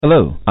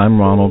Hello, I'm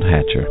Ronald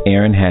Hatcher,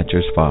 Aaron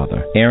Hatcher's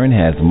father. Aaron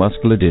has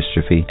muscular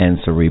dystrophy and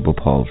cerebral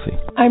palsy.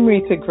 I'm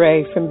Retha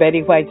Gray from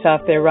Betty White's Off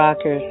Their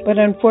Rockers, but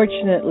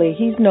unfortunately,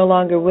 he's no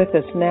longer with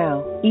us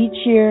now.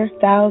 Each year,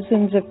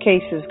 thousands of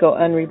cases go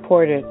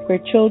unreported where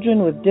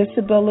children with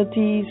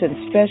disabilities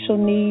and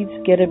special needs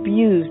get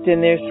abused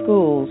in their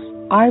schools.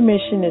 Our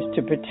mission is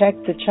to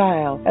protect the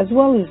child as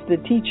well as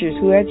the teachers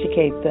who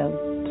educate them.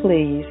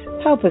 Please,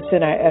 help us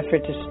in our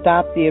effort to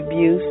stop the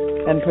abuse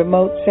and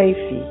promote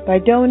safety by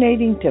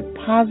donating to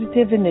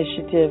positive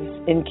initiatives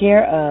in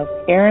care of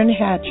Aaron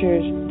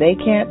Hatcher's They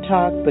Can't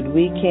Talk But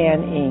We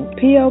Can, Inc.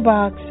 P.O.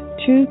 Box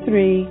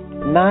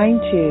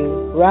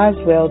 2392,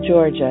 Roswell,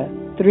 Georgia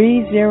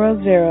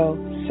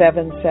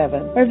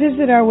 30077, or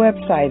visit our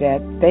website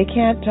at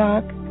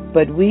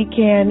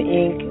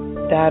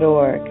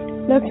theycan'ttalkbutwecaninc.org.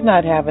 Let's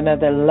not have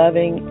another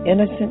loving,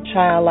 innocent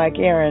child like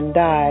Aaron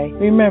die.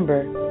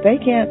 Remember, they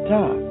can't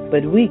talk,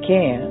 but we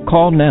can.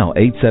 Call now,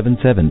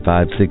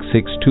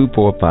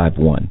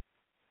 877-566-2451.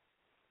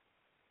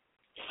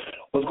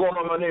 What's going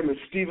on? My name is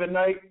Stephen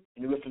Knight,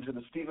 and you listen to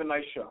The Stephen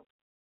Knight Show.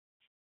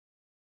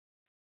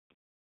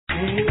 I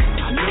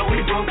know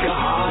we broke your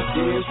heart,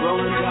 tears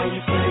rolling down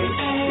your face.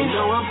 You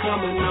know I'm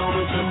coming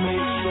over to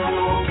make sure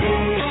you're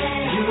okay.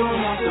 You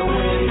don't have to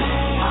wait,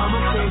 I'ma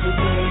take the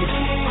day.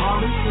 Call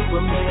me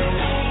Superman,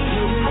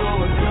 you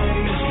know it's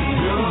great.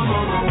 Girl, I'm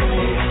on my way.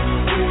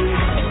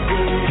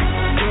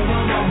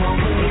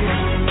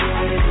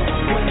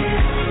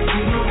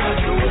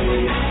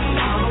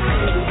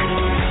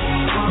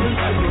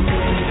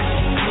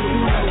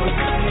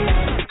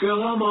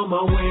 Girl, I'm on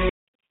my way.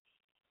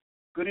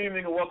 Good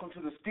evening and welcome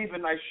to the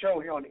Stephen Knight Show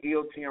here on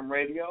EOTM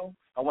Radio.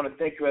 I want to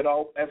thank you as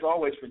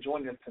always for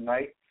joining us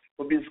tonight.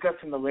 We'll be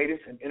discussing the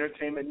latest in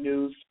entertainment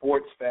news,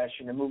 sports,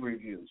 fashion, and movie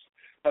reviews.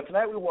 Now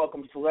tonight we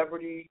welcome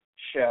celebrity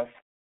chef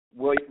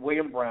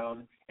William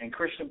Brown and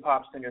Christian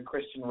pop singer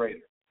Christian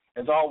Raider.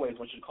 As always,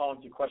 once you call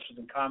into questions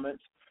and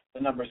comments, the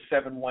number is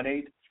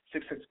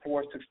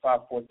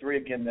 718-664-6543.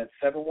 Again, that's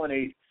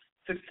 718-664-6543.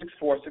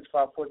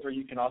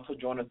 You can also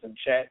join us in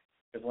chat.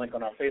 There's a link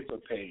on our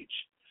Facebook page.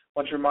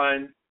 Want to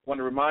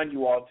remind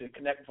you all to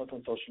connect with us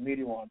on social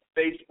media. We're on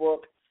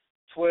Facebook,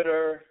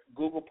 Twitter,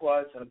 Google+,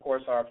 and, of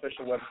course, our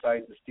official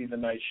website,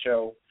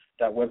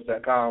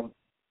 thestephennightshow.webs.com.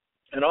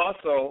 And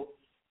also,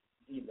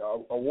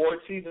 award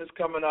season is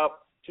coming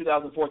up,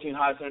 2014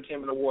 Highest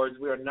Entertainment Awards.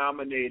 We are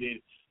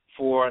nominated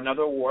for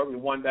another award. We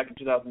won back in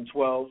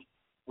 2012.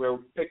 We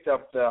picked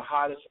up the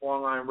hottest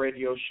online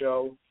radio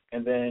show,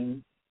 and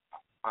then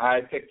I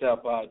picked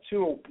up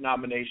 2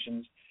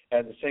 nominations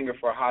as a singer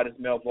for hottest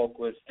male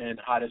vocalist and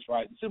hottest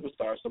rising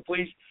superstar. So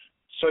please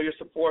show your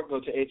support.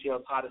 Go to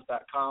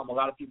atlshottest.com. A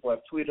lot of people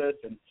have tweeted us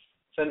and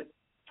sent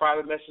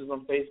private messages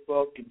on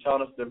Facebook and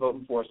telling us they're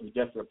voting for us, and we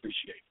definitely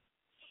appreciate it.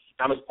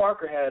 Now, Ms.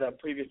 Parker had a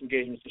previous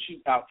engagement, so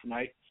she's out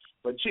tonight.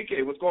 But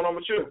Chike, what's going on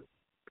with you?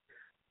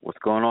 What's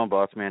going on,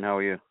 boss man? How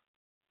are you?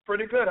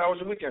 Pretty good. How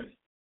was your weekend?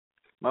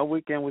 My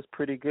weekend was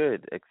pretty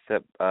good,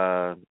 except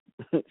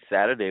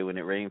Saturday when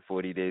it rained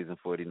 40 days and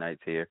 40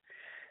 nights here.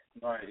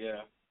 All right,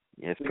 yeah.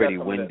 Yeah, it's pretty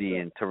windy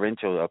and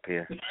torrential up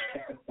here.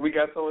 We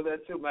got some of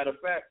that, too. Matter of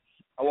fact,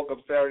 I woke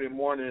up Saturday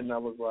morning and I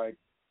was like,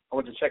 I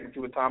went to check and see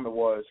what time it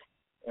was,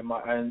 and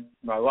my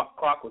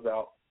clock was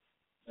out.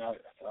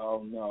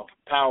 Oh, no.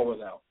 Power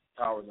was out.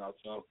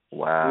 So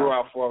wow. We were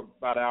out for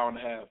about an hour and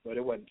a half, but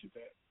it wasn't too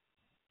bad.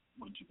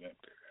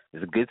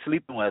 It's a good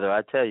sleeping weather,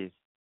 I tell you.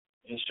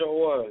 It sure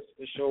was.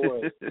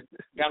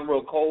 Gotten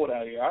real cold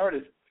out here. I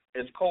heard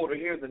it's colder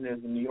here than it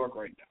is in New York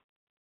right now.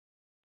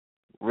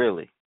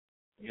 Really?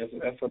 Yes,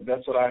 that's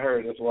what I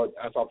heard. That's what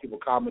I saw people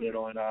commented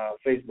on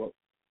Facebook.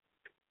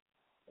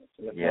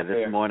 So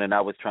this morning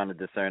I was trying to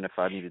discern if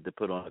I needed to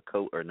put on a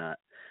coat or not.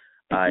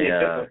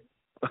 I've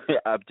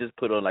just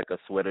put on like a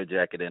sweater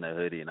jacket and a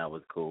hoodie, and I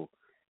was cool.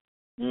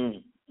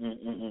 But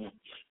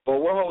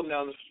we're holding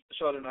down the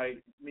show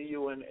tonight. Me,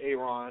 you, and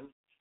Aaron.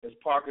 Ms.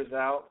 Parker's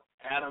out.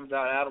 Adam's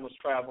out. Adam was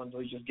traveling, so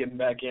he's just getting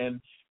back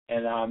in.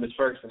 And Ms.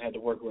 Ferguson had to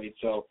work late.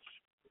 So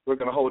we're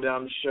going to hold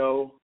down the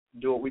show,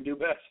 do what we do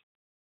best.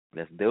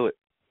 Let's do it.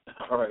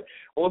 All right.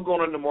 What's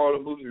going on tomorrow,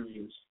 the movie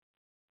reviews?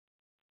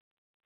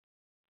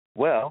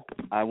 Well,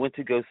 I went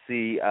to go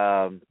see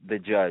The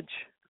Judge,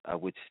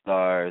 which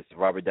stars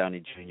Robert Downey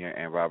Jr.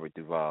 and Robert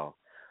Duvall.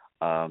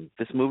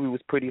 This movie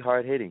was pretty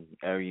hard-hitting.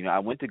 I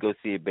went to go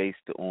see it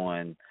based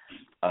on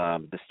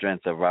the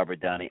strengths of Robert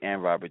Downey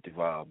and Robert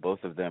Duvall.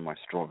 Both of them are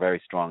very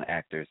strong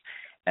actors,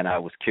 and I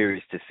was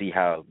curious to see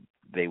how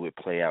they would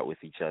play out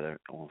with each other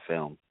on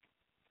film,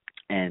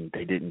 and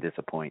they didn't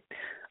disappoint.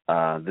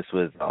 This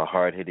was a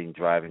hard-hitting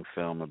driving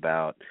film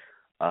about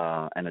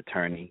an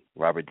attorney,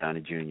 Robert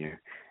Downey Jr.,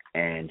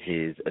 and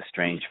his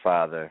estranged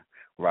father,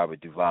 Robert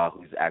Duvall,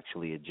 who's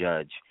actually a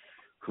judge,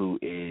 who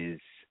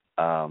is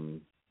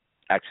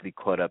actually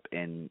caught up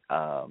in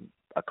a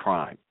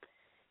crime.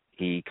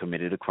 He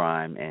committed a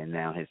crime, and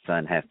now his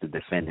son has to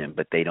defend him,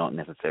 but they don't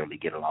necessarily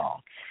get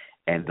along.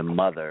 And the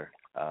mother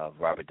of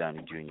Robert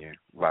Downey Jr.,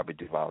 Robert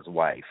Duvall's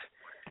wife,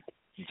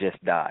 just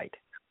died.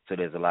 So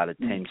there's a lot of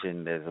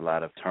tension, there's a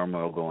lot of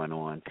turmoil going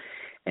on.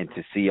 and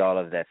to see all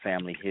of that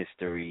family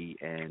history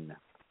and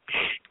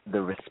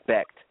the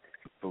respect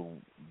for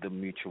the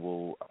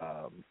mutual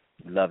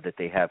love that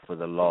they have for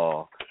the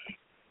law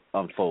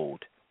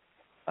unfold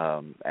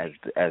as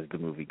the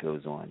movie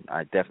goes on.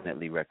 I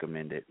definitely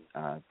recommend it.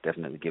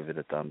 Definitely give it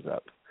a thumbs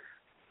up.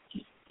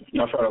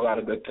 I've heard a lot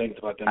of good things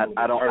about that movie.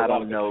 I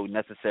don't know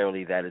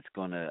necessarily that it's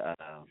going to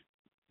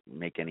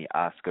make any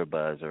Oscar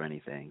buzz or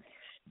anything,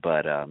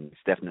 but it's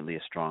definitely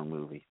a strong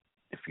movie.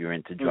 If you're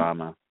into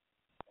drama,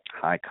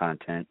 high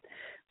content,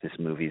 this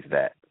movie's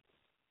that.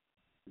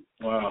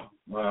 Wow.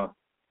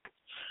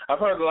 I've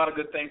heard a lot of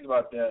good things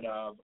about that.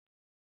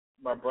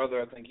 My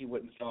brother, I think he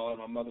went and saw it.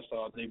 My mother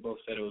saw it. They both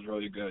said it was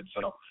really good.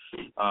 So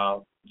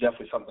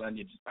definitely something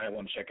I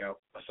want to check out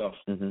myself.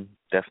 Mm-hmm.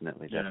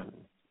 Definitely. Yeah.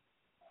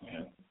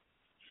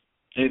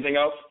 Anything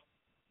else?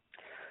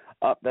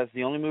 That's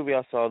the only movie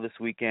I saw this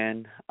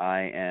weekend.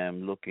 I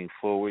am looking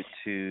forward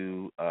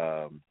to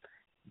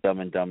Dumb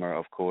and Dumber,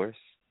 of course.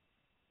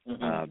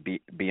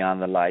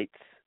 Beyond the Lights,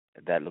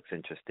 that looks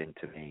interesting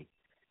to me.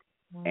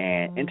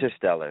 And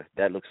Interstellar,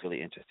 that looks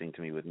really interesting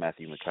to me with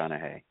Matthew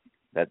McConaughey.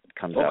 That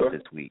comes out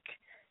this week.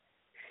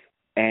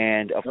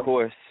 And, of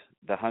course,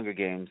 The Hunger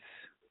Games,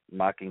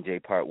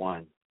 Mockingjay Part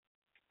 1.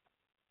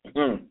 A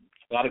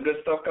lot of good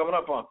stuff coming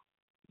up, huh?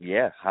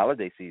 Yeah,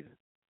 holiday season.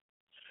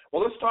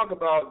 Well, let's talk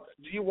about,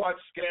 do you watch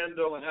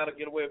Scandal and How to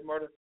Get Away with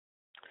Murder?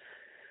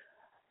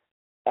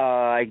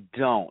 I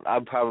don't.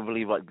 I'm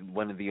probably like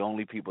one of the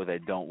only people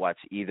that don't watch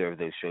either of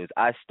those shows.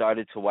 I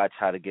started to watch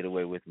How to Get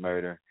Away with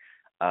Murder.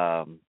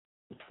 I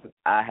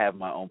have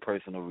my own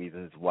personal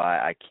reasons why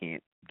I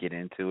can't get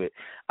into it.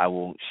 I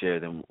won't share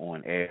them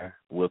on air.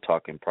 We'll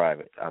talk in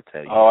private. I'll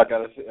tell you. Oh, I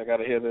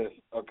gotta hear this.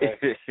 Okay.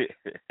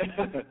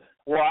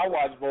 Well, I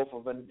watched both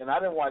of them, and I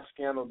didn't watch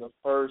Scandal the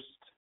first.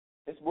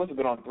 It must have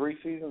been on 3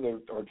 seasons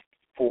or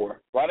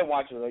 4. Well, I didn't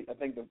watch it. I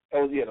think the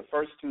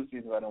first 2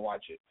 seasons I didn't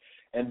watch it,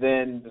 and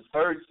then the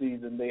 3rd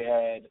season they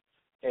had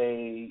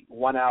a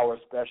 1-hour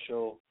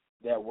special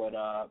that would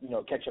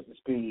catch up to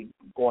speed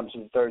going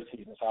into the 3rd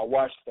season. So I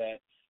watched that,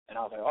 and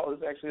I was like, oh,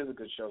 this actually is a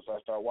good show. So I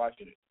started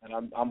watching it,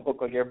 and I'm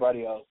hooked like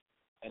everybody else.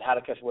 And How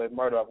to Catch Away with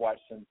Murder I've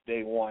watched since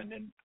day one,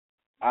 and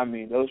I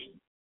mean those.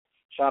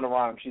 Shonda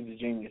Rhimes, she's a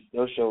genius.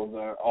 Those shows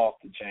are off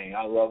the chain.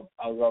 I love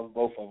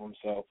both of them.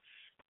 So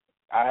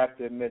I have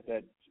to admit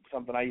that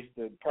something I used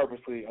to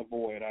purposely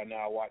avoid, I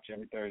now watch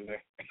every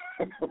Thursday.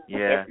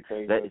 Yeah,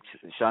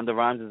 Shonda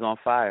Rhimes is on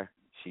fire.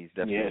 She's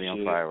definitely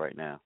on fire right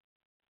now.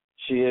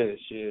 She is.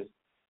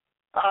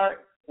 All right.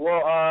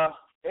 Well,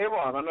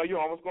 Aaron, I know you.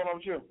 What's going on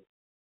with you?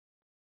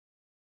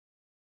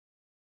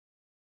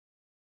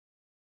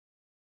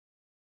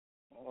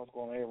 I don't know what's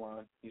going on,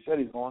 Aaron. He said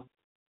he's going.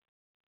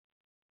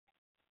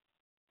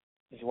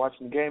 Is he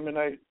watching the game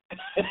tonight?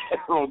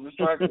 Everyone's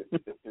distracted.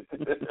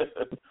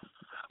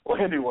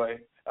 Well, anyway,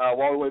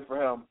 while we wait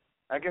for him,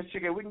 I guess,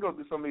 Chike, we can go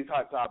through some of these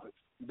hot topics.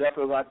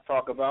 Definitely a lot to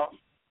talk about.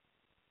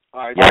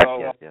 All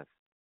right. Yes.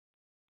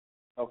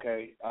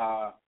 Okay.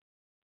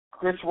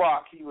 Chris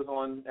Rock, he was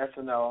on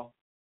SNL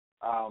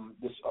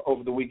this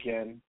over the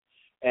weekend,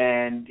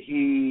 and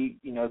he,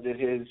 did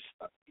his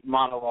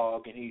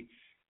monologue, and he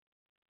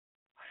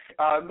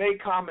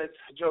made comments,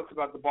 jokes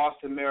about the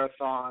Boston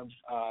Marathon,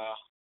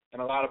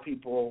 and a lot of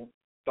people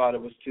thought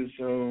it was too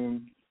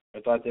soon. I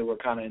thought they were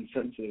kind of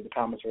insensitive. The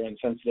comments were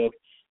insensitive,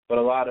 but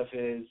a lot of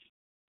his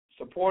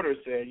supporters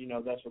said,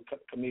 that's what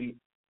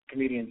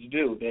comedians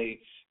do. They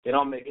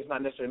don't make. It's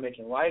not necessarily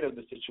making light of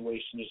the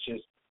situation. It's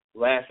just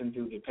laughing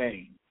through the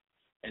pain.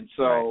 And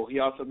so He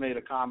also made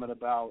a comment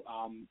about,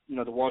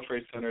 the World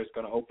Trade Center is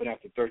going to open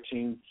after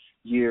 13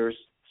 years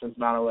since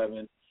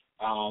 9/11.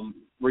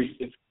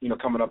 It's,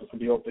 coming up, it's going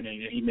to be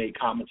opening, and he made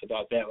comments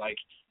about that, like,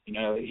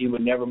 he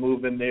would never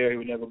move in there, he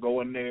would never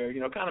go in there,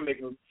 kind of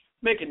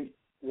making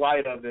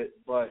light of it.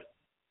 But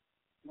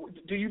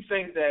do you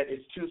think that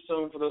it's too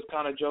soon for those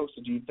kind of jokes,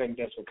 or do you think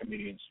that's what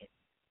comedians do?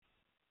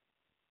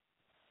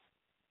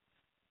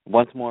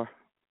 Once more.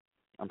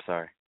 I'm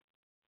sorry.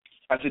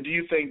 I said, do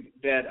you think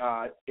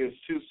that it's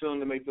too soon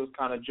to make those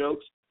kind of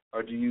jokes,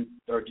 or do you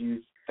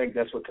think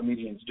that's what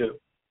comedians do?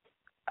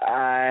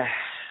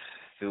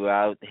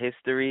 Throughout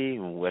history,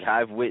 what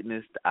I've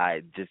witnessed,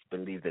 I just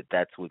believe that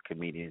that's what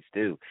comedians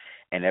do.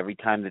 And every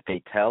time that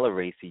they tell a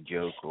racy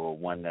joke or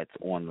one that's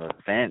on the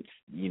fence,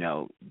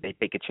 they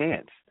take a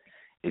chance.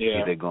 It's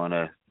either going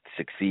to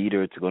succeed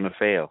or it's going to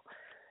fail.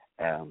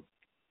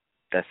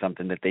 That's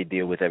something that they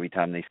deal with every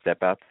time they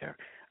step out there.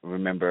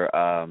 Remember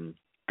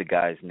the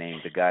guy's name,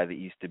 the guy that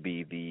used to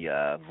be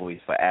the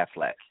voice for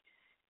Affleck,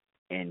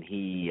 and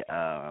he,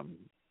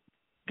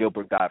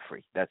 Gilbert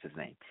Gottfried, that's his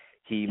name.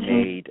 He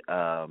made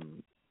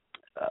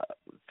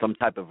some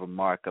type of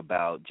remark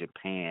about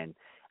Japan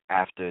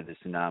after the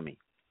tsunami.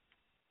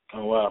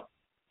 Oh, wow.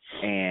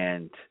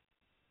 And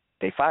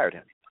they fired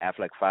him.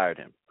 Affleck fired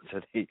him. So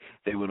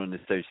they went on the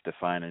search to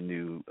find a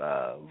new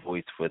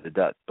voice for the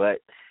duck.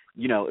 But,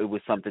 it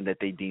was something that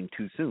they deemed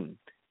too soon.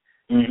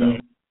 Mm-hmm.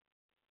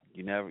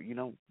 So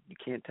you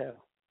can't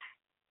tell.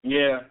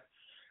 Yeah.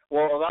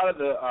 Well, a lot of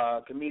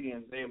the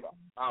comedians, they've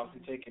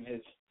obviously taken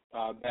his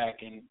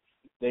back and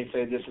they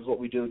say this is what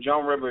we do.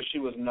 Joan Rivers, she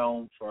was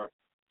known for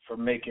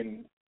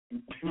making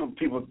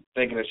people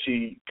thinking that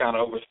she kind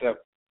of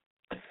overstepped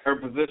her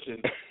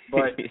position.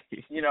 But,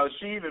 you know,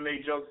 she even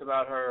made jokes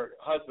about her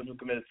husband who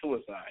committed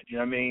suicide. You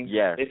know what I mean?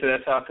 Yeah. They say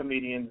that's how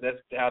comedians, that's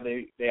how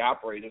they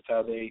operate. That's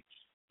how they,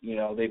 you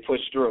know, they push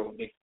through.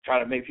 They try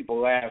to make people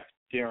laugh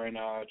during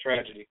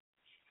tragedy.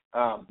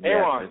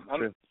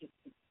 Aaron,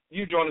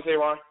 you joined us,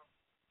 Aaron.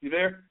 You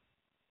there?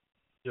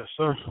 Yes,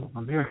 sir.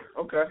 I'm here.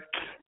 Okay.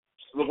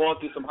 We're going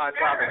through some high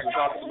topics we're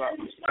talking about.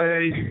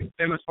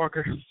 Hey, Ms.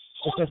 Parker.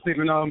 What's up,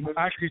 Stephen? I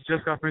actually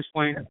just got finished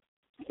playing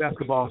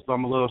basketball, so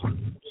I'm a little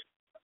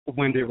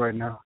winded right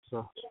now.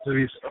 So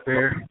please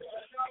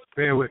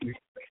bear with me.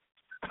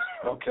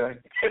 Okay.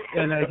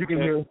 And as you can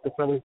hear, the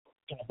fellas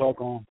back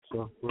on,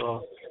 so we're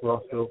all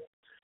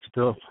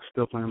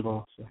still playing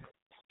ball. So.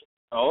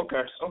 Oh,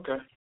 okay.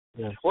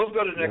 Yeah. Well, let's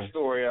go to the next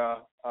story.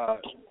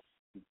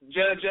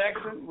 Janet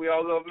Jackson, we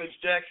all love Miss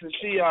Jackson.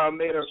 She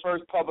made her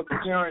first public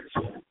appearance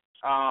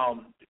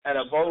at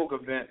a Vogue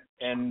event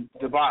in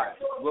Dubai,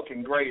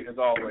 looking great as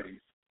always.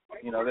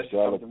 You know, that's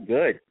something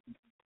good.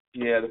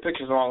 Yeah, the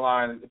pictures are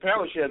online.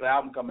 Apparently, she has an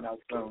album coming out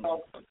soon.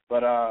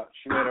 But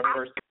she made her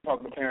first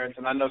public appearance,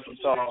 and I know she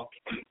saw,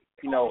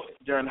 you know,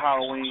 during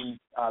Halloween,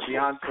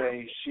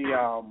 Beyonce, she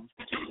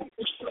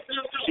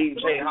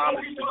paid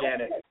homage to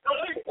Janet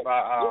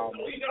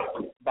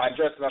by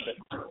dressing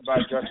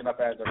up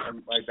as her,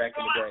 like back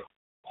in the day.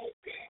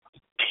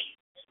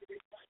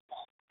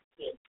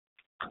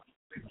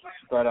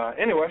 But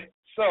anyway,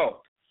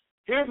 so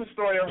here's the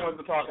story everyone's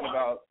been talking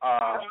about.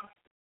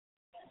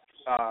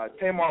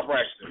 Tamar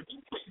Braxton.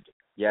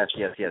 Yes.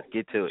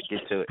 Get to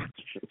it.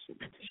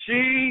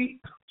 She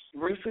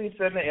recently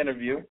said in an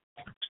interview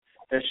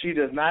that she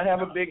does not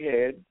have a big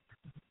head,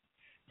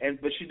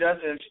 but she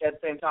doesn't. At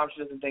the same time,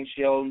 she doesn't think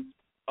she owes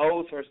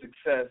her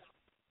success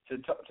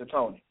to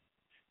Tony.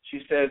 She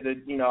said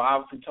that, you know,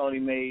 obviously Tony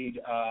made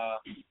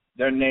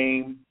their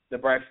name, the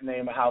Braxton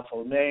name, a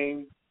household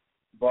name,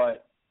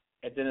 but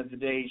at the end of the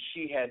day,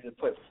 she had to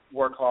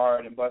work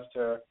hard and bust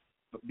her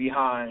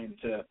behind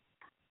to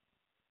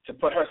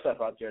put herself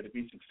out there to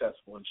be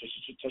successful. And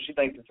so she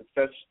thinks the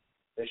success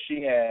that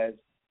she has,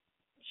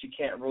 she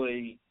can't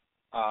really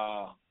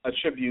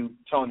attribute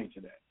Tony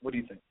to that. What do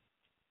you think?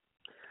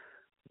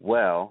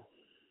 Well,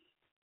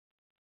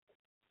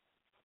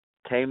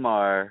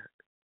 Tamar,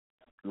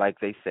 like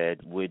they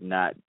said,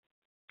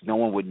 no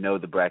one would know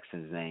the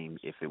Braxton's name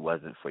if it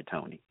wasn't for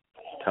Tony.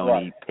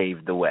 Tony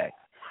paved the way.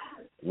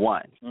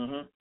 One.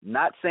 Mm-hmm.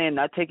 Not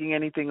taking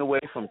anything away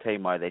from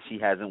Tamar that she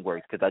hasn't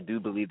worked, because I do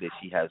believe that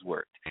she has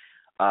worked.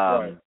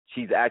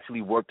 She's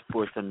actually worked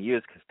for some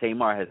years, because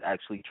Tamar has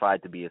actually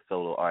tried to be a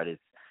solo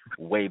artist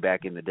way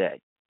back in the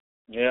day.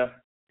 Yeah.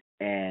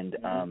 And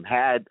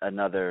had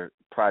another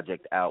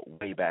project out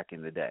way back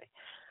in the day.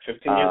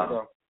 15 years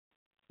ago.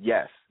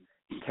 Yes.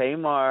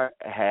 Tamar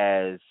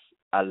has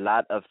a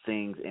lot of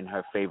things in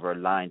her favor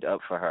lined up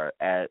for her,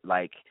 at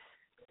like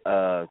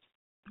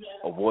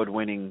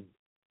award-winning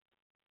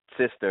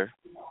sister,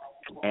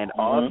 and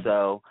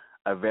also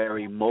a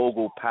very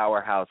mogul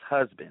powerhouse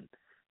husband.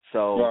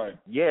 So,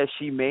 yeah,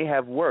 she may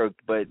have worked,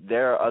 but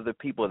there are other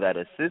people that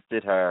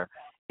assisted her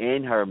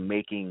in her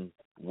making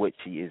what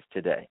she is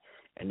today.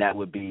 And that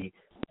would be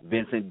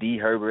Vincent D.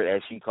 Herbert,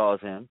 as she calls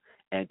him,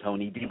 and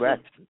Tony D.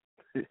 Braxton.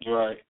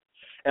 Right.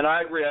 And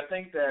I agree. I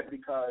think that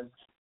because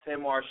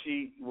Tamar,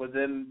 she was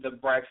in the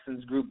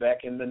Braxton's group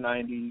back in the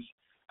 90s.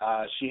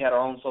 She had her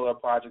own solo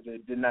project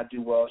that did not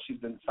do well. She's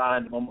been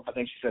signed, I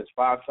think she says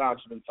 5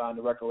 times she's been signed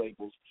to record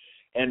labels.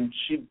 And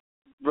she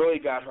really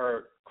got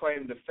her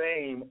claim to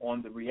fame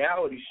on the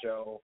reality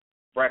show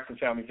Braxton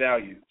Family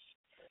Values.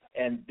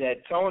 And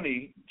that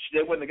Tony,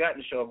 they wouldn't have gotten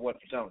the show if it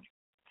wasn't for Tony.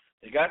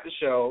 They got the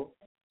show.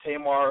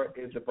 Tamar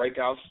is a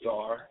breakout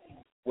star,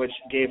 which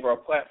gave her a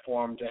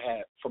platform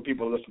for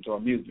people to listen to her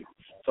music.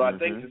 So I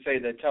think to say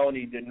that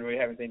Tony didn't really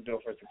have anything to do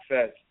with her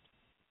success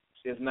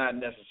is not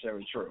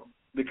necessarily true,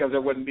 because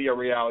there wouldn't be a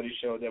reality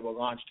show that would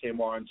launch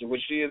Tamar into what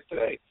she is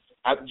today.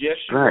 Yes,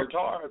 she worked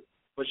hard,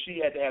 but she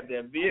had to have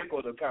that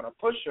vehicle to kind of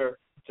push her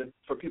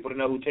for people to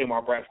know who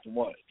Tamar Braxton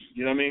was.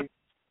 You know what I mean?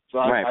 So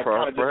I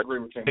kind of disagree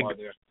with Tamar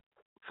there.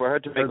 For her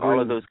to make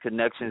all of those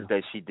connections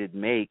that she did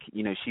make,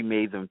 you know, she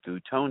made them through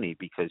Tony,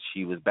 because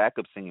she was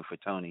backup singing for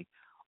Tony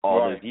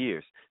all those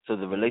years. So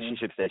the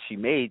relationships that she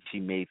made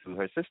through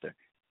her sister.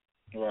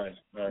 Right.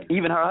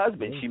 Even her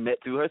husband, she met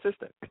through her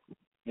sister.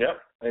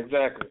 Yep,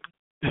 exactly.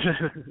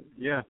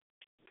 Yeah.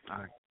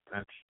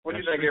 What do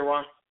you think,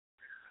 Aaron?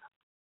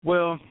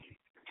 Well,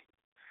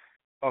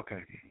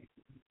 okay.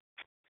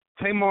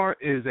 Tamar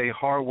is a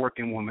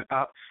hard-working woman.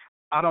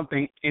 I don't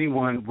think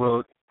anyone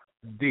will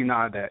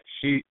deny that.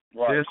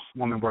 This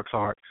woman works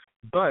hard.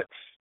 But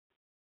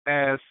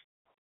as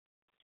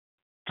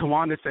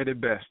Tawanda said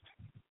it best,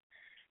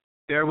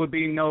 there would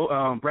be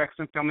no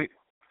Braxton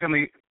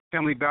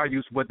family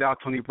values without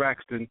Tony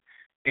Braxton,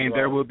 and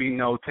there will be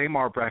no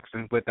Tamar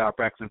Braxton without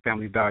Braxton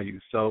family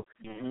values. So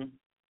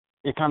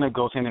it kind of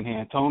goes hand in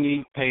hand.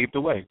 Tony paved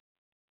the way.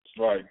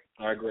 Right,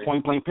 I agree.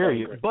 Point blank,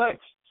 period. But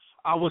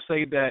I would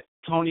say that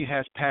Tony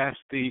has passed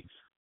the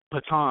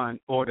baton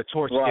or the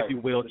torch, Right. if you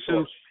will, The to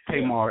torch.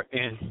 Tamar,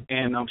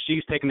 and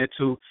she's taking it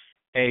to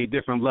a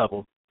different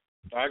level.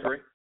 I agree.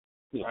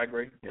 Yeah. I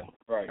agree. Yeah.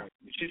 Right.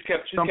 She's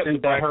kept Something the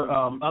that black her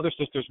women- other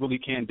sisters really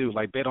can't do.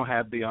 Like they don't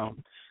have the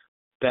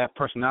that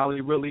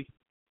personality really,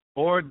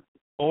 or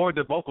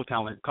the vocal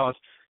talent. Because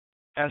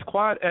as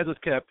quiet as it's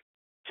kept,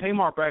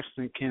 Tamar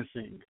Braxton can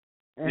sing.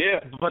 Yeah.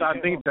 But I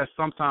think that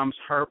sometimes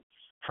her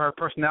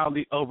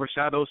personality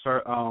overshadows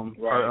her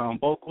her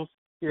vocals.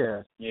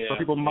 Yeah. Yeah. So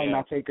people might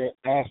not take her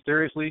as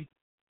seriously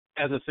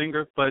as a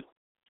singer, but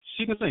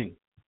she can sing.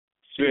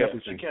 She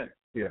definitely can.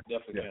 Yeah.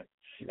 Definitely Yeah. can.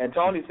 And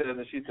Tony says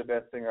that she's the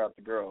best singer out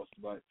the girls,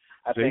 but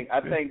I See?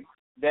 think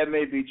that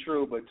may be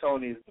true, but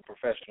Tony is the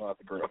professional out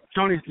the girls.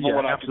 Tony, From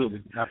what I-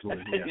 absolutely. Yeah.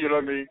 You know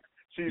what I mean?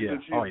 She's Yeah.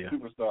 she's Oh, a yeah.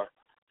 superstar.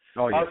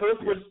 Oh yeah. So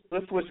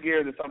let's switch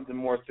gears to something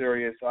more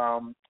serious.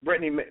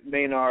 Brittany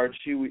Maynard,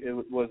 she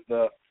was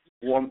the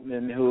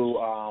woman who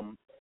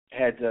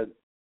had the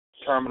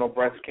terminal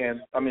brain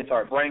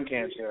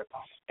cancer,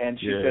 and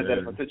she said that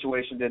if her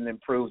situation didn't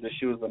improve, that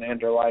she was going to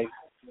end her life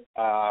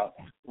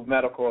with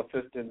medical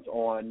assistance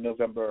on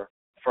November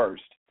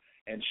 1st.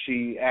 And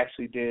she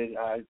actually did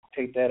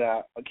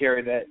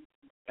carry that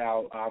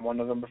out on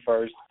November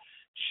 1st.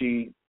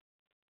 She,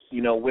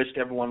 wished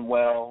everyone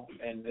well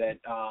and that,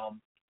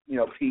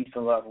 peace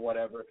and love or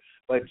whatever.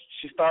 But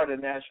she started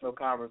a national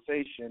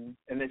conversation,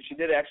 and then she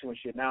did actually when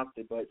she announced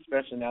it, but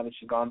especially now that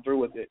she's gone through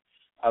with it,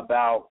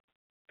 about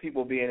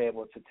people being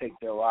able to take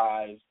their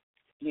lives,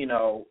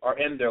 or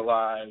end their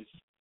lives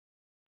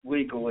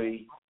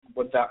legally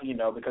without,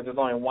 because there's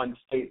only one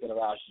state that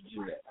allows you to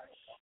do that.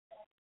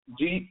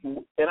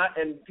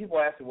 And people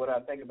ask me what I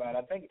think about it.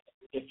 I think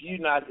if you're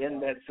not in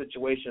that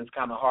situation, it's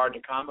kind of hard to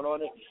comment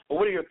on it. But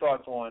what are your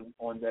thoughts on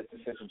that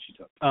decision she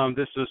took?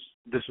 This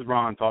is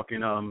Ron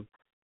talking.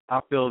 I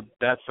feel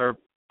that's her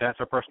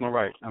personal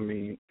right. I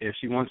mean, if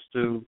she wants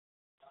to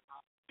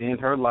end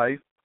her life,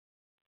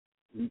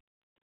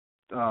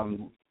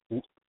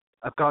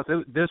 because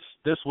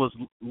this was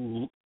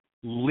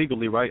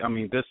legally right. I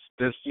mean, this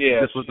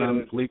was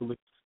done legally.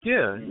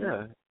 Yeah,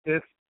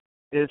 yeah.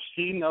 If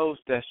she knows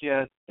that she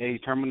has a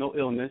terminal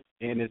illness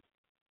and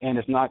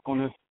it's not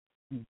going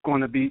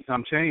to be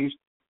changed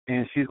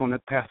and she's going to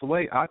pass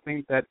away, I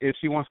think that if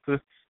she wants to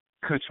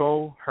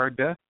control her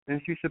death, then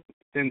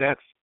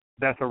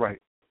that's her right.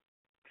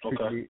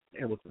 Okay.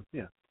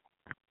 Yeah.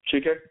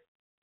 Chike?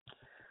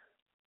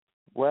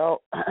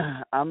 Well,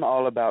 I'm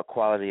all about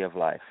quality of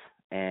life,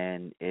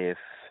 and if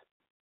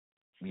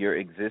your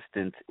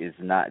existence is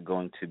not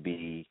going to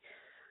be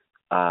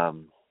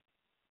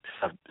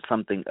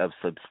something of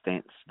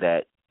substance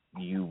that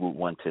you would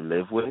want to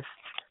live with,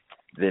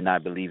 then I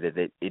believe that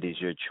it is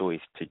your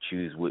choice to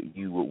choose what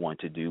you would want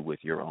to do with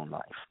your own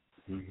life.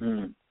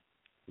 Mm-hmm.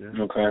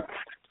 Yeah. Okay.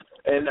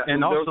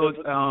 And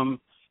also,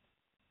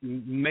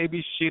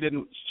 maybe she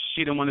didn't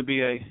want to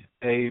be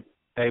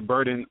a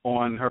burden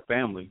on her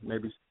family.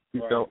 Maybe she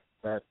felt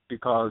that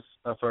because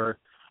of her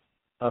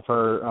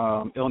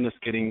illness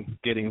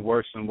getting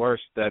worse and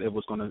worse, that it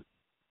was going to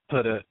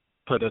put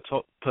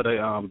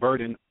a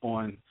burden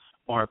on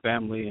her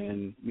family,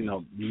 and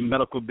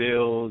medical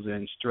bills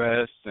and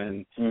stress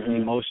and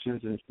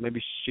emotions, and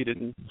maybe she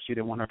didn't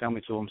want her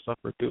family to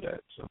suffer through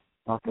that. So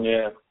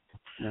yeah.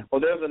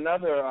 Well, there's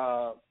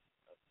another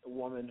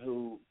woman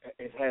who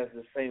has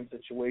the same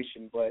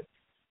situation, but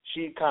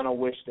she kind of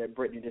wished that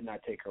Brittany did not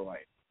take her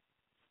life.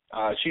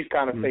 She's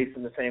kind of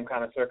facing the same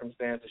kind of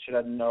circumstances. She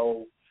doesn't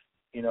know,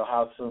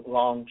 how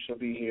long she'll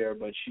be here,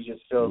 but she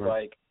just feels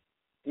like,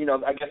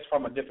 I guess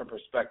from a different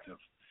perspective.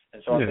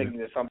 And so I think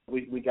there's something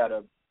we got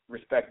to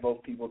respect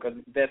both people because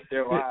that's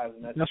their lives.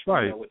 And that's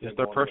right. What it's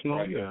their personal.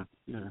 right? Yeah,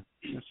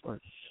 that's right.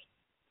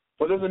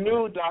 Well, there's a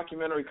new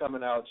documentary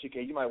coming out,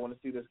 Chike. You might want to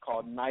see this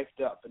called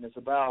Knifed Up, and it's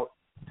about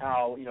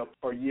how,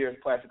 for years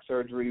plastic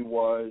surgery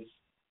was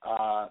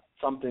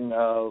something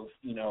of,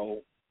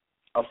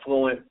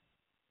 affluent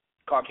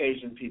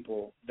Caucasian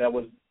people that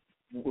was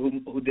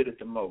who did it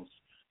the most.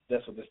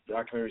 That's what this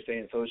documentary is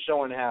saying. So it's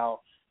showing how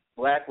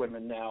black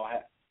women now,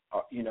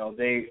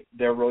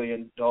 they're really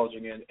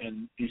indulging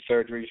in these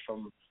surgeries,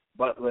 from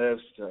butt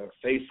lifts to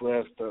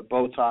facelifts to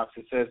Botox.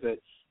 It says that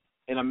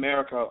in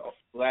America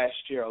last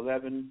year,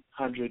 $11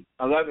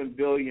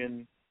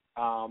 billion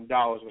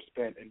were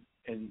spent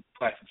in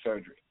plastic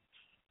surgery.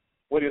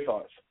 What are your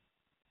thoughts?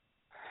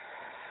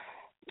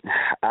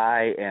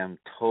 I am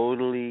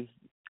totally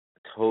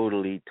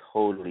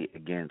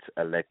against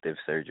elective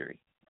surgery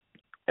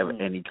of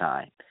any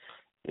kind.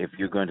 If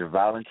you're going to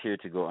volunteer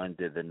to go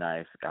under the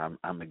knife,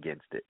 I'm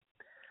against it.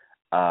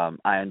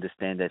 I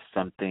understand that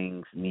some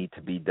things need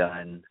to be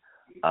done.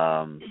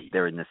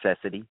 They're a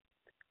necessity,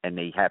 and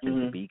they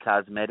happen to be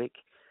cosmetic.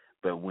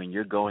 But when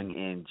you're going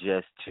in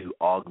just to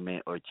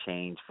augment or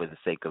change for the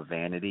sake of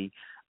vanity,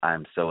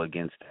 I'm so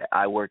against that.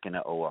 I work in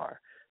an OR,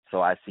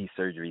 so I see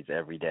surgeries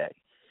every day.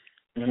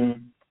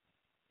 Mm-hmm.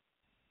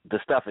 The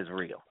stuff is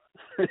real.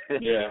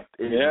 Yeah.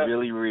 It's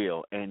really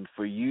real. And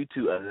for you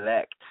to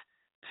elect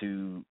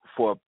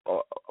for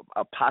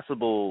a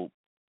possible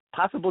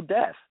possible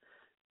death.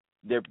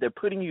 They're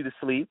putting you to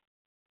sleep.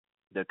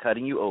 They're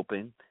cutting you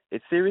open.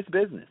 It's serious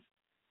business.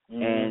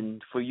 Mm-hmm.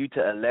 And for you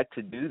to elect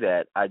to do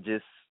that, I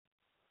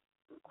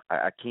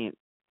can't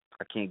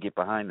get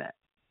behind that.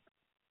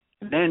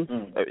 And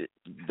then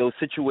those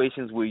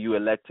situations where you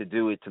elect to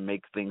do it to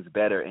make things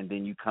better, and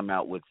then you come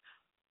out with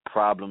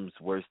problems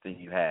worse than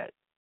you had.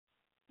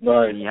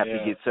 Right. And you have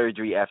to get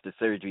surgery after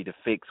surgery to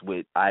fix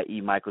with,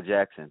 i.e. Michael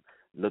Jackson.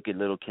 Look at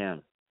Lil'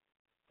 Kim.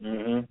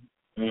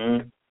 Mm-hmm.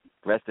 Mm-hmm.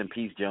 Rest in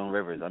peace, Joan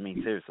Rivers. I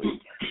mean,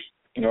 seriously.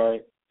 All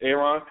right.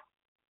 Aaron?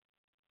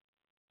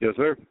 Yes,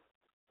 sir.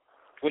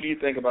 What do you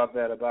think about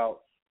that,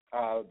 about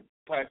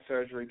plastic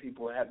surgery?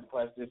 People having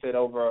plastic. They said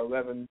over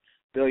 $11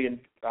 billion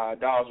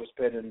were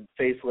spent in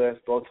facelifts,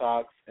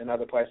 Botox, and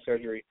other plastic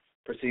surgery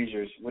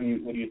procedures. What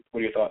are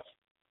your thoughts?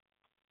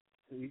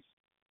 If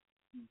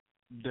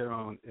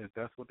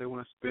that's what they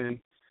want to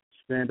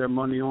spend their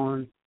money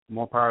on,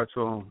 more power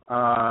to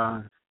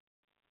them.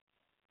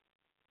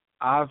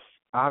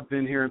 I've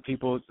been hearing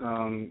people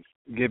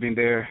giving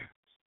their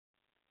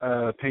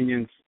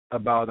opinions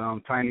about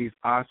Tiny's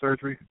eye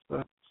surgery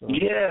stuff. So,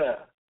 yeah.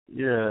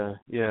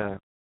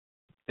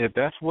 If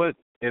that's what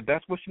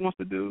she wants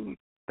to do,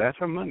 that's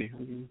her money. I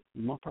mean,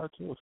 more power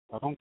to her. I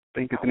don't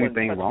think there's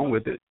anything wrong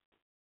with it.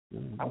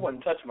 I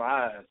wouldn't touch my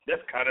eyes.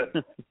 That's kind of,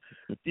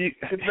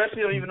 especially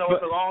you don't even know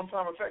what the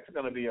long-term effects are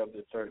going to be of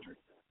this surgery.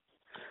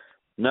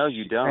 No,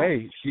 you don't.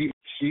 Hey,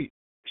 she's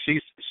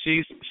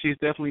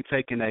definitely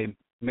taking a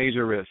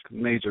major risk,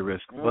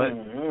 but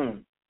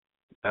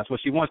that's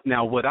what she wants.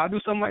 Now, would I do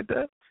something like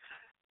that?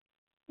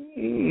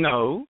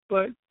 No,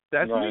 but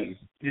that's me.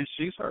 And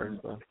she's her.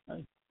 So,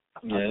 hey,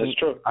 that's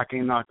true. I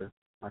can't knock her.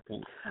 I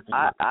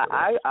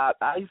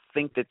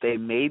think that they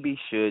maybe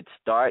should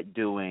start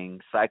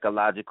doing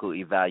psychological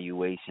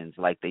evaluations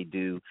like they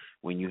do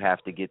when you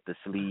have to get the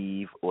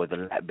sleeve or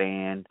the lap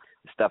band,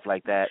 stuff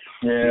like that.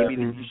 Yeah.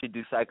 Maybe you should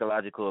do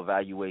psychological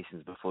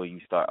evaluations before you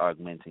start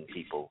augmenting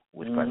people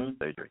with plastic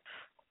surgery.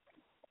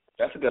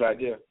 That's a good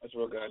idea. That's a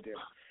real good idea.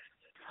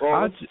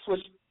 Well, let's switch.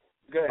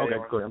 Go ahead. Okay,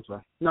 go ahead. I'm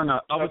sorry. No,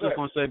 I was just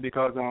going to say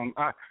because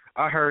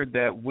I heard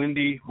that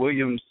Wendy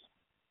Williams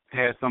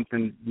had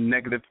something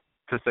negative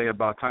to say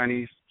about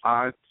Tiny's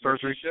eye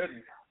surgery. She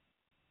shouldn't.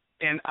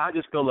 And I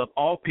just feel of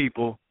all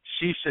people,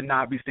 she should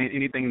not be saying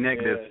anything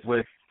negative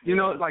with,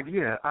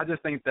 I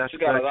just think that's... She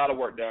got a lot of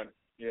work done.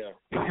 Yeah.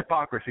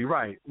 Hypocrisy,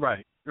 right.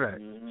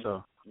 Mm-hmm.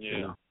 So,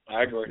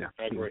 I agree.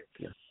 I agree.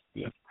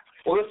 Yeah.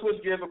 Well, let's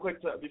switch gears real quick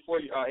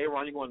before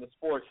Aaron, you go into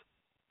sports.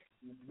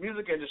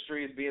 Music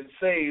industry is being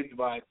saved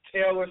by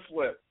Taylor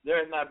Swift. There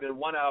has not been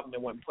one album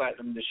that went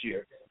platinum this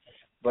year.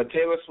 But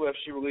Taylor Swift,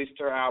 she released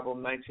her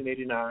album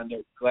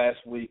 1989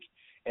 last week,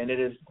 and it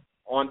is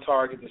on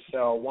target to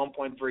sell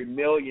 1.3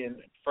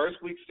 million first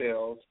week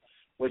sales,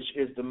 which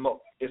is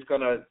it's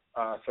going to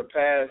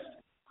surpass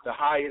the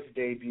highest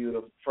debut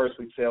of first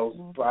week sales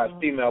by a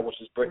female, which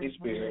is Britney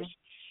Spears,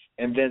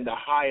 and then the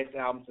highest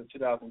album since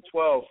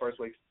 2012 first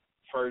week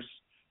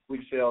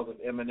sales of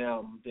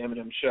Eminem, the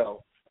Eminem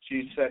Show.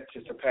 She's set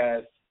to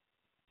surpass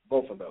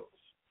both of those.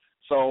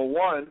 So,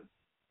 one,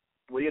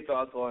 what are your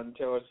thoughts on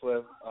Taylor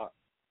Swift,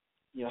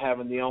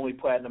 having the only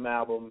platinum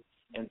album,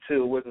 and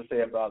two, what does it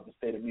say about the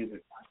state of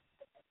music?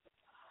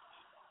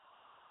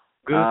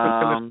 Good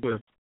for Taylor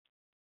Swift.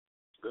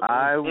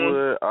 I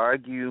would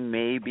argue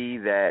maybe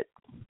that,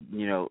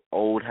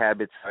 old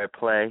habits are at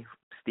play.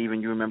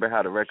 Stephen, you remember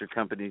how the record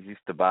companies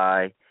used to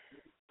buy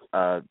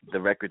the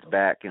records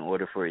back in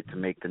order for it to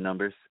make the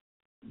numbers?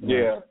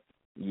 Yeah.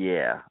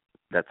 Yeah,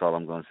 that's all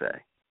I'm going to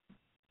say.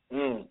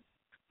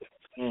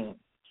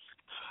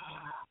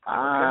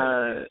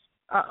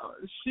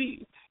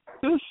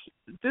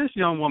 This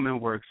young woman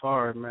works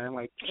hard, man.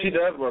 Like she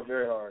does work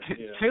very hard.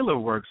 Yeah. Taylor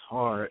works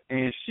hard,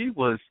 and she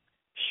was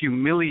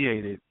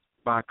humiliated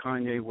by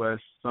Kanye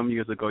West some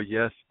years ago.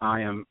 Yes,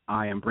 I am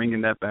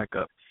bringing that back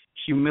up.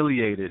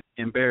 Humiliated,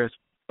 embarrassed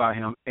by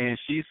him, and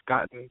she's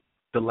gotten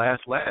the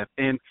last laugh,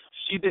 and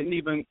she didn't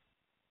even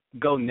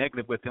go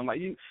negative with him.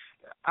 I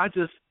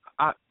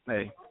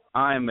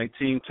am a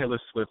team Taylor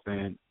Swift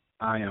fan.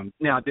 I am.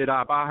 Now, did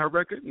I buy her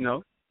record?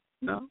 No.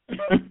 You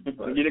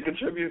didn't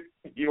contribute?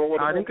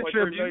 I didn't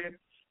contribute.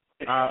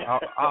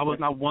 I was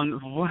not one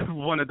of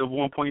the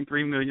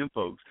 1.3 million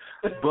folks.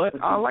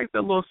 But I like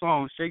that little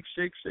song, Shake,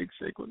 Shake, Shake,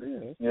 Shake.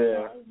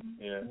 Yeah.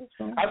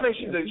 I think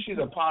she's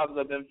a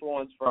positive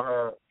influence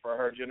for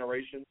her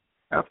generation.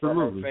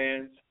 Absolutely. For her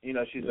fans. You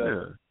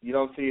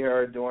don't see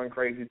her doing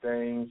crazy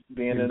things,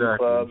 being in the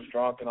clubs,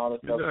 drunk and all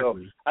that stuff.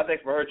 Exactly. So I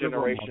think for her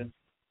generation,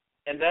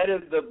 and that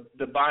is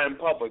the buying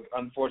public,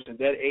 unfortunately,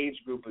 that age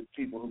group of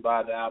people who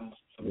buy the albums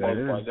for the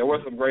most part. There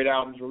were some great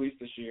albums released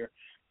this year.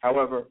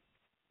 However,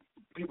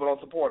 people don't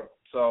support them.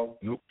 So,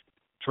 nope.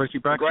 Tracy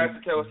Braxton.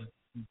 Congrats to Taylor.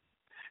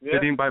 Yeah.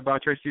 Did anybody buy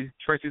Tracy's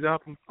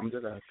album? I'm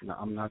just asking.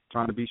 I'm not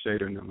trying to be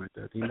shady or nothing like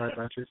that. Did anybody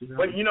buy Tracy's album?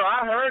 But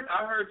I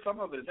heard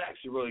some of it is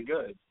actually really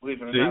good. Believe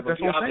it or not.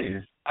 That's what I'm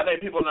saying. I think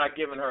people are not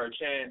giving her a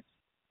chance,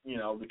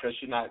 because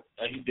she's not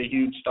the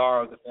huge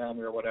star of the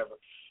family or whatever.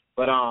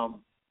 But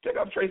pick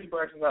up Tracy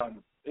Braxton's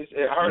album.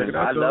 It hurt.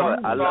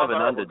 I love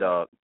an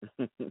underdog.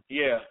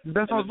 Yeah,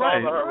 that's all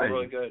right. Right.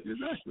 Really good.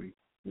 Exactly.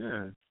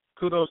 Yeah.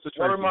 Kudos to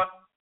Tracy. Want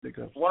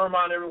to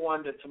remind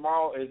everyone that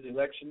tomorrow is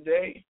Election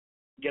Day.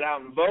 Get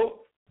out and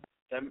vote.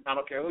 I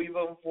don't care who you're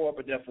voting for,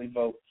 but definitely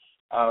vote.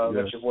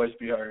 Let your voice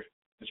be heard.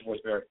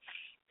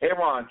 Hey,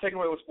 Ron, take it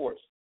away with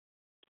sports.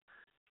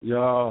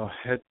 Y'all,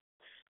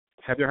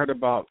 have you heard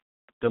about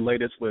the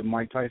latest with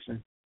Mike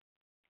Tyson?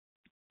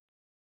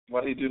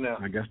 What did he do now?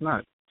 I guess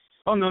not.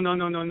 Oh,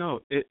 no.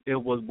 It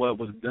was what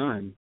was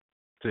done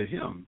to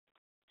him.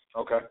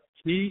 Okay.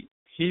 He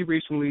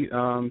recently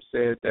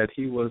said that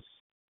he was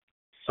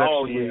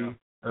sexually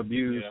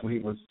abused when he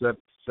was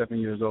 7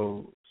 years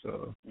old.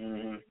 So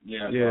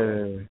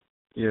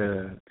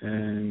yeah,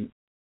 and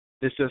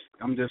it's just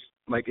I'm just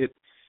like it.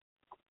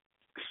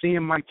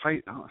 Seeing Mike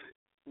Tyson,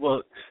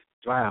 well,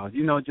 wow,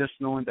 just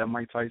knowing that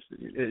Mike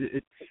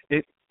Tyson,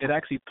 it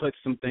actually puts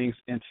some things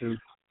into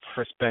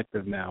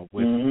perspective now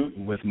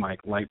with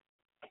Mike. Like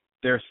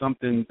there's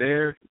something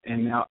there,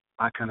 and now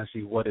I kind of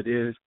see what it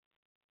is.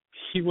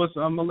 He was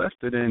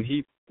molested, and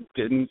he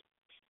didn't.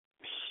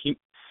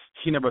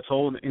 He never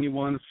told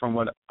anyone, from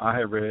what I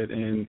had read,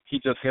 and he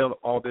just held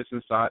all this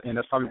inside, and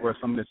that's probably where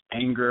some of this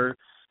anger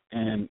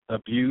and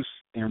abuse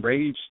and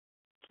rage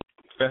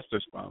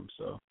festers from.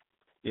 So,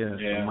 so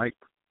Mike,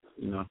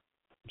 I'm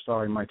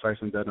sorry, Mike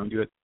Tyson, that you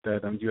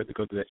had to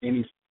go through that.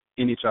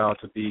 Any child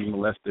to be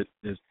molested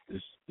is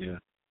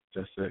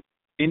just sick.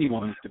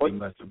 Anyone to be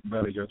molested,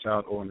 whether you're a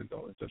child or an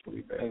adult, it's just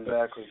really bad.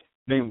 Exactly.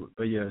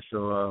 But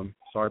so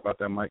sorry about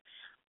that, Mike.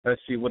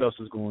 Let's see what else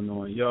is going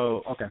on.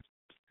 Okay.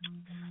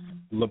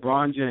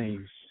 LeBron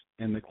James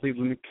and the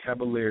Cleveland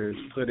Cavaliers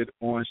put it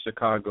on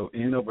Chicago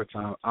in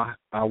overtime.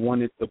 I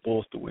wanted the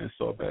Bulls to win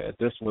so bad.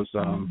 This was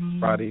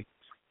Friday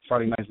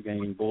night's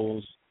game,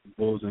 Bulls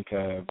and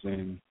Cavs,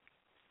 and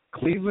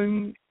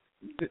Cleveland.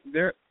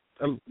 They're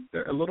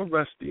a little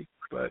rusty,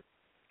 but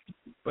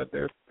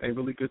they're a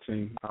really good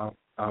team. I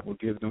will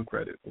give them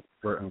credit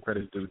for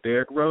credit due.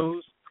 Derrick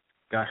Rose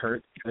got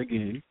hurt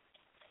again,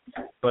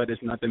 but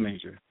it's nothing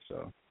major.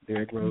 So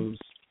Derrick Rose,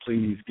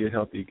 please get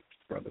healthy,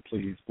 brother.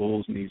 Please,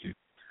 Bulls need you.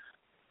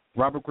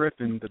 Robert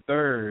Griffin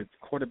III,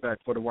 quarterback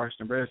for the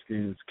Washington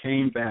Redskins,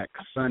 came back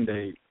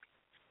Sunday,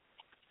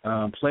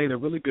 played a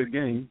really good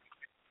game,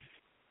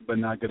 but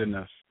not good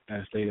enough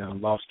as they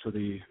lost to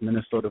the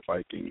Minnesota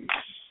Vikings.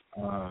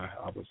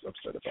 I was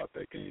upset about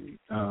that game.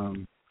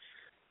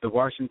 The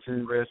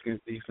Washington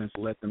Redskins defense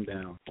let them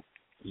down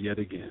yet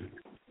again.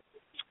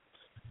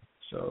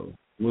 So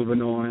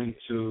moving on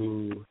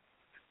to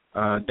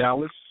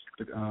Dallas,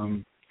 the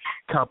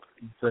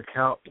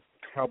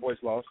Cowboys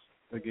lost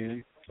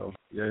again. So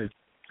yeah,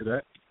 to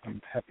that, I'm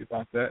happy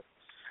about that.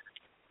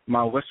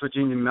 My West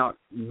Virginia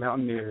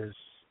Mountaineers,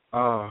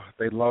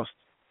 they lost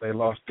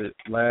it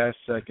last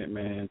second,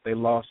 man. They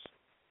lost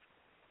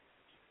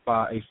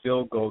by a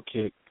field goal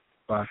kick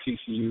by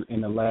TCU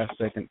in the last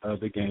second of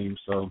the game.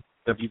 So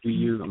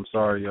WVU, I'm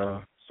sorry,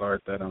 y'all. Sorry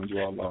that you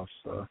all lost.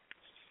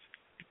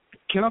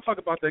 Can I talk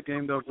about that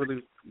game though,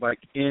 really, like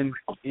in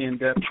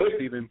depth,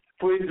 Stephen?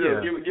 Please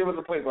do. Give us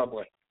a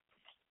play-by-play.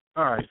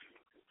 All right.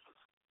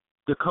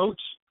 The Coach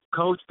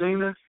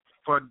Dana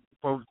for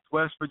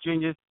West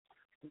Virginia,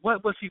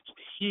 what was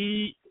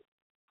he?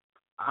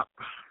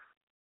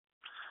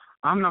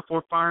 I'm not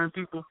for firing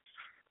people,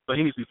 but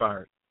he needs to be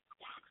fired.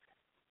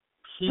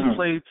 He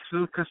played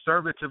too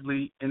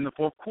conservatively in the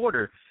fourth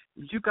quarter.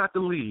 You got the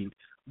lead.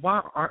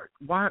 Why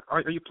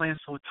are you playing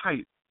so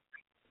tight?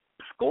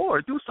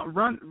 Score, do something,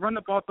 run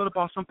the ball, throw the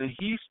ball, something.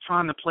 He's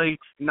trying to play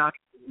not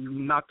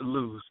to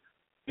lose,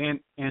 and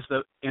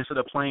instead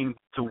of playing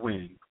to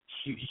win,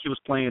 he was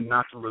playing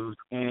not to lose.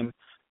 And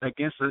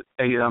against a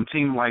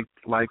team like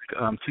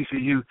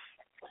TCU,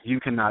 you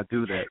cannot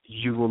do that.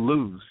 You will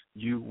lose,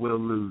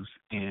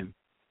 and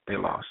they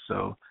lost.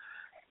 So,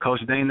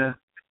 Coach Dana,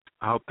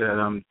 I hope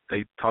that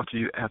they talk to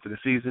you after the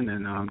season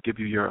and give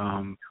you your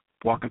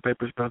walking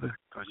papers, brother,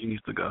 because you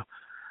need to go.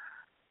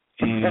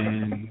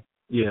 And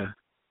yeah.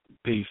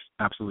 Peace,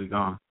 absolutely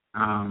gone.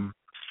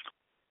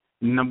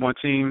 Number one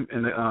team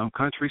in the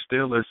country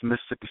still is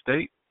Mississippi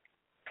State.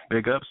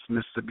 Big ups,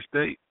 Mississippi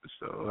State.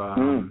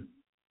 So,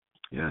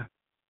 yeah,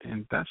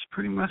 and that's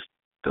pretty much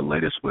the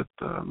latest with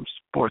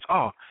sports.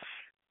 Oh,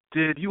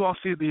 did you all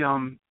see the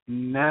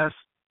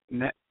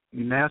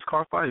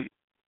NASCAR fight?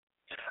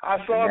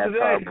 I saw it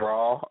today.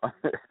 Brawl.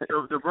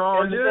 the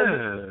brawl,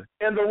 yeah.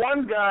 And the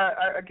one guy,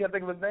 I can't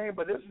think of his name,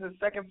 but this is his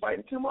second fight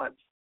in 2 months.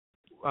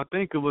 I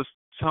think it was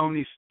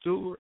Tony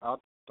Stewart. I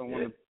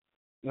think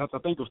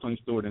it was Tony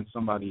Stewart and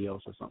somebody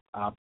else or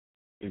something.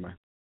 Anyway,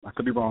 I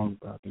could be wrong,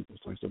 but I think it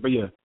was Tony Stewart. But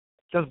yeah,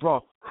 just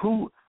brawl.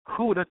 Who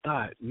would have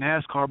thought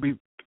NASCAR be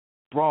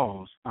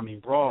brawls? I mean,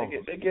 brawls.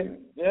 They get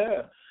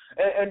yeah.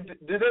 And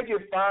do they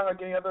get fined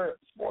like any other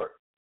sport?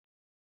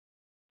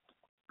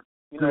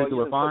 You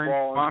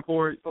fine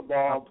for it?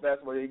 Football,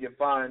 basketball, you get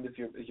fined if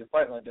you're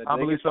fighting like that. I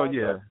believe so.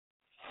 Yeah,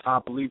 I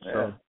believe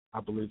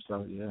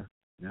so. Yeah.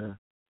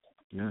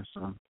 Yeah,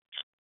 so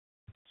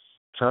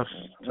tough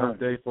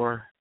day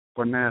for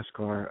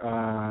NASCAR.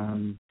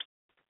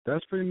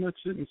 that's pretty much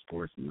it in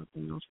sports.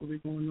 Nothing else really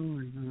going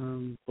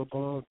on.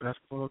 Football,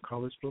 basketball,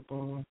 college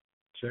football,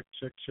 check.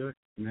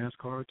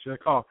 NASCAR, check.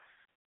 Oh,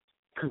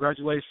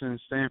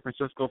 congratulations, San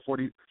Francisco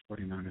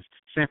 49ers.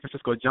 San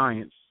Francisco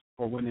Giants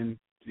for winning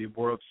the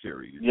World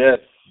Series. Yes.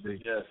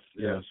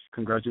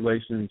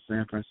 Congratulations,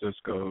 San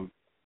Francisco.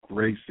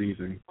 Great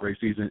season.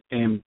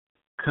 And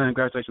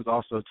congratulations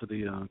also to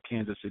the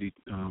Kansas City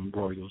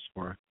Royals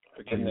for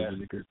getting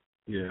really good.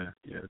 Yeah,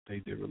 they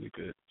did really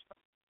good.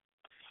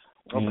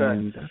 Okay.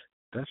 And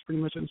that's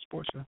pretty much it in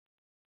sports, show.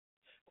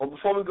 Well,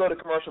 before we go to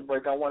commercial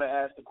break, I want to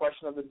ask the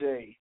question of the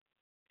day.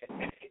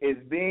 Is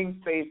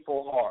being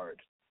faithful hard?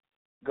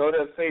 Go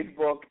to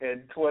Facebook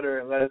and Twitter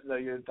and let us know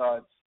your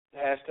thoughts.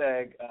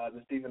 Hashtag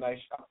the Stephen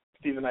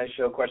Knight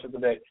Show question of the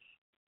day.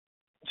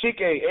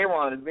 Chike,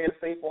 Aaron, is being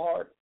faithful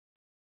hard?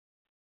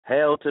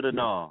 Hell to the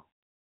no.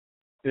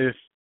 If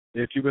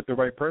you're with the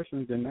right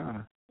person, then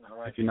nah. All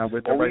right. If you're not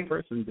with the right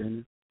person,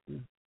 then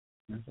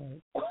that's all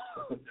right.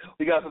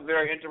 We got some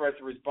very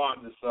interesting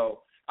responses.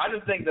 So I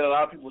just think that a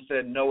lot of people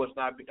said no, it's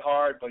not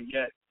hard, but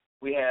yet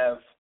we have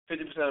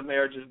 50% of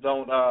marriages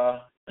don't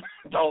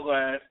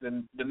last,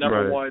 and the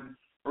number one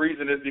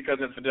reason is because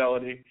of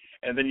infidelity,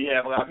 and then you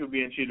have a lot of people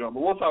being cheated on.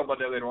 But we'll talk about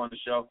that later on in the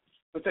show.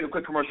 Let's take a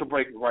quick commercial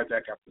break. We'll be right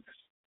back after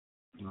this.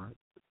 All right.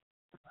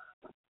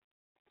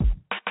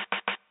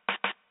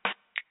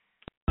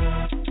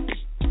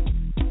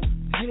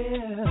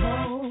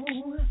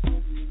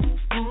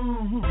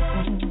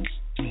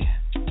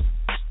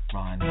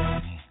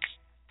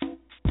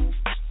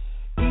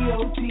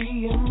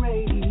 EOTM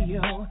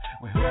Radio,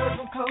 we're heard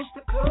from coast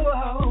to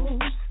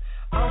coast.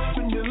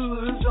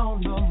 Entrepreneurs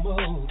on the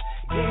move,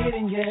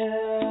 getting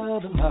you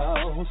the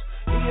most.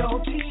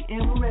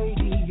 EOTM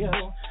Radio,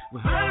 we're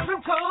heard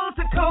from coast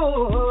to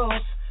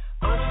coast.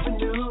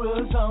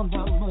 Entrepreneurs on the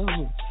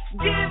move,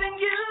 giving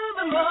you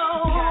the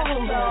most.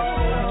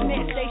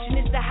 Net station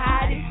is the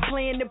hottest,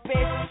 playing the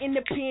best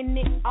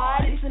independent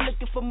artists and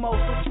looking for more.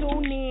 So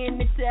tune in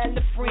and tell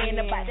a friend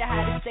about the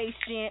hottest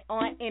station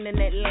on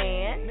internet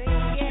land.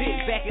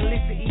 Sit back and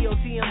listen,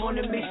 EOTM on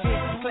the mission.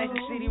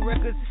 Classic City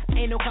Records,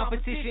 ain't no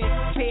competition.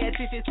 Pay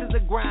attention to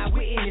the grind,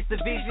 we're in this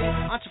division.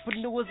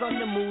 Entrepreneurs on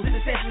the move,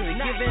 success is a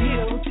given.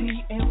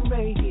 EOTM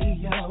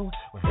Radio,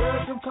 we're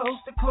heard from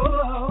coast to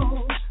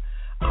coast.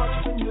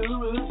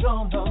 Entrepreneurs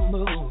on the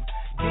move,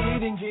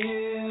 giving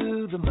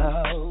you the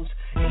most.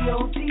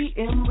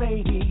 EOTM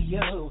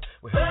Radio,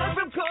 we're heard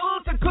from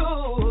coast to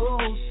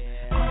coast.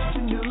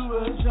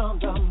 Entrepreneurs on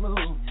the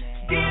move,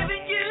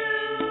 giving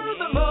you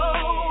the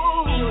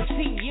most.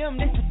 EOTM,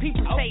 that's the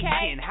people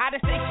station.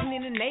 Hottest station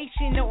in the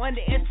nation, no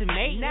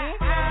underestimating.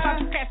 Stop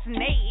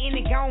procrastinating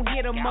and gon'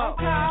 hit them up.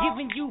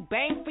 Giving you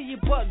bang for your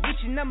buck,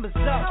 get your numbers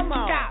up.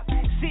 Stop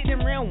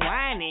sitting around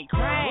whining,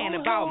 crying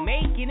about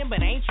making it,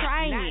 but ain't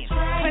trying.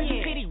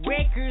 Classic City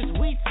Records,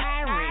 we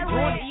tiring.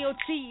 Join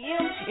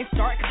EOTM and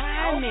start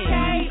climbing.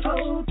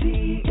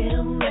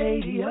 EOTM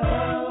Radio,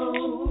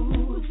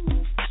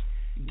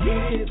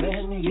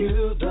 giving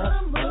you the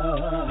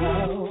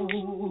most.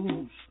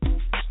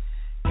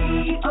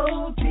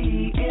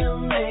 EOTM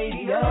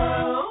Radio,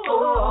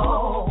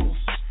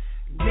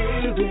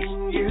 giving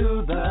you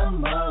the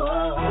most.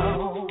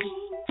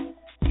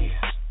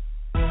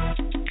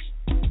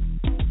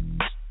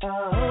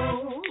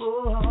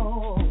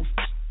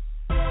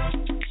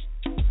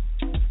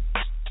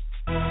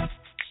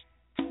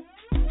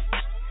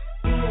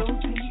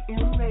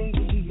 EOTM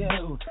Radio,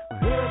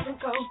 we're from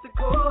coast to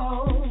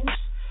coast.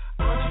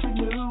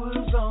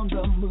 Entrepreneurs on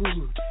the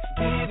move,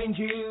 giving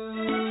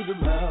you the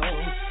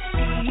most.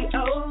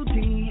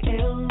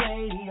 EOTM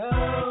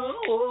Radio,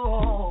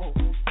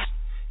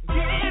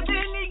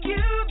 giving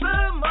you the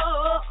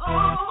most.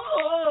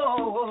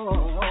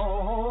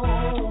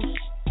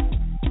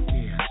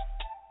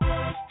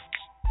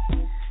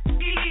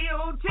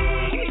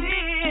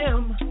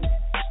 EOTM.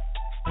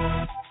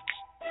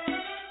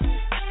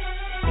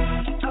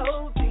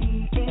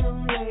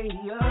 EOTM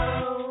Radio,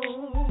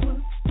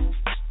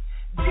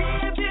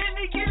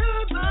 giving you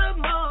the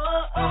most.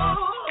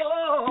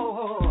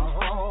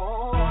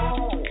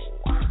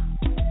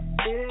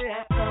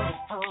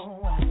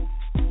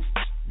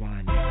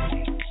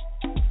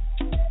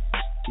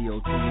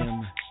 EOTM,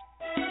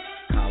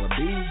 Carla B,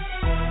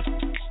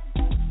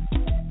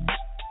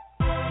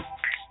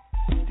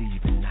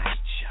 Stephen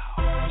Knight Show.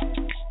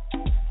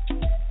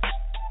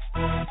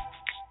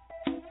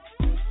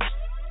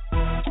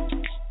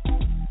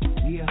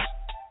 Yeah.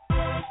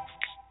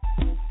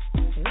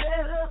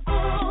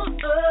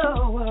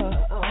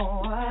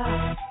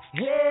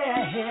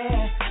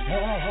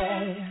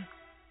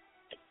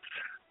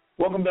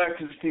 Welcome back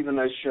to the Stephen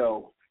Knight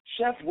Show.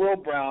 Chef Will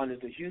Brown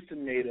is a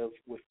Houston native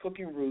with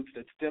cooking roots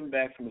that stem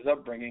back from his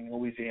upbringing in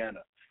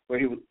Louisiana, where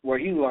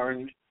he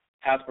learned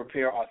how to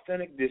prepare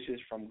authentic dishes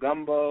from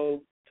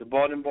gumbo to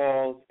Baldwin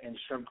balls and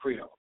shrimp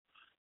creole.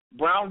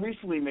 Brown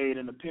recently made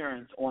an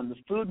appearance on the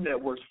Food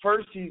Network's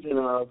first season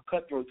of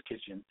Cutthroat's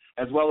Kitchen,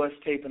 as well as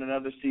taping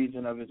another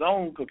season of his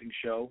own cooking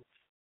show,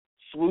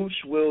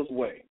 Swoosh Will's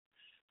Way.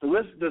 The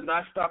list does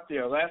not stop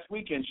there. Last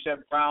weekend, Chef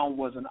Brown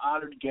was an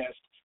honored guest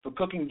for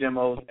cooking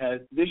demos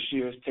at this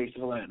year's Taste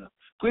of Atlanta.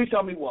 Please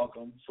help me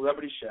welcome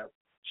celebrity chef,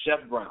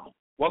 Chef Brown.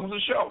 Welcome to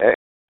the show. Hey.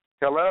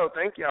 Hello.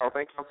 Thank y'all.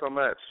 Thank y'all so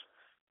much.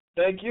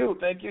 Thank you.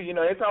 You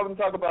know, anytime we can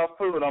talk about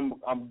food,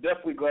 I'm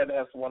definitely glad to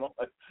have someone,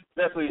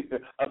 especially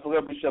a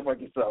celebrity chef like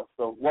yourself.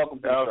 So welcome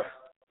to the show.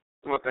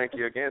 Well, thank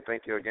you again.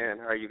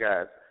 How are you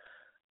guys?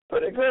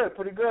 Pretty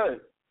good.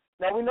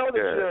 Now, we know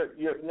that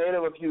you're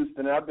native of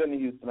Houston, and I've been to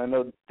Houston. I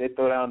know they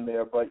throw down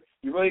there, but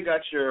you really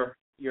got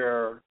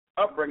your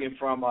upbringing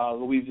from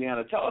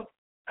Louisiana. Tell us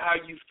how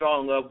you fell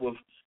in love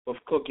with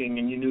cooking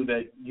and you knew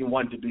that you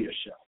wanted to be a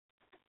chef.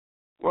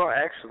 Well,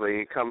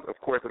 actually, of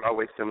course, it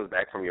always stems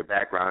back from your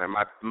background, and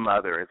my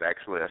mother is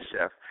actually a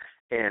chef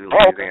in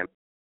Louisiana,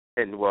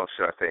 and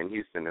chef in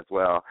Houston as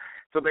well.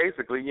 So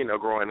basically, you know,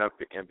 growing up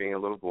and being a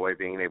little boy,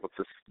 being able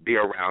to be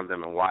around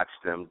them and watch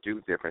them do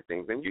different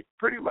things, and you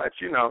pretty much,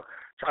 you know,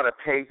 try to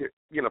pave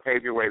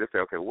your way to say,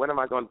 okay, what am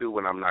I going to do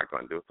when I'm not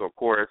going to do? So, of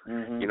course,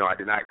 you know, I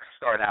did not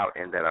start out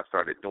in that. I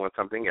started doing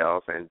something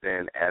else, and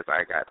then as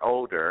I got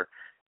older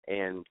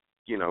and,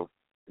 you know,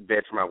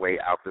 vegged my way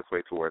out this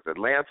way towards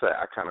Atlanta,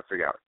 I kind of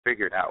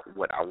figured out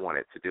what I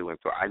wanted to do, and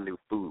so I knew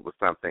food was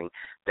something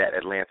that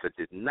Atlanta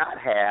did not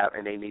have,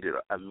 and they needed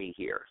a me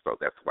here, so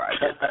that's why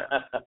I did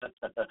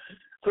that.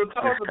 So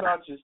tell us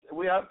about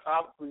we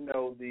obviously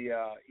know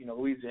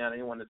Louisiana,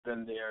 anyone that's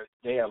been there,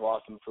 they have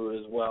awesome food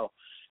as well.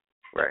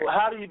 Right. Well,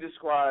 how do you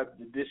describe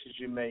the dishes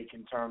you make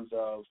in terms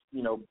of,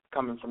 you know,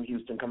 coming from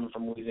Houston, coming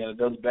from Louisiana,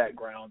 those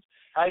backgrounds?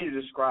 How do you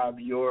describe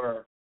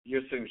your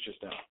signature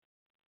style?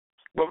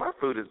 Well, my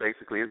food is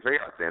very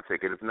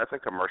authentic. There's nothing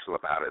commercial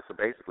about it. So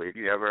basically, if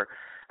you ever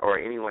or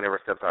anyone ever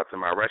steps out to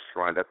my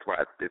restaurant, that's why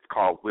it's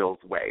called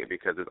Will's Way,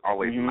 because it's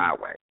always my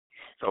way.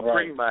 So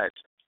pretty much,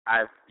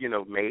 I've, you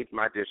know, made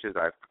my dishes.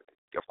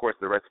 Of course,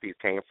 the recipes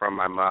came from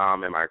my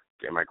mom and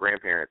my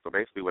grandparents. So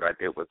basically, what I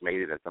did was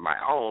made it into my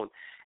own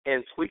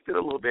and tweaked it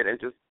a little bit and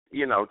just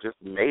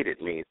made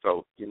it me.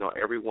 So, you know,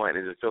 everyone,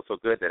 and it feels so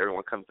good that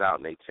everyone comes out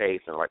and they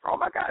taste and like, oh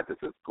my God, this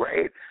is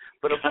great.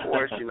 But of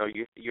course, you know,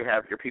 you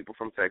have your people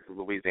from Texas,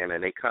 Louisiana,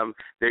 and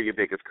they're your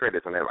biggest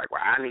critics, and they're like,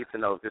 well, I need to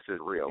know if this is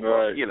real.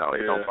 Right. Well, you know,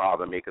 it don't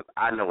bother me because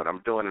I know what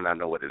I'm doing and I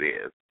know what it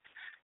is.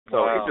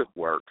 So it just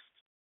works.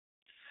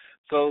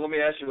 So let me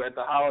ask you, at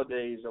the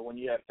holidays or when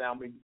you have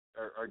family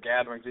or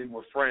gatherings, even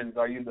with friends,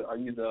 are you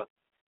the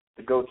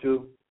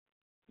go-to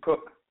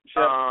cook,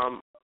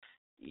 chef?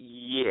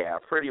 Yeah,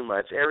 pretty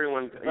much.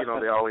 Everyone, you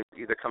know, they always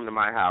either come to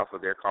my house or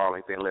they're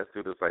calling saying, let's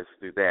do this, let's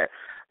do that.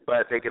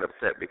 But they get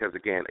upset because,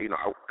 again, you know,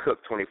 I cook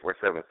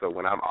 24/7. So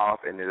when I'm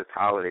off and it's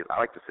holidays, I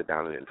like to sit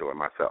down and enjoy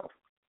myself.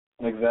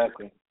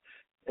 Exactly.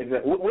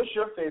 What's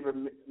your favorite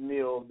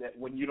meal that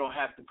when you don't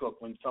have to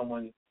cook, when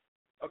someone,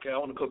 okay, I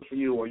want to cook for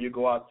you, or you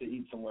go out to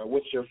eat somewhere,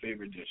 what's your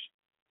favorite dish?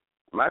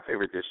 My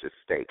favorite dish is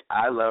steak.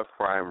 I love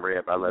prime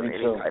rib. I love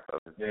any type of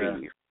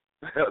beef.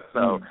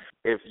 So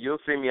if you'll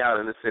see me out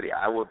in the city,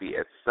 I will be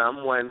at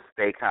someone's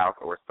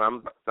steakhouse or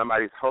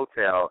somebody's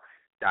hotel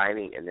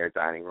dining in their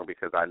dining room,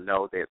 because I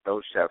know that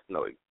those chefs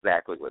know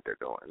exactly what they're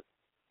doing.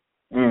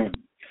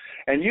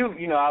 And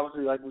you know,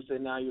 obviously, like we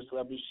said, now you're a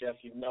celebrity chef.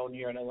 You've known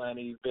here in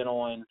Atlanta. You've been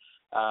on,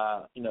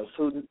 you know,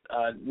 Food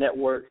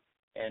Network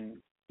and,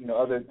 you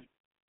know, the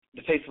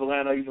Taste of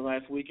Atlanta even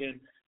last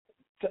weekend.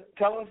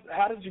 Tell us,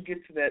 how did you get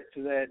to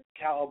that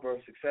caliber of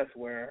success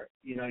where,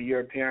 you know,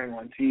 you're appearing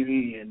on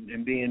TV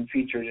and being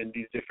featured in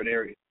these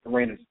different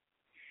arenas?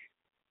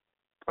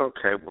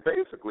 Okay, well,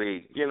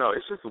 basically, you know,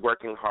 it's just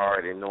working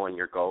hard and knowing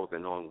your goals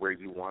and knowing where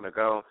you want to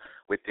go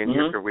within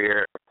your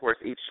career. Of course,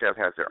 each chef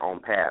has their own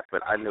path,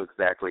 but I knew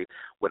exactly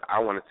what I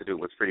wanted to do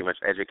was pretty much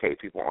educate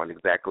people on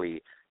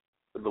exactly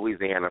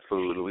Louisiana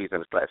food,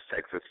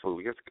 Louisiana/Texas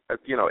food. Because,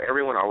 you know,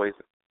 everyone always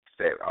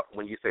said,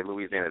 when you say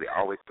Louisiana, they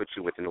always put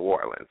you with New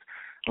Orleans.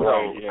 So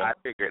I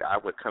figured I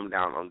would come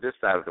down on this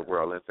side of the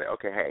world and say,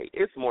 okay, hey,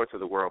 it's more to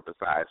the world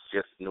besides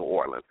just New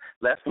Orleans.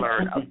 Let's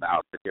learn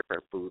about the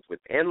different foods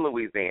within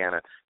Louisiana,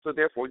 so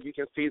therefore you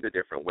can see the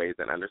different ways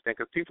and understand,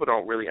 because people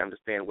don't really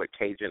understand what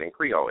Cajun and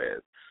Creole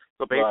is.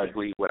 So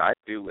basically what I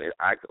do is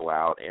I go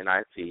out and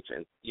I teach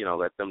and, you know,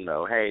 let them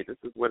know, hey, this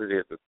is what it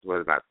is, this is what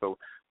it's not. So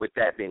with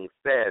that being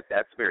said,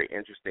 that's very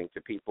interesting to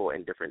people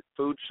in different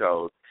food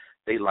shows.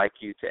 They like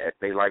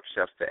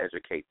chefs to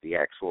educate the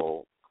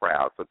actual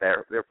crowd. So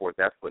therefore,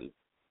 that's what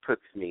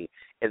puts me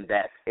in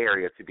that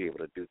area to be able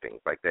to do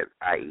things like that,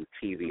 i.e.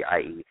 TV,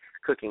 i.e.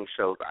 cooking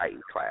shows, i.e.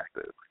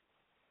 classes.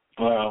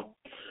 Wow.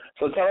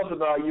 So tell us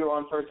about, you were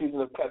on first season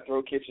of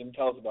Cutthroat Kitchen.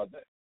 Tell us about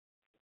that,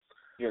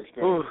 your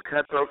experience. Ooh,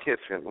 Cutthroat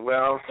Kitchen.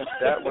 Well,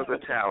 that was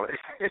a challenge.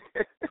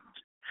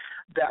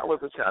 That was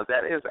a challenge.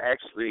 That is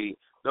actually,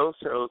 those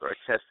shows are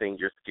testing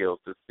your skills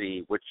to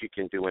see what you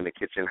can do in the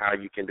kitchen, how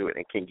you can do it,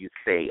 and can you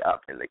stay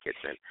up in the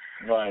kitchen.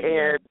 Right.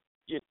 And,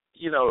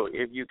 you know,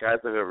 if you guys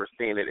have ever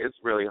seen it, it's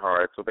really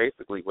hard. So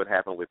basically what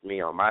happened with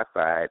me on my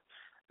side,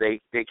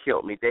 they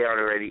killed me. They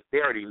already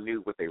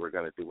knew what they were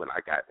going to do when I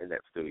got in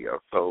that studio.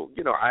 So,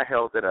 you know, I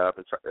held it up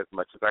and as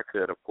much as I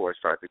could, of course,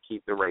 tried to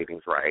keep the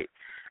ratings right.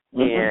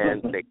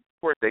 And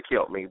course, they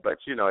killed me, but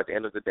at the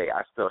end of the day,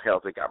 I still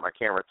held it, got my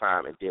camera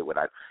time, and did what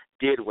I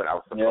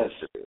was supposed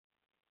to do.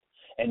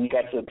 And you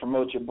got to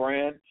promote your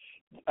brand.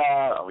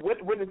 What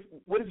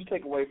did you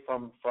take away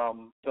from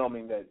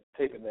taping that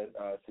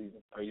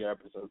season or your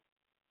episode?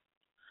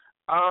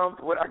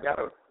 What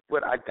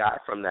I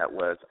got from that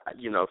was,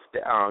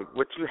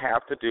 what you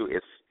have to do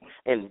is,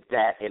 in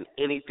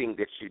anything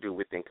that you do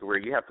within career,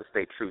 you have to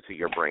stay true to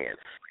your brand.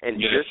 And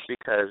just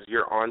because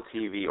you're on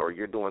TV or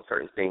you're doing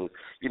certain things,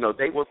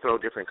 they will throw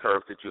different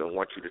curves at you and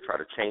want you to try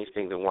to change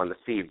things and want to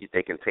see if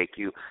they can take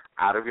you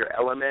out of your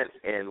element.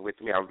 And with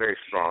me, I'm very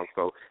strong.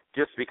 So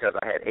just because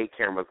I had 8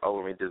 cameras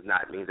over me does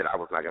not mean that I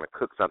was not going to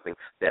cook something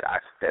that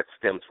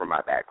stems from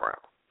my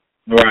background.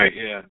 Right.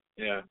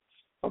 Yeah.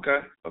 Okay.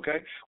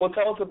 Well,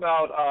 tell us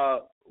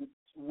about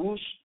Swoosh.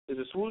 Is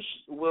it Swoosh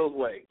Will's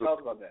Way? Tell us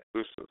about that.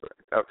 Swoosh Will's Way.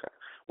 Okay.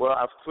 Well,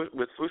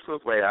 with Swoosh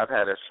Will's Way, I've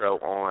had a show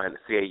on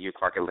CAU,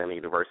 Clark Atlanta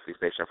University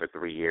Station, for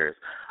 3 years.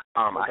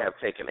 I have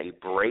taken a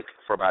break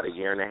for about a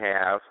year and a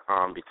half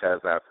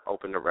because I've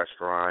opened a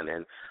restaurant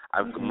and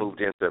I've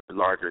moved into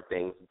larger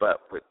things.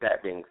 But with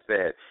that being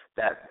said,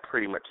 that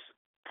pretty much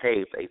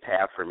paved a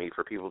path for me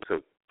for people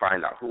to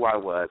find out who I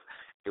was.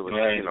 It was,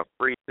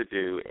 free to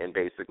do, and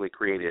basically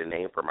created a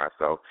name for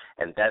myself.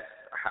 And that's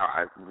how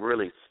I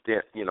really,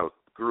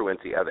 grew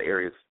into other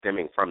areas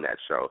stemming from that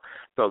show.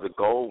 So the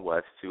goal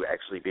was to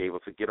actually be able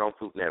to get on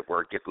Food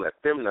Network, let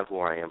them know who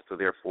I am, so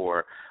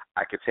therefore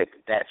I could take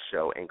that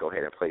show and go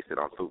ahead and place it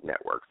on Food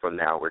Network. So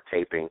now we're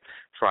taping,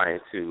 trying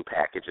to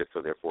package it,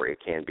 so therefore it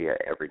can be an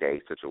everyday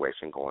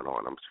situation going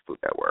on Food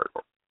Network.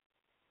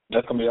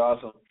 That's going to be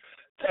awesome.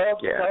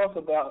 Tell us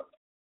about,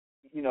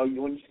 when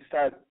you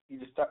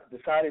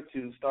decided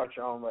to start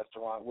your own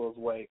restaurant, Will's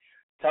Way.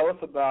 Tell us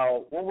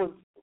about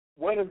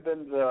what has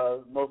been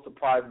the most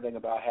surprising thing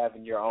about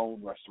having your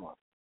own restaurant?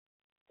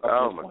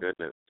 Oh, my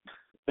goodness.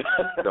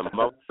 The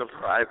most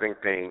surprising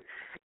thing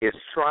is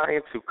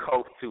trying to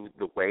cope to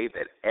the way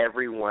that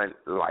everyone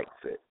likes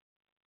it.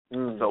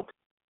 So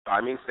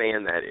by me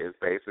saying that is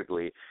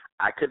basically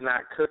I could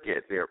not cook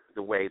it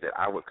the way that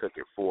I would cook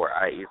it for,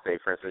 i.e., say,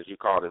 for instance, you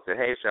called and said,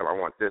 hey, chef, I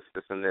want this,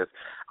 this, and this.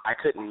 I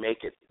couldn't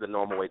make it the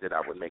normal way that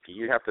I would make it.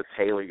 You have to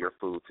tailor your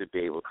food to be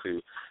able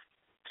to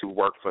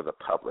work for the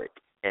public.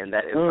 And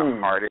that is the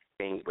hardest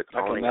thing with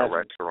owning a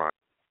restaurant.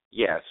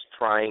 Yes,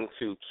 trying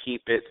to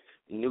keep it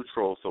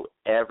neutral so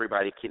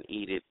everybody can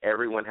eat it.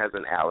 Everyone has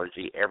an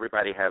allergy.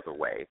 Everybody has a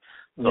way.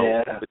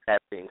 So with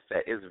that being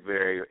said, it's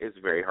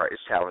very hard.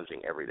 It's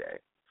challenging every day.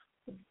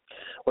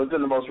 What's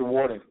been the most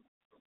rewarding?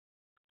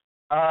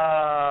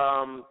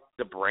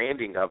 The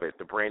branding of it,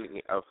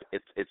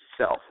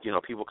 itself.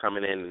 People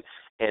coming in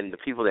and the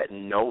people that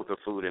know the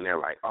food and they're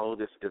like, oh,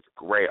 this is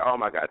great. Oh,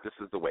 my God, this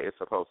is the way it's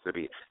supposed to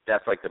be.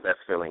 That's like the best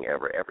feeling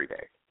ever, every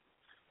day.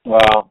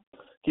 Wow.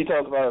 Can you tell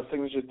us about a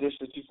signature dish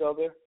that you sell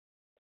there?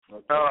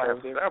 I have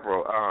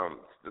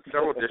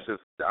several dishes.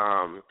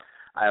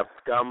 I have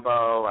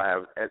gumbo, I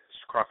have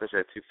crawfish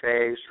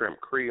etouffee, shrimp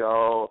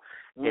creole,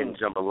 and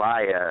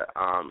jambalaya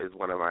is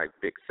one of my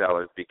big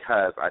sellers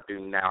because I do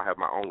now have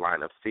my own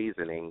line of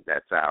seasoning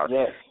that's out,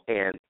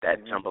 and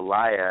that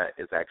jambalaya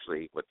is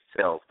actually what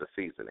sells the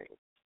seasoning.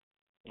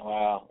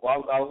 Wow.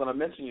 Well, I was going to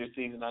mention your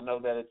season. I know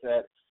that it's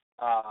at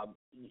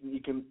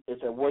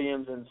it's at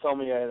Williams and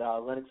Somi at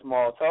Lenox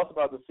Mall. Tell us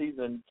about the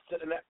season.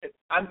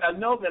 I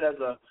know that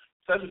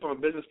especially from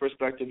a business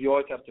perspective, you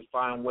always have to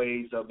find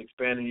ways of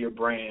expanding your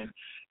brand,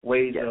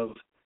 ways of,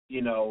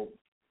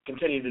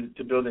 continuing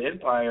to build an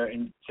empire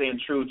and staying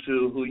true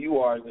to who you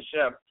are as a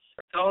chef.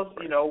 Tell us,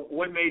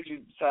 what made you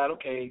decide,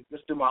 okay,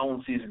 let's do my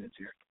own seasonings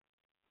here?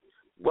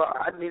 Well,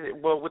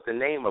 with the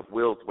name of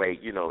Will's Way,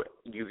 you're going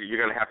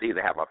to have to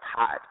either have a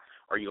pot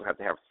or you'll have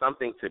to have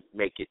something to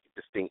make it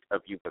distinct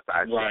of you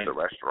besides just the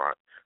restaurant.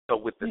 So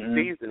with the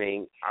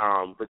seasoning,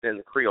 within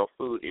the Creole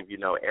food, if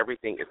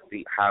everything is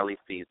highly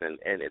seasoned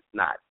and it's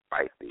not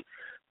spicy.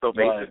 So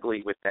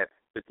basically with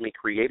me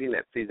creating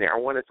that seasoning, I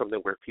wanted something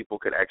where people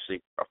could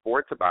actually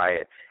afford to buy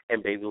it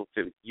and be able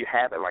to, you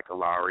have it like a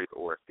Lawry's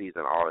or a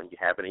Season All and you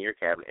have it in your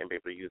cabinet and be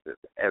able to use it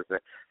as an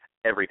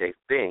everyday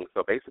thing.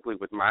 So basically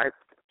with my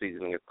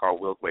seasoning, it's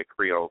called Will's Way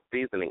Creole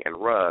Seasoning and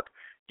Rub.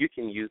 You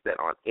can use that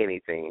on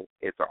anything.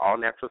 It's an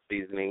all-natural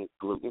seasoning,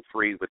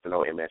 gluten-free with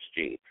no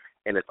MSG,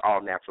 and it's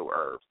all natural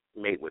herbs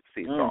made with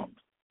sea salt.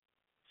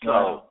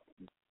 So,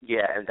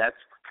 and that's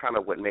kind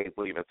of what made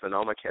William and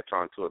Sonoma catch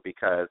on to it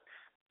because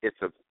it's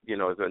a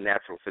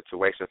natural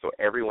situation. So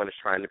everyone is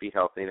trying to be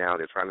healthy now.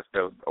 They're trying to stay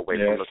away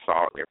from the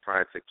salt. They're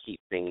trying to keep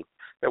things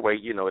that way,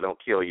 it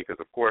don't kill you because,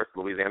 of course,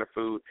 Louisiana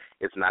food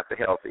is not the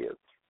healthiest.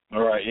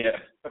 All right,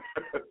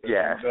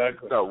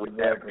 Exactly. So with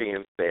that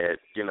being said,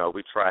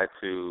 we try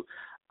to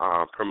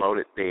promote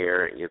it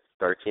there. It's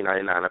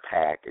 $13.99 a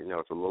pack. And,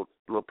 it's a little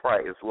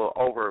price. It's a little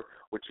over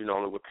what you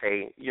normally would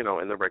pay,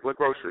 in the regular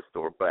grocery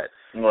store, but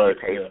you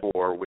pay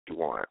for what you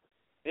want.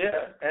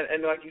 Yeah,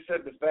 and like you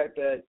said, the fact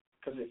that,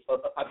 because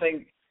I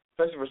think,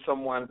 especially for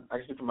someone,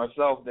 I speak for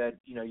myself, that,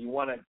 you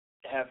want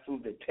to have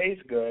food that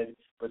tastes good,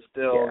 but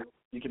still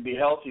you can be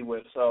healthy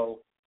with. So,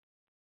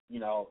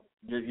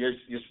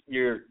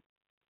 you're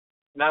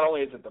not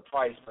only is it the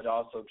price, but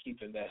also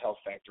keeping that health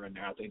factor in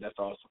there. I think that's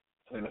awesome.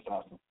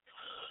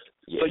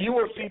 Yeah. So you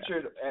were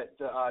featured at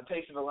the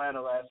Taste of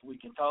Atlanta last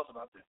weekend. Tell us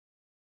about that.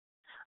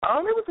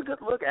 It was a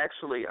good look,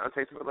 actually. On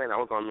Taste of Atlanta, I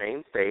was on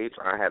main stage.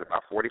 I had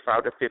about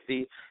 45 to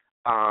 50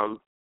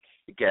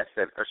 guests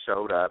that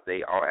showed up.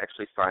 They all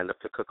actually signed up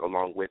to cook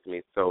along with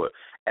me. So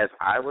as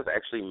I was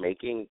actually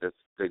making the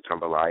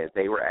jambalaya,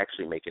 they were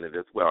actually making it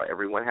as well.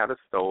 Everyone had a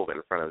stove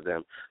in front of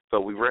them. So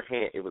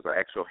it was an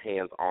actual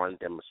hands-on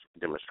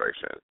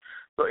demonstration.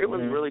 So it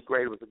was really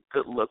great. It was a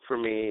good look for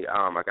me.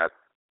 I got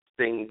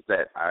things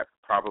that I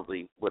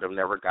probably would have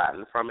never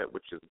gotten from it,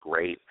 which is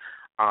great.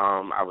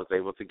 I was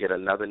able to get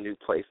another new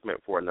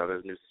placement for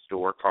another new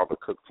store called the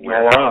Cook's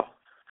Warehouse.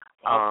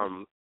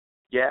 Wow.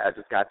 Yeah, I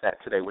just got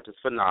that today, which is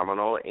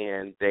phenomenal,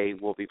 and they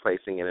will be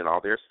placing it in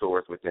all their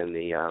stores within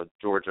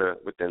Georgia,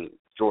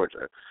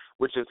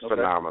 which is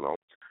phenomenal.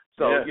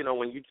 So,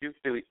 when you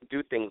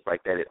do things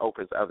like that, it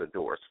opens other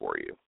doors for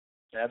you.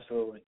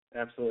 Absolutely.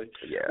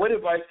 Yeah. What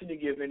advice can you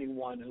give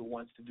anyone who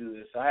wants to do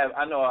this?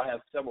 I know I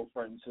have several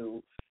friends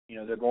who,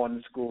 they're going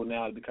to school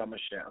now to become a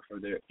chef, or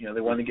they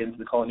want to get into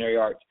the culinary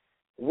arts.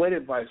 What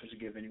advice would you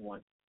give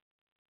anyone?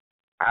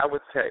 I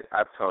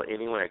tell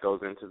anyone that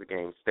goes into the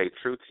game, stay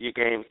true to your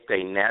game,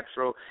 stay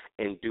natural,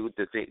 and do it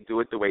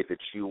the way that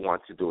you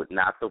want to do it,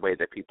 not the way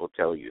that people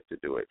tell you to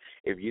do it.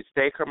 If you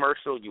stay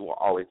commercial, you will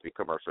always be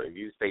commercial. If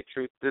you stay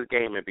true to the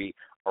game and be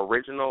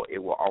original, it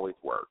will always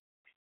work.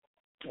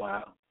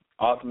 Wow.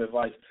 Awesome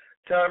advice.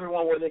 Tell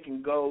everyone where they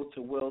can go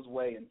to Will's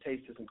Way and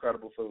taste this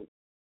incredible food.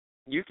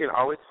 You can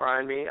always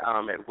find me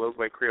at Will's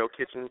Way Creole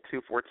Kitchen,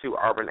 242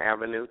 Auburn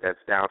Avenue. That's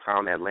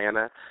downtown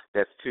Atlanta.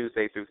 That's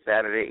Tuesday through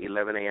Saturday,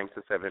 11 a.m.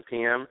 to 7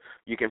 p.m.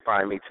 You can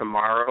find me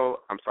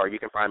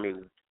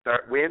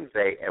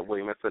Wednesday at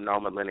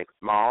Williams-Sonoma Lenox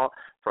Mall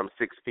from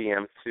 6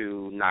 p.m.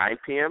 to 9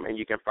 p.m. And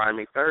you can find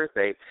me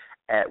Thursday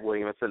at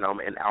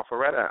Williams-Sonoma in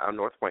Alpharetta on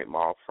North Point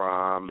Mall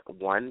from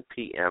 1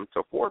 p.m.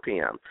 to 4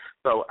 p.m.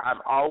 So I'm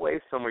always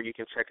somewhere. You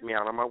can check me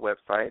out on my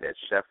website at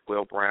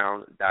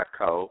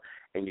chefwillbrown.co,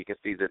 and you can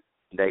see the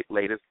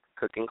latest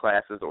cooking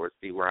classes or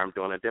see where I'm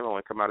doing a demo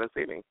and come out and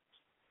see me.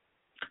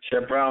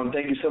 Chef Brown,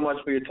 thank you so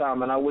much for your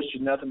time, and I wish you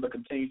nothing but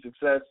continued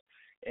success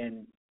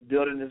in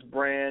building this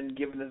brand,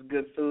 giving us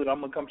good food.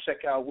 I'm going to come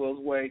check out Will's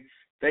Way.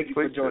 Thank you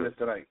for joining us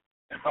tonight.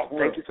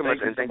 Thank you so much,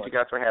 and thank you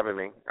guys for having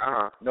me.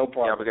 No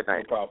problem. You have a good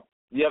night. No problem.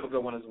 You have a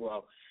good one as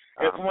well.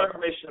 And for more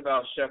information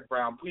about Chef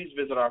Brown, please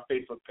visit our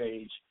Facebook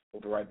page.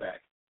 We'll be right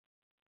back.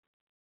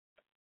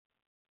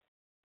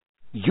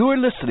 You're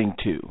listening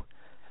to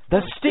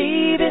the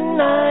Steven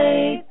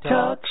Knight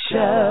Talk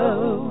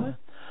Show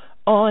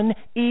on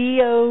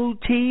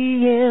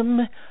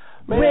EOTM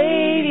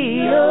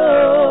Radio.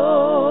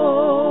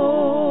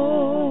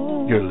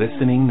 You're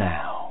listening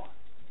now.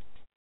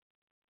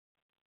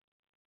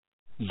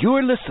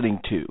 You're listening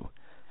to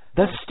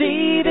the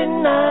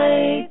Steven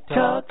Knight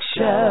Talk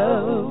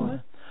Show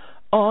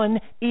on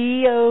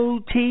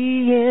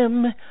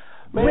EOTM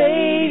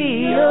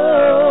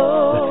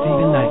Radio. The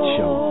Steven Knight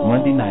Show,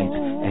 Monday nights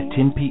at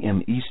 10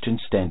 p.m. Eastern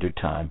Standard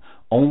Time,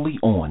 only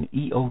on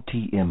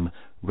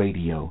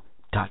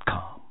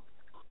EOTMRadio.com.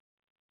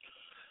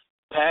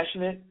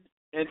 Passionate,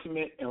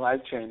 intimate, and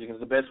life-changing is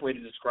the best way to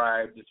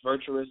describe this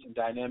virtuous and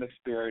dynamic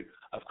spirit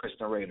of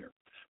Kristen Rader.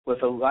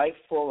 With a life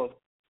full of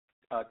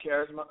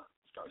charisma,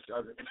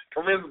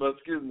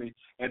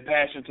 and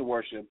passion to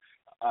worship,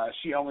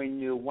 she only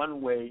knew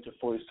one way to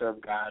fully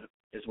serve God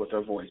is with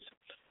her voice.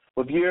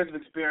 With years of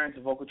experience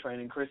in vocal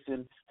training,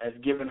 Kristen has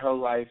given her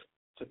life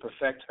to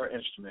perfect her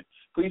instrument.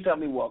 Please help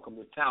me welcome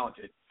the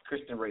talented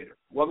Kristen Rader.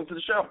 Welcome to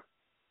the show.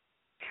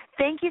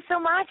 Thank you so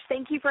much.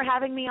 Thank you for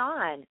having me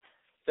on.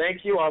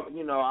 Thank you.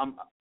 I'm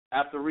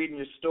after reading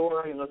your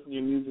story and listening to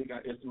your music,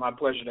 it's my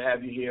pleasure to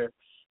have you here.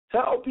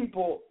 Tell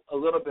people a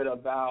little bit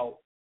about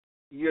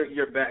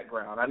your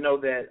background. I know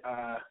that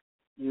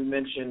you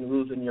mentioned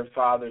losing your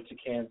father to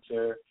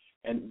cancer,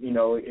 and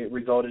it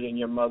resulted in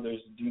your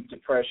mother's deep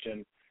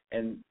depression,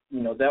 and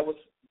there was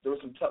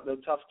some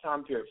tough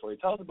time period for you.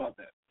 Tell us about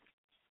that.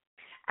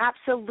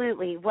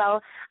 Absolutely.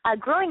 Well,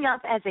 growing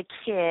up as a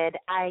kid,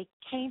 I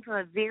came from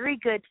a very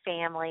good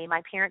family.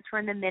 My parents were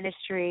in the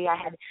ministry. I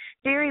had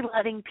very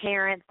loving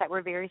parents that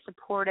were very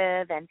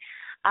supportive. And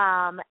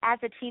as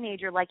a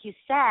teenager, like you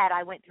said,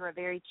 I went through a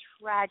very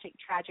tragic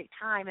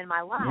time in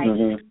my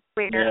life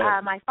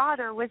where my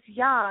father was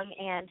young,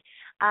 and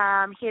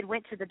he had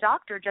went to the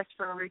doctor just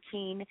for a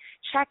routine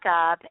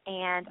checkup,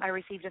 and I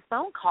received a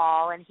phone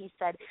call, and he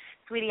said,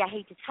 "Sweetie, I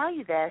hate to tell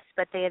you this,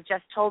 but they have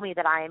just told me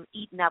that I am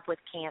eaten up with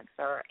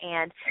cancer."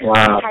 And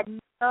I had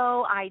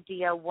no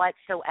idea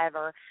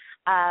whatsoever.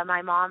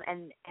 My mom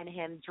and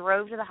him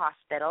drove to the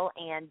hospital,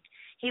 and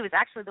he was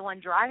actually the one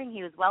driving.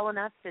 He was well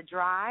enough to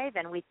drive,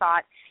 and we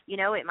thought,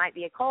 it might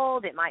be a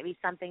cold, it might be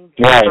something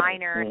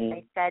minor. And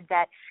they said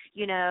that,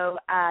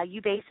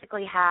 you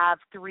basically have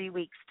 3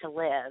 weeks to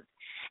live.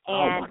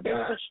 And there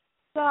was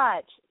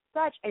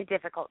such a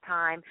difficult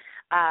time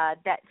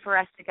that for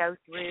us to go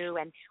through,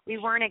 and we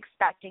weren't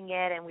expecting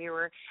it, and we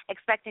were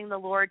expecting the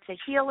Lord to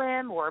heal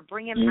him or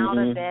bring him out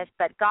of this,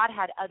 but God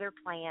had other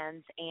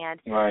plans, and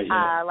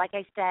like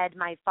I said,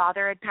 my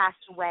father had passed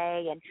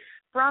away, and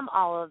from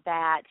all of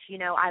that, you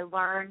know, I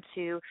learned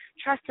to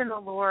trust in the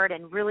Lord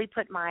and really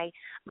put my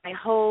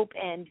hope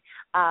and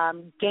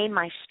gain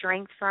my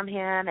strength from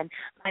him. And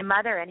my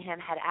mother and him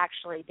had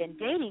actually been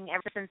dating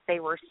ever since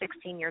they were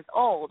 16 years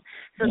old.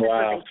 So this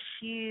was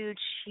a huge,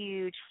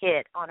 huge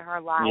hit on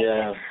her life.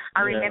 And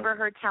I remember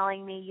her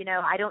telling me, you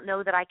know, I don't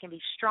know that I can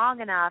be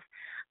strong enough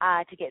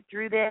to get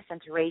through this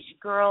and to raise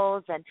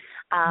girls. And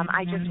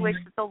I just wish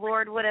that the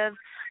Lord would have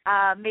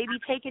maybe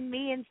taken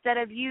me instead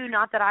of you.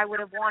 Not that I would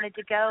have wanted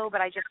to go,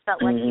 but I just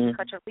felt like he was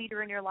such a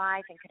leader in your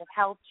life and could have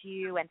helped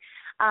you. And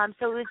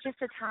so it was just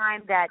a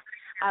time that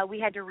we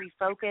had to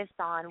refocus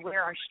on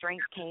where our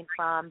strength came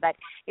from. But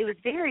it was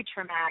very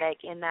traumatic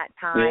in that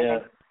time.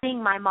 And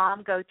seeing my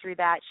mom go through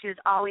that, she was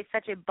always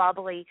such a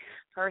bubbly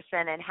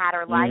person and had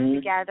her life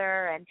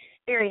together and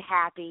very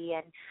happy.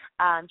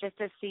 And just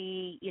to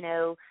see, you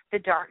know, the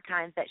dark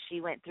times that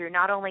she went through,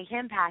 not only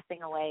him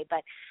passing away,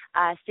 but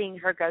seeing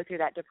her go through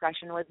that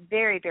depression was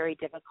very, very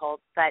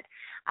difficult. But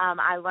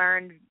I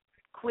learned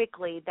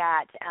quickly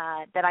that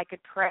I could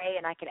pray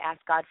and I could ask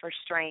God for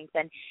strength,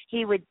 and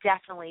he would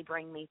definitely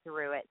bring me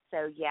through it.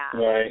 So,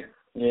 Right.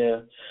 Yeah.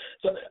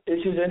 So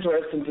it's just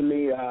interesting to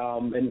me,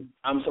 and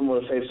I'm someone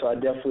of faith, so I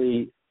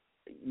definitely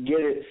get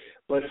it.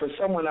 But for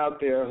someone out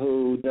there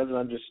who doesn't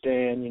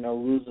understand, you know,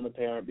 losing a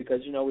parent,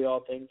 because, you know, we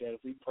all think that if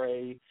we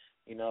pray,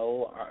 you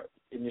know,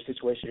 in your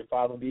situation, your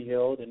father will be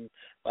healed and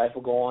life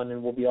will go on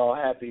and we'll be all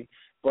happy.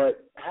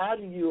 But how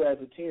do you, as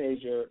a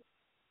teenager,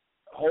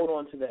 hold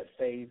on to that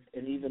faith,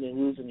 and even in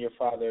losing your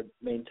father,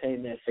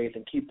 maintain that faith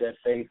and keep that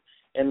faith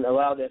and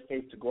allow that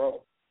faith to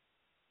grow?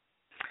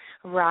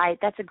 Right,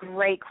 that's a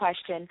great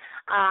question.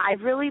 I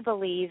really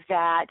believe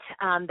that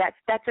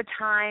that's a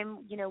time,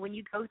 you know, when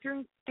you go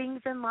through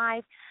things in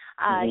life,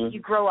 you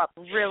grow up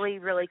really,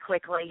 really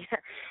quickly.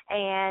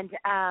 And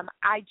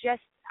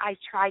I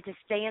tried to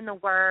stay in the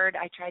Word.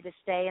 I tried to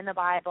stay in the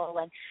Bible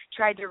and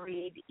tried to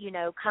read, you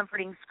know,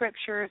 comforting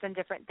scriptures and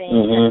different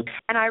things.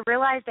 And I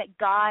realized that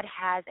God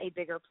has a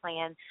bigger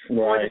plan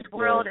for this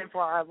world and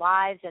for our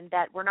lives, and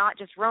that we're not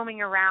just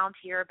roaming around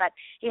here, but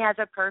he has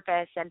a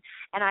purpose. And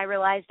I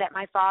realized that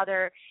my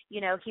father, you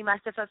know, he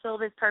must have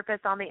fulfilled his purpose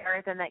on the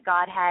earth, and that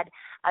God had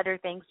other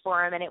things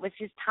for him, and it was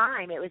his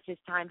time. It was his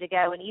time to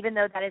go. And even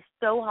though that is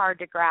so hard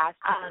to grasp,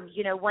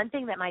 you know, one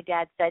thing that my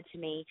dad said to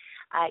me,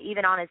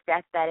 even on his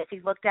deathbed, is he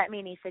looked at me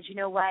and he said, you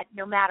know what,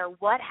 no matter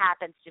what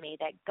happens to me,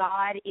 that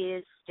God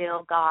is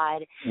still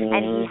God,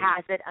 and he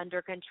has it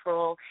under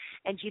control.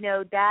 And, you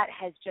know, that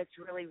has just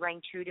really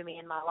rang true to me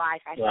in my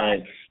life. I thought,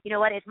 you know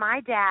what, if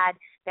my dad,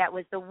 that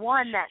was the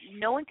one that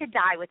no one could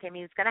die with him,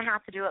 he was going to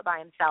have to do it by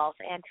himself.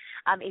 And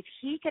if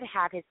he could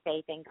have his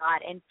faith in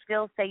God and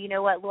still say, you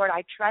know what, Lord,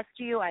 I trust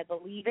you, I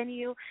believe in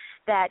you,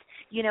 that,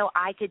 you know,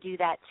 I could do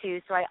that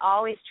too. So I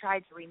always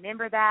tried to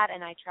remember that,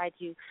 and I tried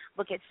to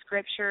look at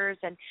scriptures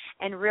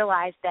and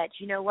realize that,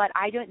 you know what,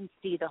 I didn't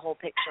see the whole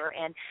picture,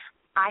 and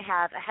I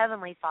have a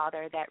heavenly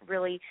Father that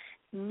really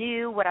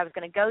knew what I was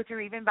going to go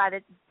through. Even by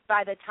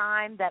the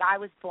time that I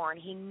was born,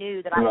 he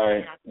knew that I was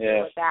going to have to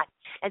deal with that.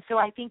 And so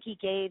I think he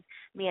gave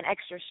me an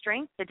extra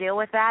strength to deal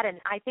with that. And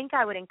I think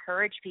I would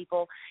encourage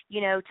people,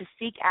 you know, to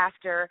seek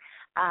after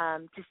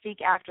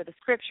the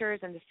scriptures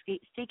and to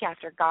seek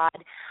after God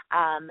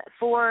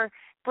for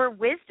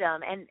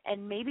wisdom,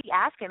 and maybe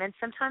ask him. And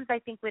sometimes I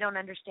think we don't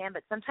understand,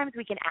 but sometimes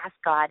we can ask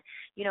God,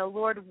 you know,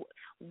 Lord,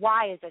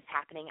 why is this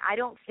happening? I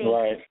don't think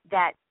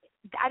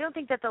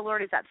that the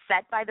Lord is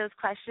upset by those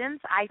questions.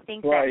 I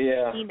think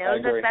that he knows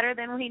us better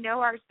than we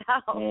know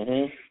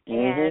ourselves.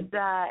 And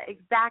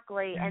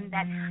exactly. And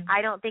that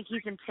I don't think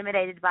he's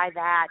intimidated by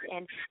that.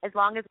 And as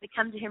long as we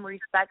come to him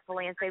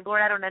respectfully and say,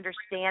 Lord, I don't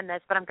understand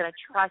this, but I'm going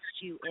to trust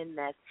you in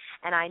this.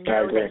 And I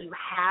know that you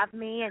have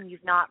me and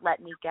you've not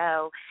let me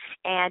go.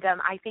 And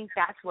I think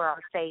that's where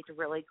our faith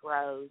really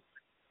grows.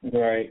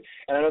 Right.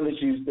 And I know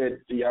that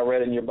I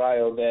read in your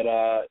bio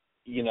that,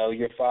 you know,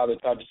 your father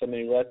taught you so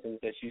many lessons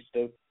that you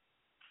still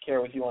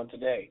carry with you on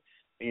today,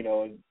 you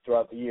know,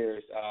 throughout the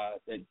years,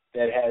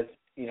 that has,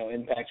 you know,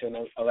 impacted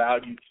and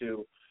allowed you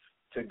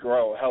to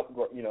grow,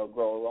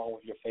 grow along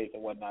with your faith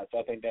and whatnot. So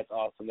I think that's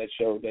awesome. That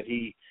showed that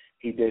he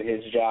did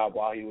his job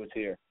while he was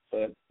here.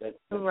 So that's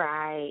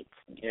right.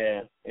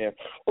 Yeah.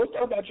 Let's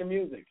talk about your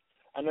music.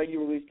 I know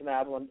you released an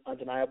album,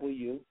 Undeniably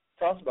You.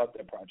 Tell us about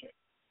that project.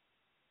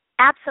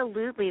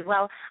 Absolutely.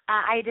 Well,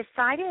 I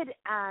decided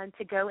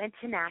to go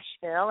into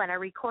Nashville, and I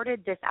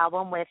recorded this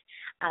album with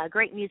a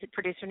great music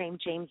producer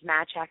named James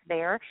Matchak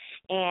there.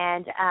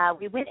 And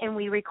we went and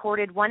we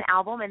recorded one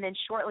album, and then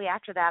shortly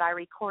after that, I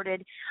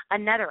recorded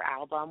another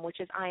album, which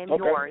is I Am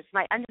Yours.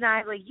 My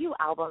Undeniably You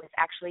album is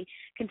actually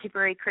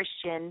contemporary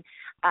Christian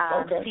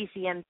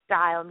CCM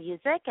style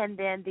music, and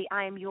then the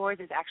I Am Yours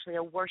is actually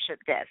a worship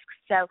disc.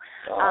 So,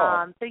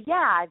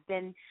 I've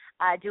been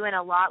doing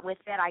a lot with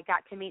it. I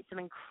got to meet some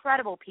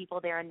incredible people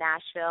people there in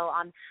Nashville.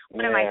 On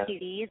one of my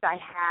CDs, I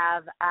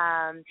have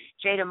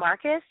Jada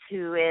Marcus,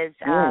 who is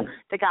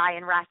the guy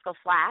in Rascal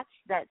Flatts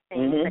that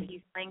sings, that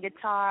he's playing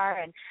guitar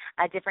and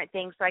different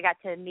things. So I got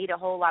to meet a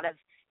whole lot of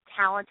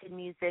talented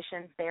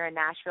musicians there in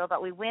Nashville.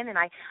 But we went, and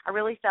I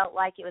really felt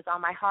like it was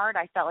on my heart.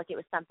 I felt like it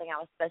was something I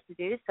was supposed to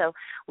do. So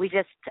we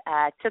just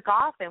took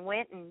off and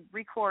went and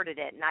recorded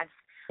it. And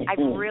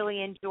I've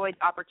really enjoyed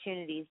the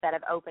opportunities that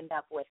have opened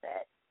up with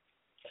it.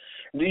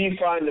 Do you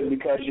find that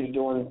because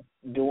you're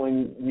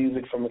doing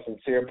music from a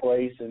sincere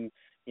place and,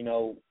 you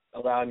know,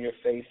 allowing your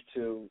faith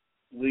to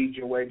lead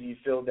your way, do you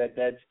feel that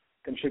that's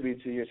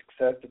contributed to your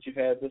success that you've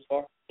had this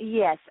far?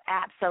 Yes,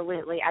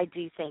 absolutely. I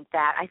do think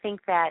that. I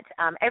think that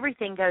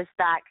everything goes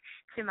back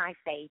to my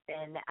faith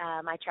and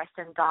my trust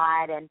in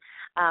God, and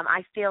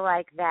I feel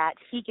like that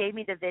He gave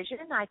me the vision.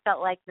 I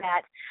felt like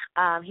that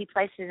He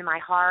placed it in my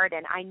heart,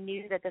 and I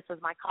knew that this was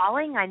my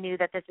calling. I knew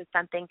that this is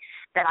something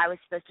that I was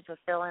supposed to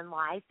fulfill in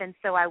life, and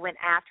so I went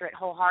after it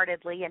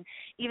wholeheartedly. And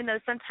even though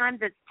sometimes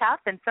it's tough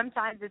and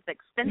sometimes it's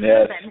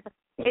expensive and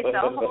it's a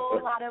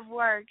whole lot of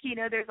work, you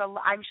know,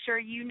 I'm sure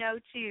you know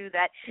too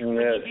that when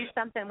you do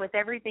something with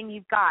everything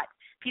you've got,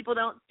 people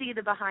don't see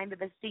the behind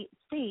the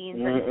scenes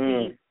and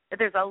see that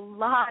there's a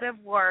lot of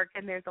work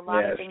and there's a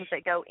lot of things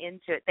that go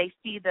into it. They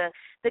see the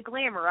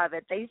glamour of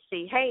it. They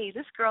see, hey,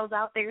 this girl's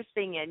out there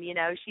singing, you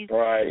know, she's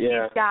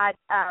got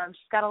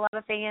a lot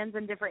of fans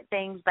and different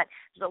things, but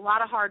there's a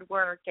lot of hard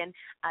work. And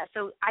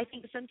so I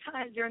think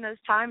sometimes during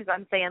those times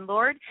I'm saying,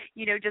 Lord,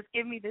 you know, just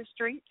give me the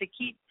strength to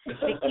keep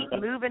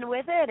moving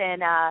with it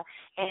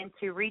and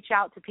to reach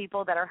out to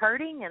people that are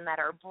hurting and that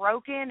are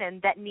broken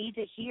and that need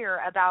to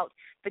hear about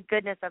the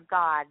goodness of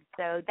God.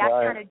 So that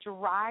kind of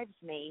drives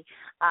me.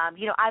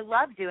 You know, I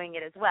love doing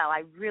it as well.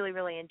 I really,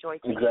 really enjoy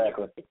singing.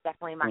 It's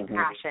definitely my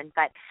passion.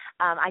 But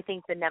I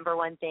think the number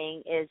one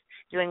thing is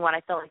doing what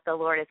I feel like the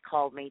Lord has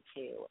called me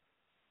to.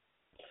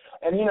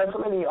 And, you know, so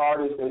many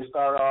artists, they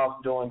start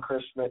off doing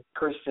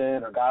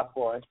Christian or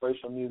gospel or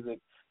inspirational music,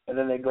 and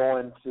then they go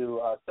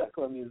into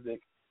secular music.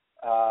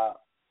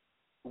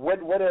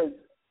 What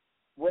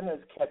has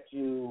kept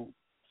you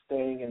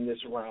staying in this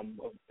realm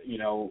of, you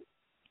know,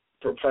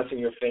 professing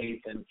your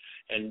faith and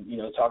you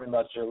know, talking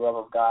about your love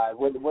of God?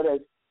 What has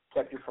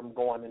kept you from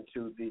going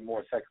into the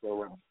more secular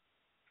realm?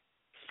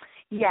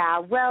 Yeah,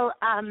 well,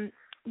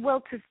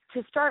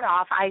 to start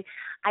off, I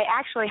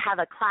actually have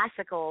a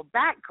classical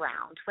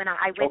background. When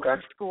I went to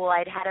school,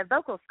 I'd had a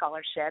vocal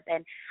scholarship,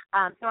 and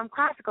so I'm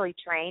classically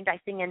trained. I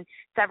sing in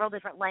several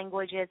different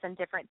languages and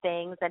different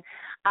things, and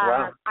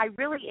I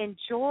really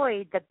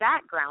enjoyed the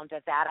background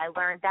of that. I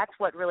learned that's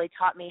what really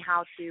taught me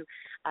how to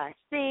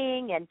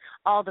sing and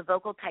all the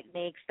vocal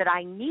techniques that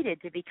I needed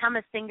to become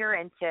a singer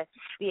and to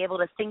be able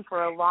to sing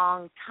for a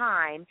long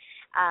time.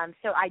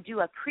 So I do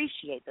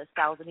appreciate those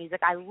styles of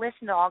music. I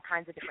listen to all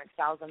kinds of different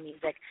styles of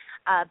music.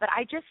 But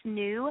I just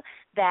knew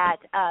that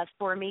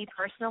for me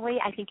personally,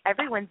 I think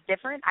everyone's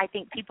different. I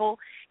think people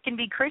can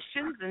be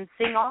Christians and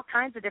sing all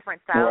kinds of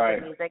different styles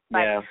of music.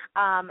 But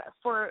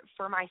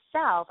for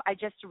myself, I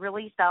just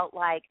really felt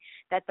like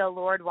that the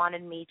Lord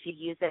wanted me to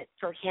use it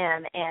for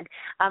Him. And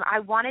I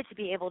wanted to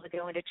be able to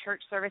go into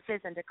church services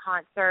and to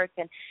concerts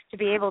and to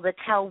be able to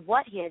tell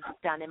what He has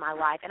done in my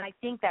life. And I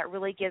think that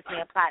really gives me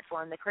a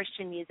platform. The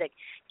Christian music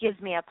gives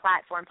me a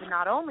platform to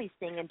not only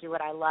sing and do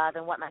what I love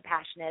and what my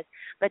passion is,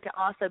 but to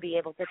also be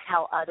able to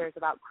tell others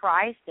about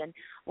Christ and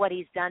what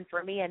He's done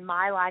for me in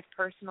my life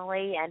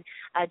personally, and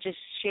just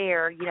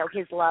share, you know,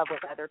 His love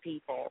with other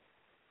people.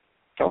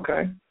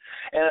 Okay.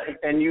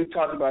 And you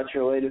talked about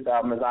your latest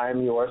album, I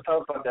Am Yours. Tell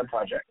us about that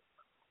project.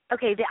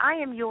 Okay, the I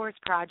Am Yours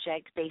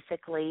project,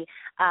 basically,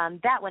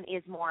 that one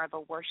is more of a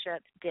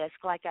worship disc,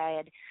 like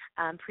I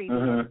had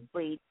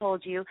previously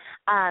told you.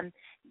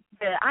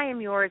 The I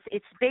Am Yours,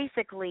 it's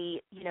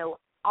basically, you know,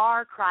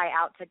 our cry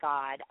out to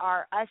God,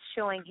 us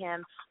showing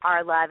Him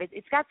our love.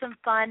 It's got some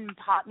fun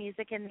pop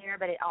music in there,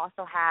 but it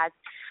also has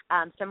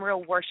some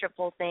real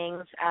worshipful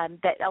things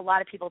that a lot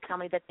of people tell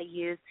me that they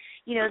use,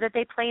 you know, that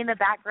they play in the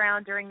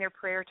background during their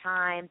prayer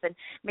times and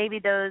maybe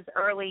those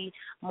early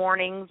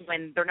mornings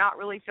when they're not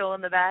really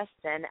feeling the best.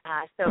 And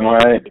so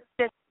it's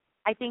just,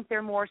 I think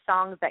they're more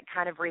songs that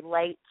kind of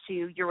relate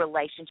to your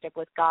relationship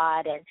with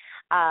God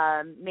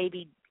and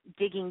maybe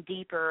digging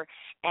deeper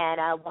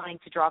and wanting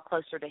to draw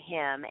closer to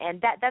Him.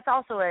 And that's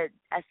also a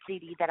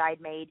CD that I'd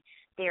made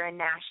there in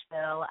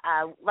Nashville.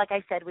 Like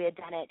I said, we had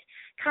done it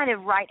kind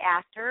of right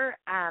after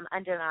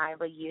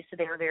Undeniable You, so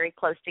they were very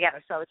close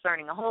together. So I was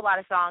learning a whole lot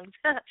of songs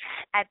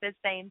at the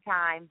same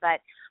time.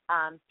 But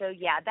so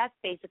yeah, that's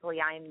basically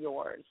I Am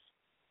Yours.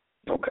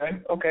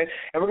 Okay.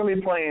 And we're going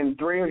to be playing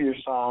 3 of your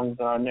songs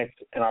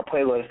in our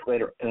playlist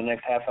later in the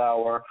next half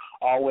hour.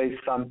 Always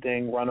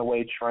Something,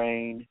 Runaway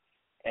Train,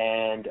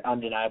 and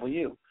Undeniable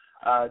You.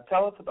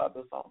 Tell us about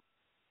those songs.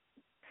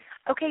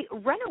 Okay,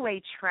 Runaway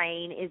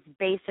Train is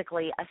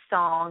basically a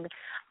song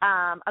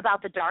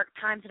about the dark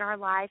times in our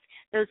life,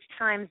 those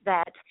times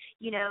that,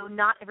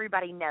 not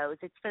everybody knows.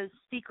 It's those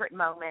secret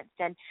moments,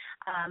 and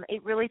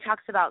it really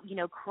talks about,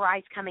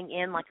 Christ coming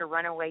in like a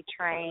runaway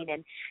train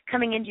and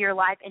coming into your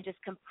life and just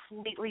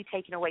completely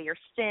taking away your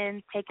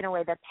sins, taking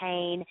away the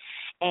pain,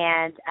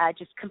 and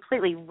just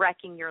completely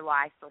wrecking your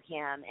life for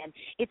him. And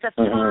it's a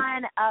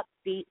fun,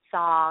 upbeat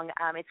song.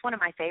 It's one of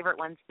my favorite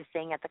ones to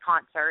sing at the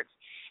concerts.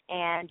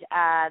 And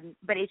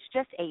but it's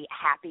just a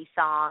happy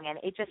song, and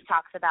it just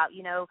talks about,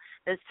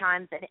 those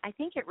times, and I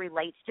think it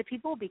relates to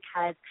people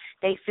because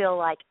they feel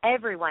like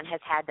everyone has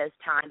had those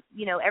times.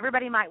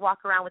 Everybody might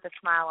walk around with a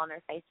smile on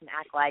their face and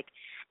act like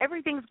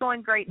everything's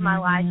going great in my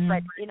life,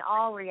 but in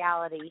all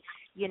reality,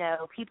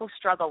 people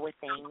struggle with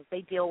things.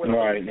 They deal with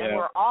things, and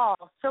we're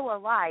all so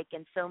alike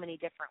in so many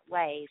different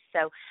ways.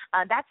 So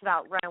that's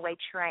about Runaway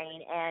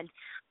Train. And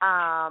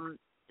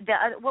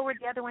what were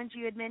the other ones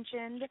you had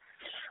mentioned?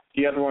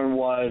 The other one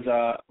was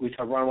we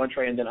talked Runaway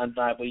Train and then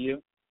Undeniably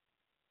You.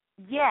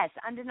 Yes,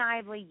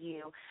 Undeniably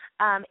You.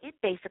 It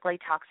basically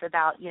talks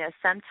about,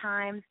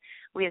 sometimes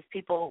we as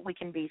people, we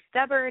can be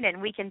stubborn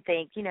and we can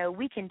think,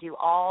 we can do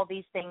all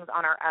these things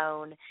on our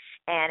own.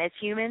 And as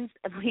humans,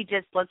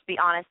 let's be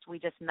honest, we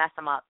just mess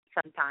them up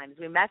sometimes.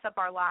 We mess up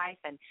our life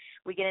and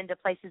we get into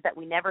places that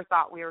we never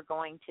thought we were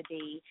going to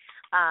be.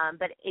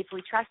 But if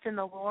we trust in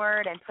the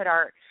Lord and put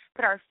our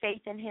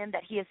faith in him,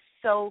 that he is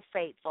so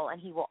faithful and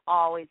he will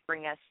always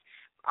bring us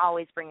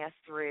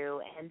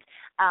through. And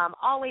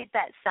Always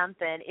That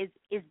Something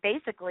is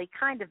basically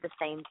kind of the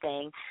same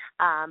thing,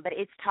 but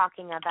it's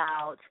talking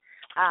about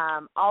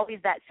always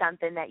that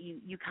something that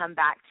you come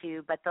back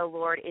to, but the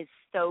Lord is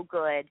so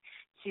good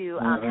to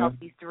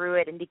help you through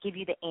it and to give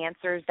you the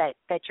answers that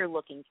you're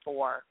looking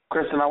for.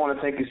 Kristen, I want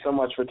to thank you so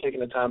much for taking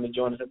the time to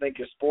join us. I think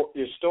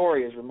your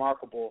story is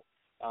remarkable,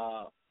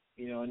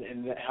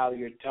 and how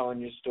you're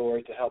telling your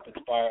story to help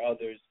inspire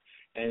others.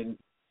 And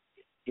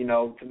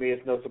to me,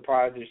 it's no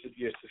surprise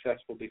you're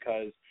successful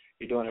because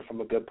you're doing it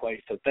from a good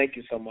place. So thank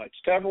you so much.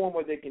 Tell everyone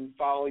where they can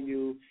follow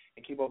you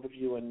and keep up with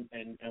you and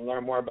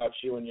learn more about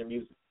you and your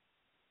music.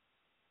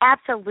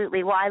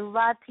 Absolutely. Well, I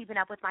love keeping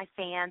up with my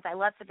fans. I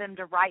love for them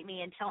to write me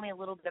and tell me a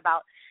little bit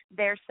about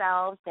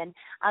themselves. And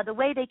the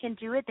way they can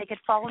do it, they could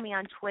follow me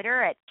on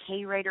Twitter at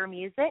KRaider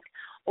Music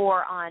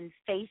or on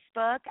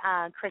Facebook,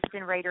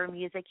 Kristen Raider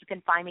Music. You can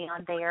find me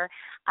on there.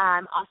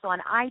 Also on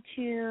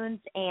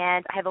iTunes,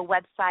 and I have a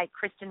website,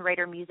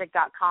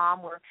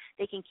 KristenRaiderMusic.com, where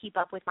they can keep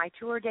up with my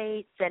tour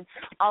dates and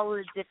all of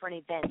the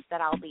different events that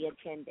I'll be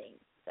attending.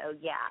 So,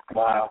 yeah.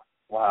 Wow.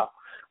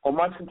 Well,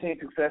 much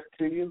continued success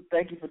to you.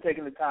 Thank you for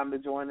taking the time to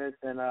join us,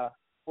 and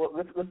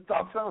let's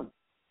talk soon.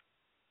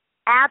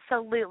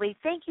 Absolutely.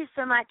 Thank you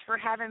so much for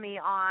having me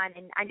on,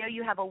 and I know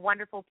you have a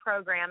wonderful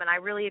program, and I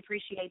really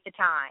appreciate the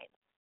time.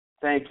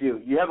 Thank you.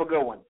 You have a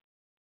good one.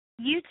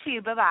 You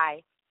too.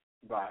 Bye-bye.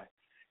 Bye.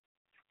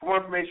 For more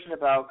information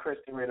about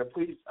Kristen Raider,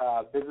 please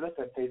visit us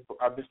at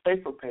our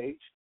Facebook page,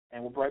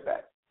 and we'll be right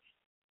back.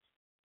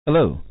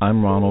 Hello,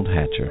 I'm Ronald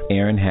Hatcher,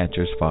 Aaron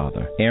Hatcher's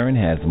father. Aaron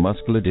has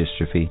muscular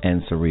dystrophy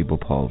and cerebral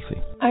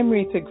palsy. I'm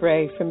Retha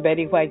Gray from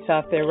Betty White's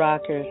Off Their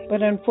Rockers,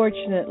 but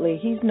unfortunately,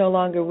 he's no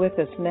longer with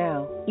us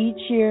now.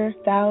 Each year,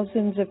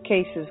 thousands of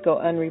cases go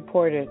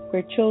unreported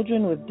where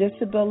children with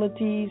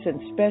disabilities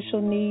and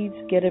special needs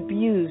get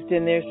abused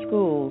in their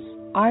schools.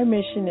 Our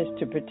mission is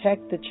to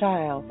protect the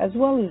child as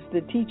well as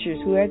the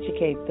teachers who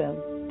educate them.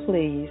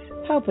 Please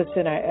help us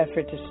in our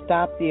effort to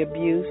stop the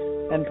abuse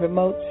and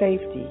promote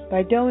safety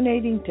by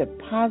donating to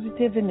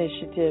positive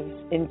initiatives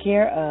in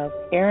care of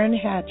Aaron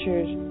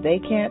Hatcher's They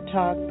Can't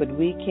Talk But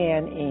We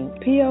Can, Inc.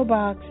 P.O.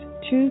 Box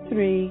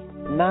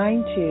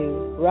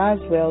 2392,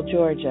 Roswell,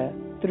 Georgia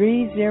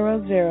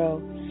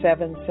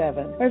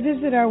 30077, or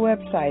visit our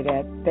website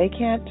at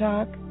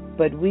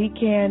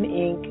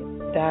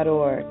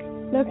theycan'ttalkbutwecaninc.org.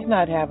 Let's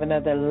not have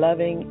another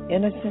loving,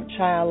 innocent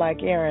child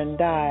like Aaron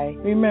die.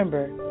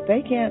 Remember,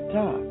 they can't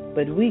talk,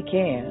 but we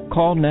can.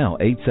 Call now,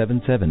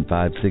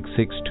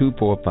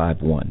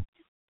 877-566-2451.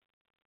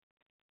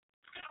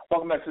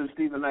 Welcome back to the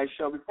Stephen Knight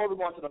Show. Before we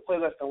go on to the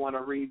playlist, I want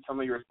to read some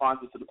of your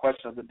responses to the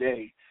question of the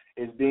day.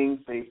 Is being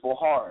faithful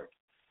hard?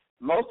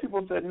 Most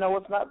people said, no,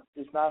 it's not.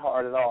 It's not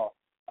hard at all.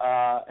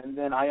 And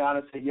then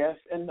Ayana said yes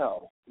and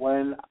no.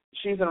 When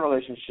she's in a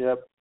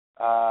relationship,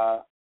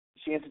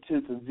 she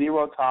institutes a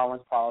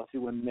zero-tolerance policy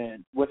with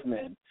men,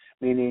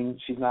 meaning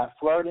she's not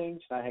flirting,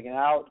 she's not hanging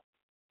out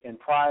in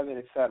private,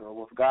 etc.,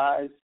 with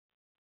guys,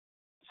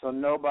 so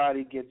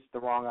nobody gets the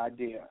wrong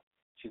idea.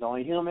 She's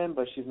only human,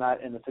 but she's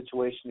not in a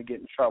situation to get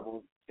in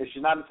trouble. If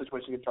she's not in a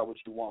situation to get in trouble,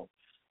 she won't.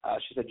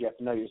 She said you have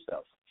to know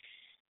yourself.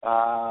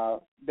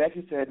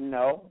 Becky said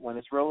no, when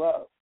it's real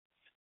love.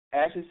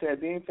 Ashley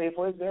said being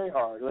faithful is very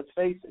hard. Let's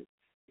face it.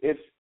 If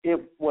it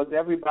wasn't,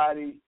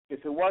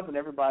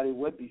 everybody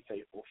would be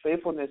faithful.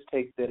 Faithfulness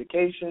takes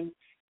dedication,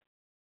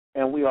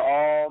 and we are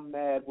all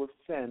mad with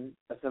sin,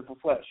 a sinful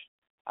flesh.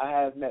 I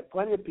have met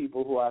plenty of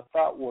people who I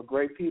thought were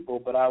great people,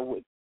 but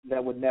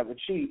that would never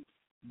cheat.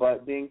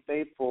 But being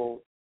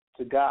faithful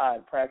to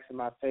God, practicing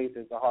my faith,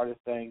 is the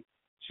hardest thing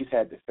she's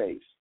had to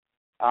face.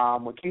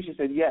 What Keisha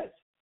said, yes,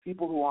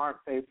 people who aren't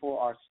faithful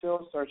are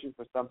still searching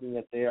for something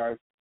that they are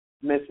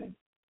missing.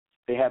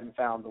 They haven't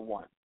found the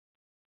one.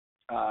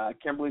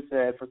 Kimberly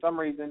said, for some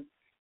reason,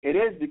 it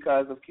is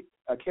because of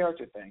a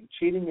character thing.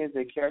 Cheating is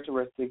a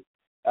characteristic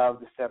of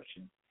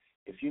deception.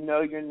 If you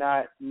know you're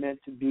not meant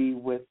to be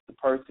with the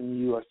person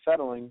you are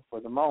settling for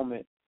the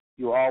moment,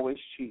 you'll always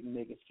cheat and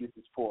make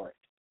excuses for it.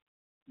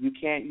 You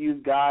can't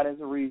use God as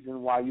a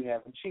reason why you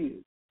haven't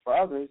cheated. For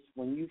others,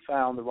 when you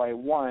found the right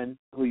one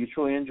who you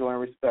truly enjoy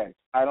and respect,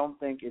 I don't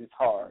think it is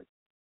hard.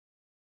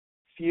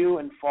 Few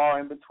and far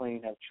in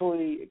between have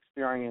truly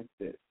experienced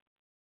this.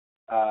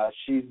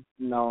 She's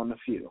known a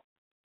few.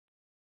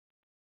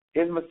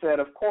 Isma said,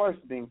 of course,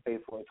 being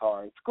faithful is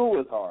hard. School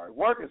is hard.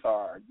 Work is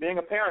hard. Being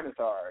a parent is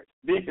hard.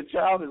 Being a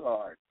child is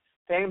hard.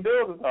 Paying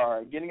bills is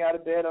hard. Getting out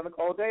of bed on a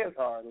cold day is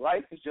hard.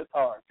 Life is just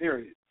hard,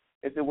 period.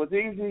 If it was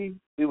easy,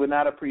 we would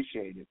not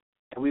appreciate it,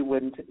 and we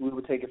would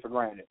take it for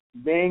granted.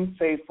 Being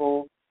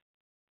faithful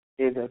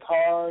is as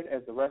hard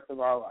as the rest of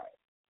our life,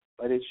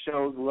 but it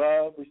shows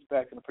love,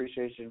 respect, and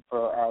appreciation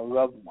for our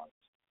loved ones.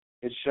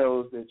 It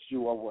shows that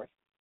you are worth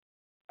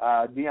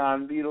it.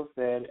 Dion Beadle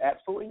said,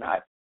 absolutely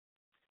not.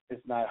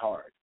 It's not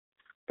hard.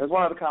 There's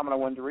one other comment I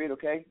wanted to read,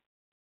 okay?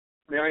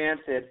 Marianne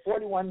said,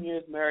 41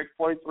 years married,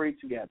 43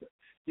 together.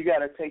 You got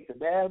to take the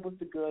bad with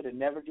the good and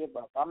never give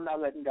up. I'm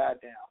not letting God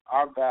down.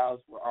 Our vows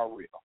are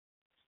real.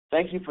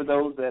 Thank you for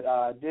those that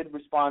did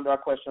respond to our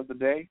question of the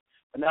day.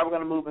 But now we're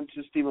going to move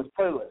into Stephen's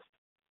playlist.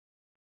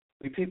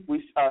 We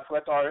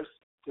select artists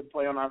to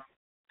play on our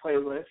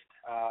playlist,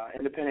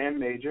 independent and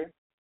major.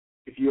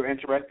 If you're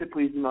interested,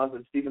 please email us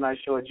at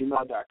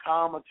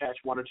StephenKnightShow@gmail.com. Attach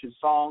 1 or 2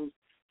 songs,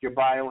 your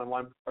bio, and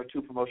 1 or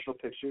 2 promotional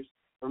pictures.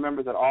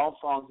 Remember that all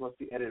songs must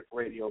be edited for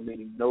radio,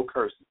 meaning no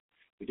cursing.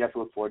 We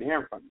definitely look forward to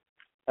hearing from you.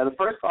 Now, the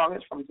first song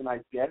is from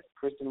tonight's guest,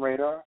 Kristen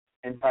Radar,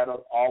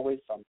 entitled Always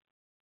Something.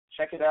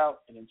 Check it out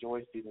and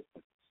enjoy Stephen's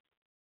playlist.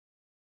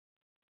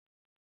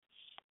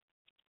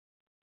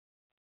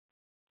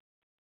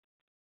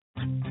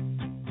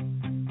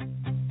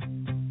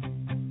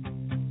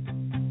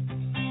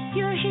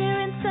 You're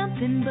hearing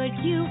something,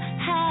 but you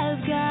have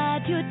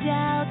got your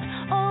doubts.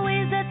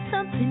 Always that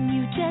something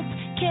you just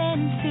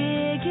can't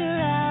figure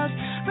out.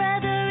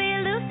 Rather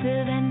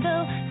elusive and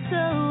though so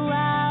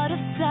out of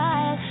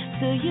style,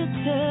 so you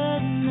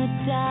turn the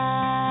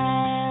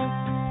dial.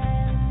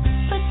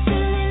 But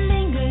still it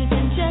lingers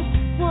and just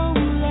won't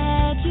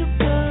let you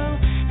go.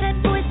 That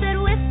voice that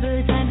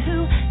whispers and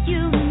who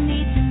you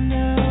need to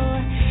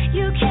know.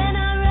 You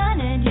cannot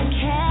run and you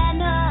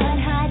cannot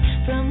hide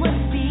from what's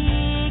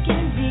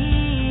speaking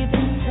deep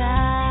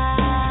inside.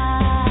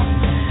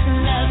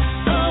 Love,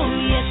 oh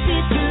yes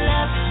it's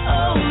love,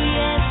 oh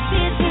yes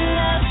it's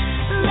love.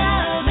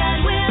 Love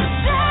that will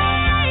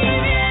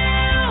save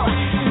you.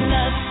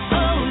 Love,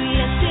 oh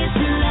yes it's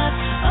love,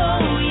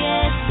 oh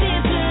yes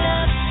it's love.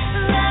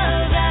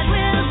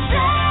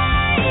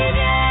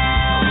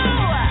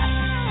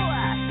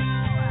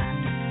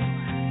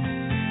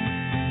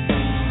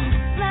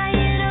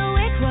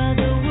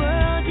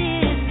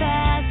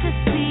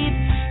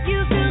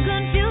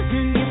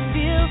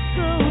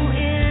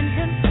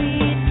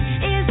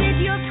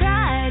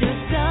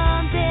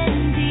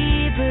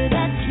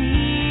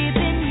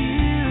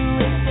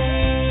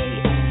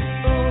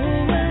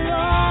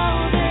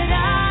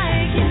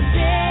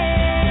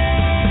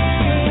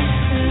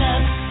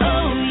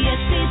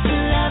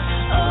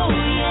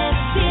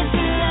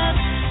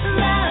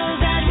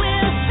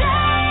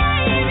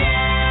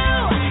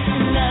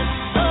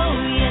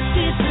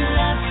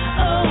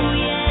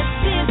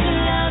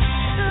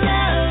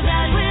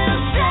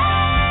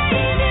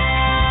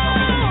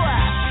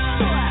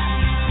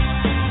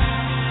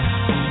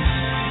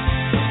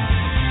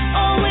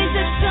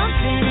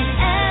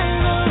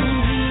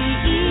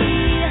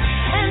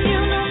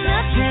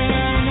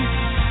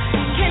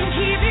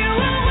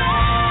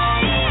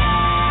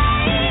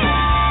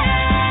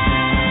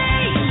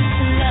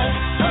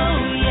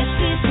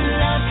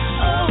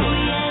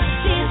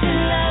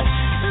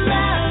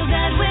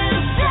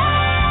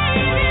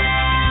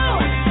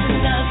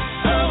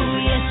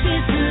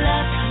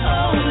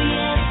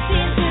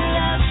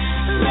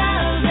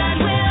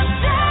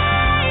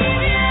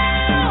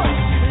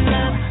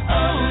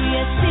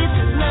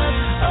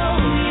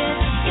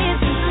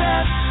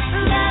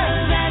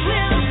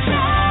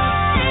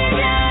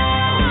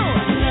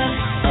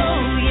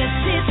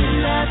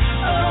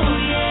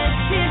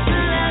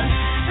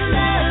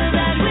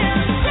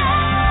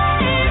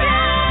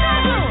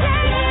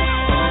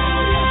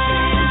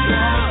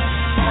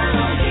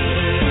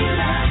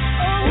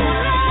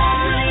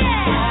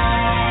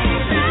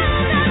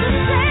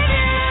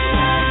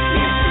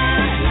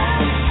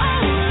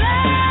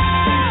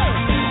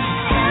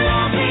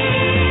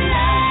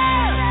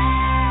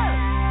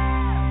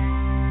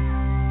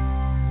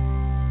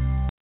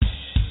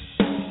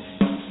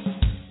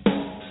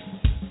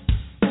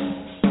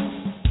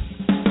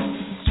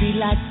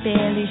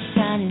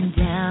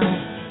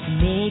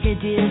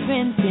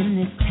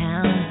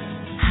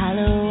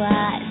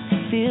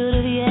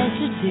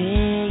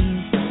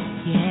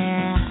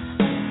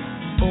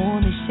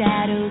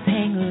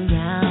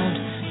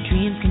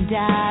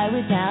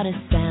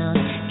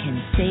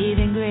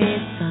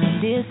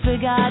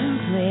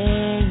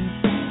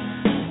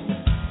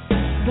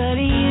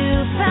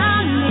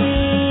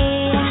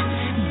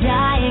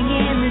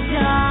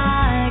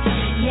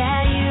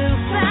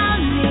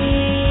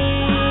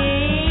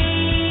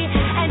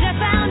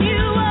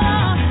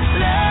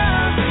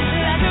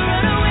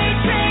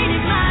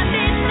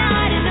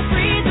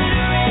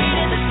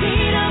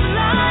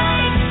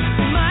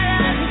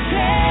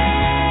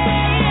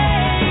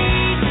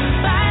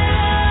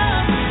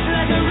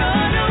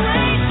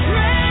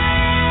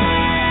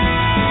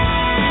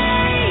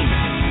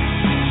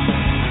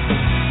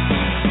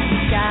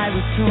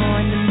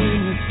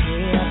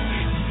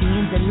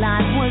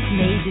 was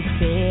made to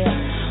fail,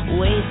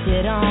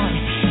 wasted on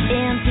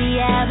empty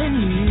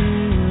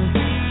avenues.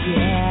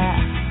 Yeah,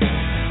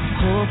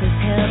 hopeless,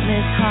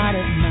 helpless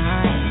heart of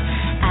mine,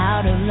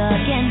 out of luck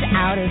and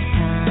out of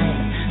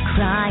time,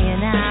 crying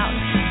out,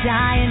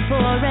 dying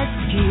for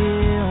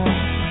rescue.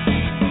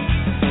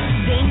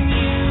 Then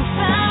you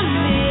found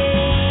me,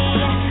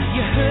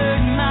 you heard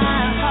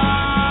my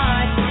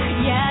heart,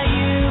 yeah,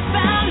 you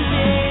found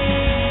me.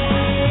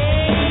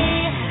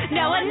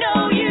 Now I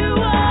know you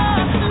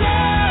are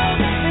love,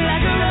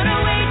 like a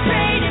runaway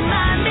train in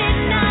my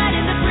midnight,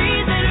 in the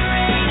freezing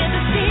rain, at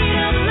the speed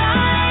of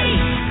light.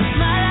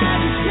 My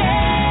life is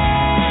changed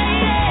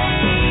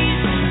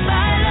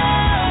by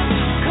love,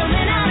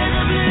 coming out of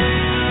the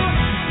blue.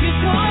 You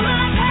tore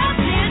my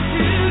past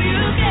into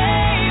you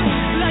gave,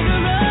 like a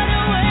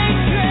runaway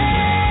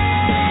train.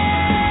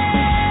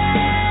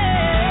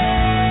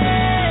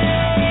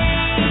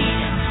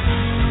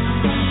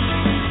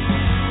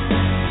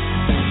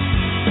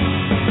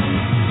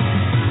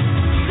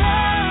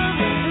 Love,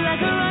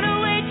 like a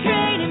runaway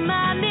train in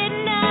my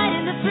midnight,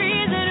 in the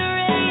freezing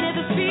rain, at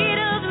the speed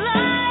of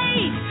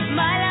light.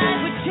 My life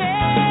would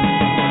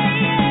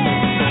change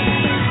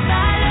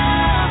by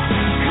love,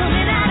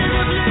 coming out of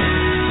the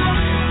blue.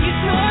 You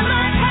tore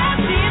my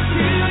past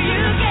into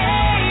you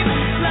gave,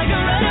 like a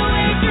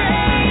runaway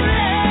train.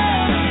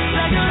 Love,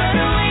 like a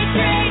runaway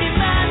train in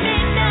my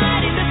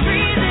midnight, in the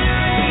freezing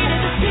rain,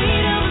 at the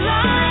speed of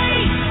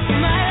light.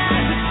 My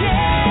life would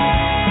change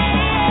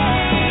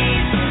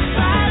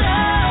by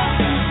love,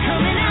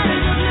 coming out of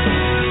the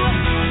blue.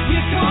 You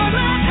tore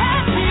my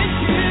past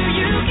into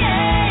you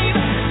gave,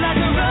 like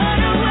a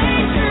runaway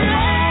train.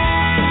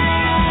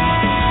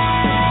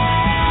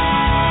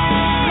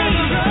 Like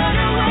a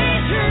runaway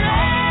train.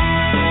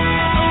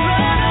 A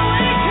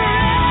runaway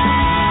train.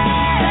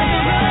 Like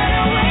a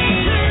runaway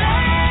train.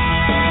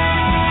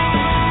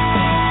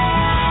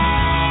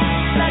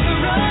 Like a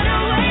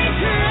runaway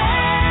train.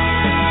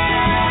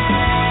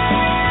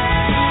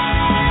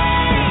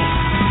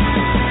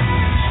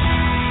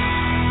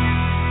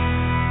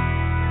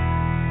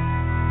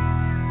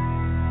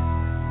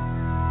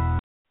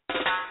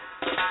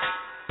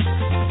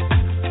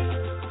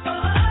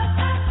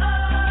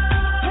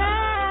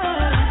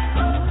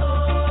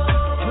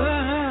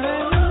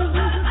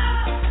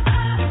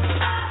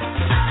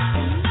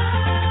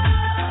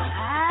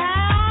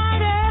 I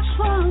just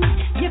want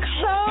you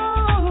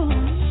close,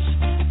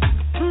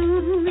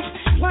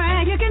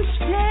 where you can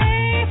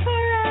stay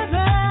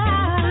forever.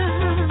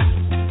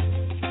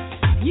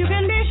 You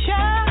can be sure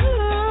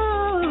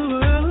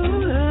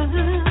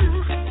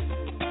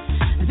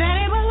that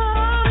it will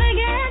only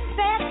get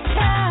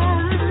better.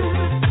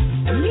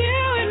 You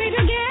and me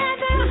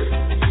together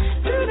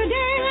through the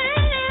day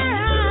and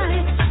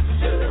night.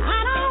 I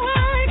don't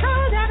worry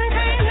 'cause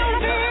everything's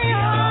gonna be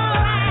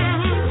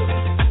alright.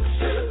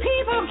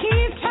 People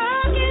keep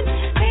talking,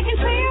 they can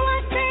say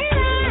what they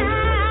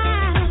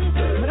like,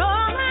 but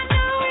all I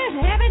know is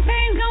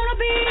everything's gonna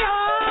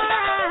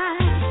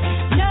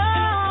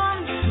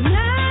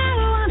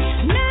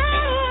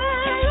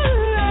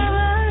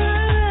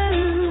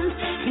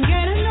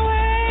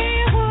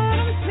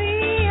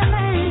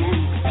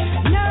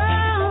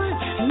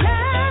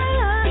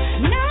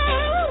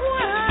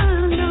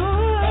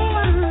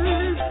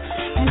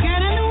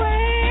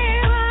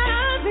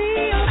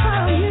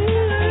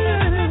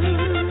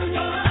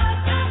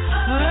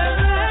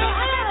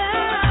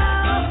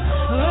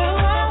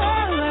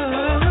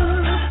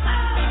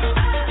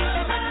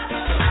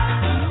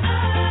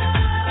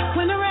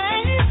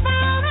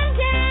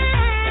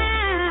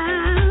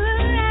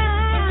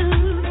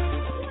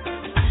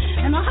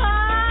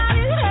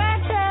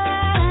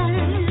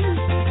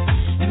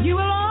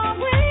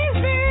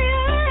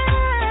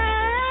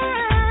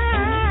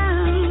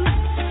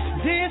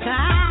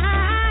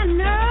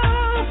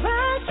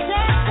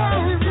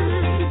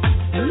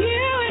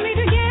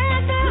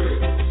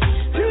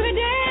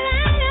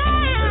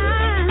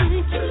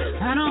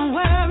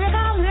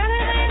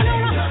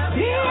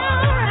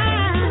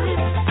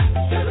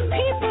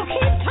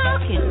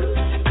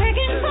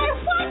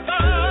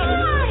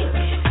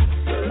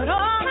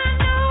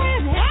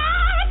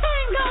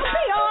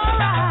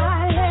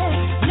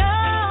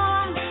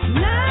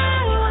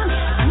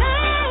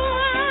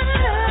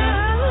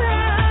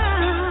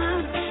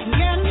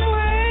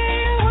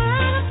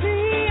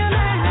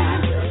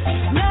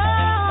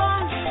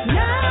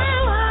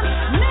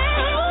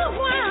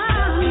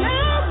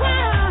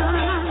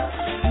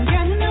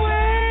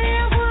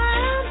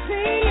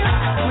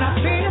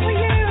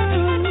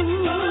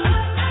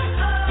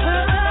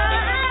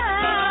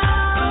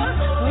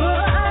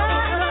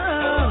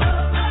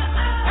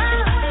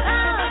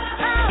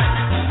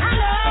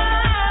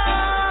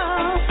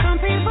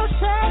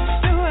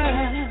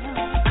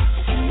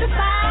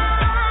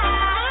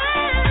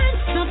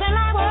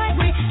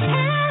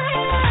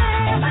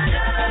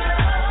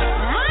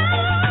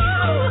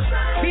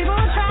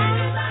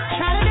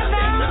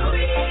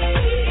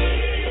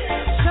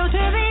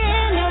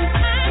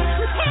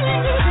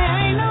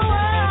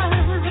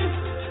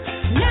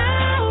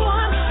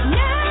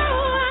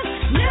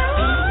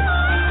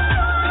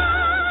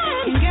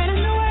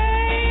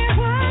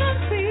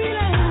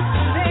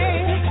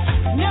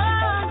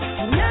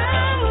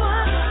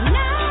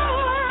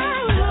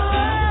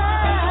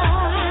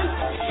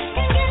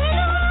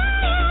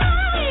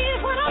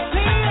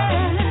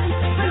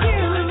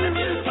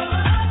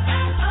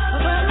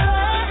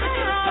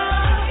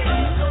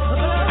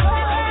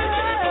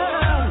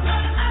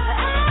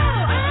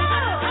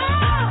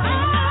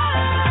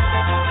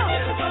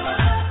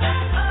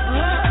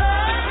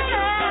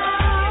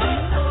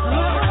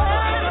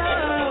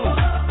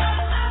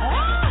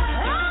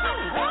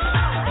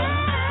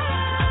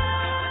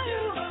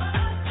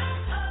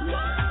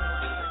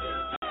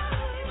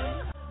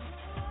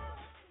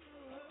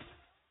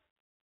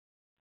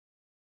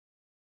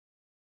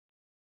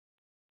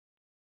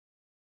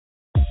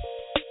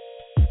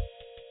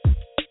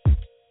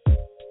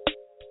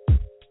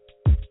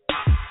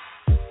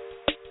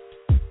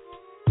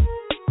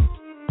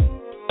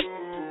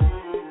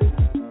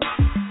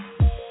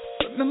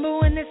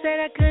said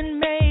I couldn't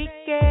make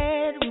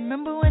it.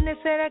 Remember when they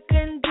said I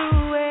couldn't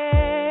do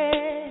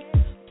it.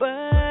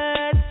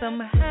 But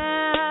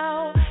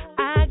somehow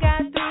I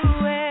got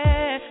through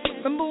it.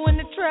 Remember when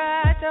they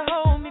tried to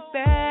hold me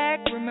back.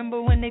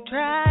 Remember when they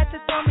tried to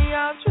throw me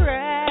off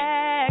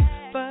track.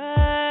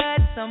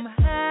 But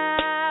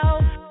somehow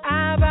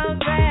I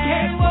bounced back.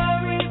 Can't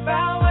worry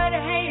about what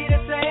a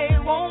hater say.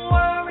 Won't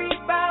worry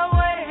about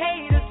what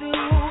haters do.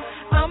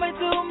 I'ma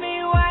do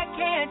me, why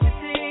can't you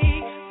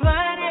see?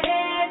 Flying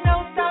ahead,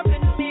 no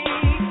stopping me.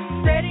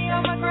 Steady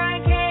on my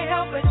grind, can't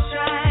help but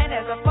shine.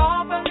 As I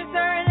fall from this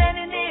earth,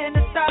 landing in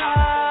the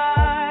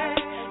stars.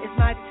 It's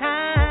my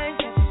time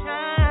to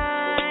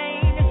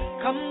shine.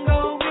 Come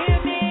go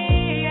with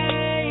me,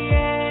 yeah,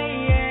 yeah,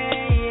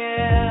 yeah,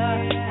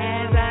 yeah.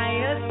 As I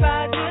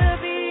aspire to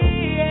be,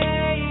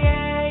 yeah,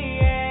 yeah,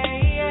 yeah,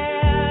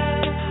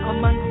 yeah.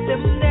 Amongst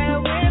them that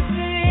went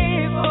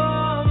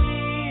before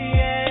me,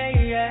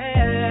 yeah,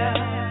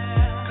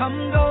 yeah. Come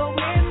go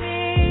with me,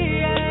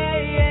 yeah,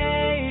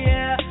 yeah,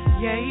 yeah,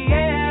 yeah,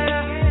 yeah.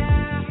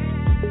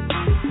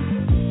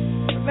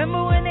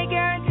 Remember when they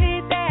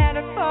guaranteed that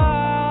I'd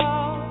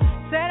fall?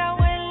 Said I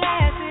wouldn't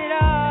last it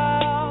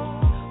all.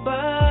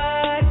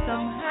 But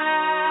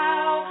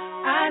somehow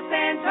I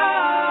stand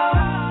tall.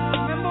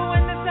 Remember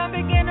when the sun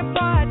began to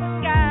part the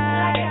sky?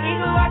 Like an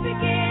eagle I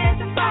began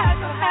to fly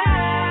so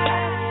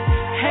high.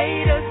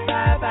 Haters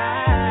bye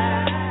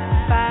bye,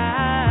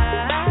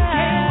 bye.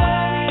 Can't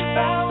worry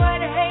about what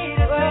a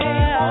hater say.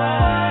 Won't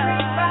worry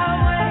about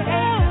what a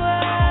hater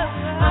say.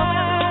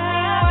 I'ma do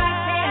me, why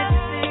can't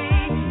you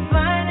see?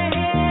 Flying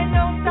ahead,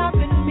 no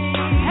stopping me.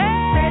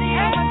 Steady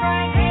on my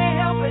grind, can't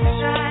help but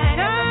shine.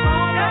 As I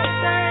fall off the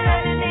sun,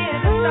 landing in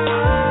the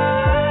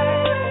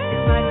stars.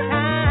 It's my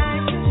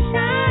time to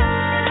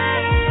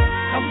shine.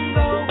 Come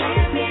go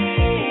with me,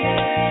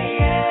 yeah,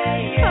 yeah,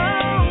 yeah,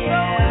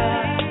 yeah.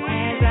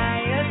 As I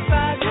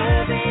aspire to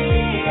be,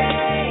 yeah,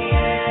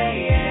 yeah,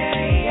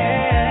 yeah,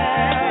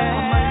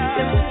 yeah. Amongst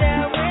them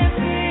that went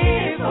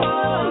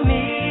before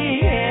me,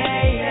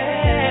 yeah,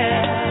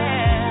 yeah.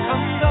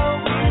 Come go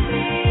with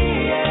me,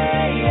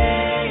 yeah,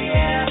 yeah,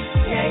 yeah,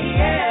 yeah,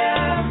 yeah.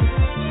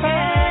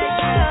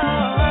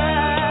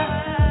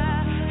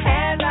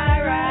 As I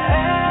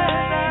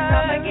rise,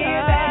 I'ma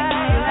give back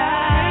my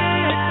life.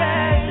 As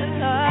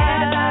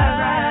I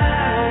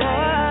rise,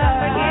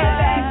 I'ma give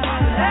back my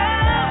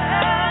life.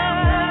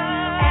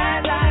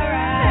 As I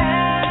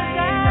rise,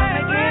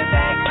 I'ma give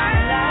back my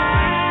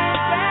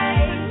life.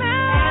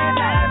 As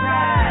I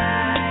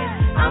rise,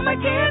 I'ma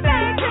give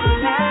back to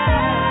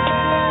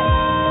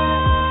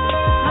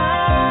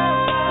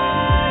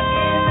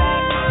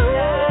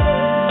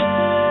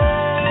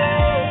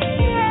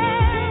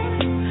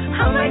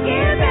I'ma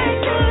give back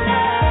to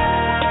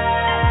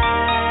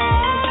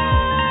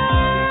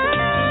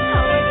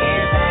I'ma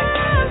give back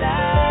to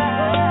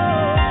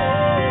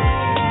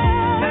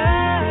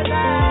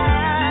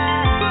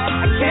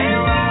I can't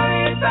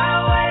worry about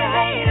what a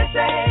hater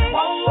say.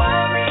 Won't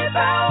worry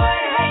about what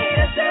a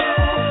hater say.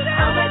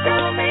 I'ma do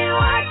me,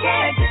 why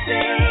can't you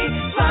see?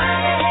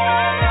 Flying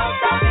ahead, no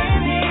stopping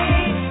me.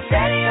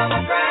 Steady on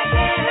my grind,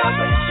 can't help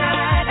but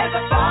shine. As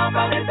I fall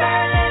from this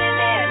earth, landing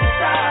in the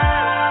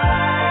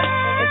stars.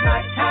 It's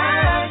my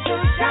time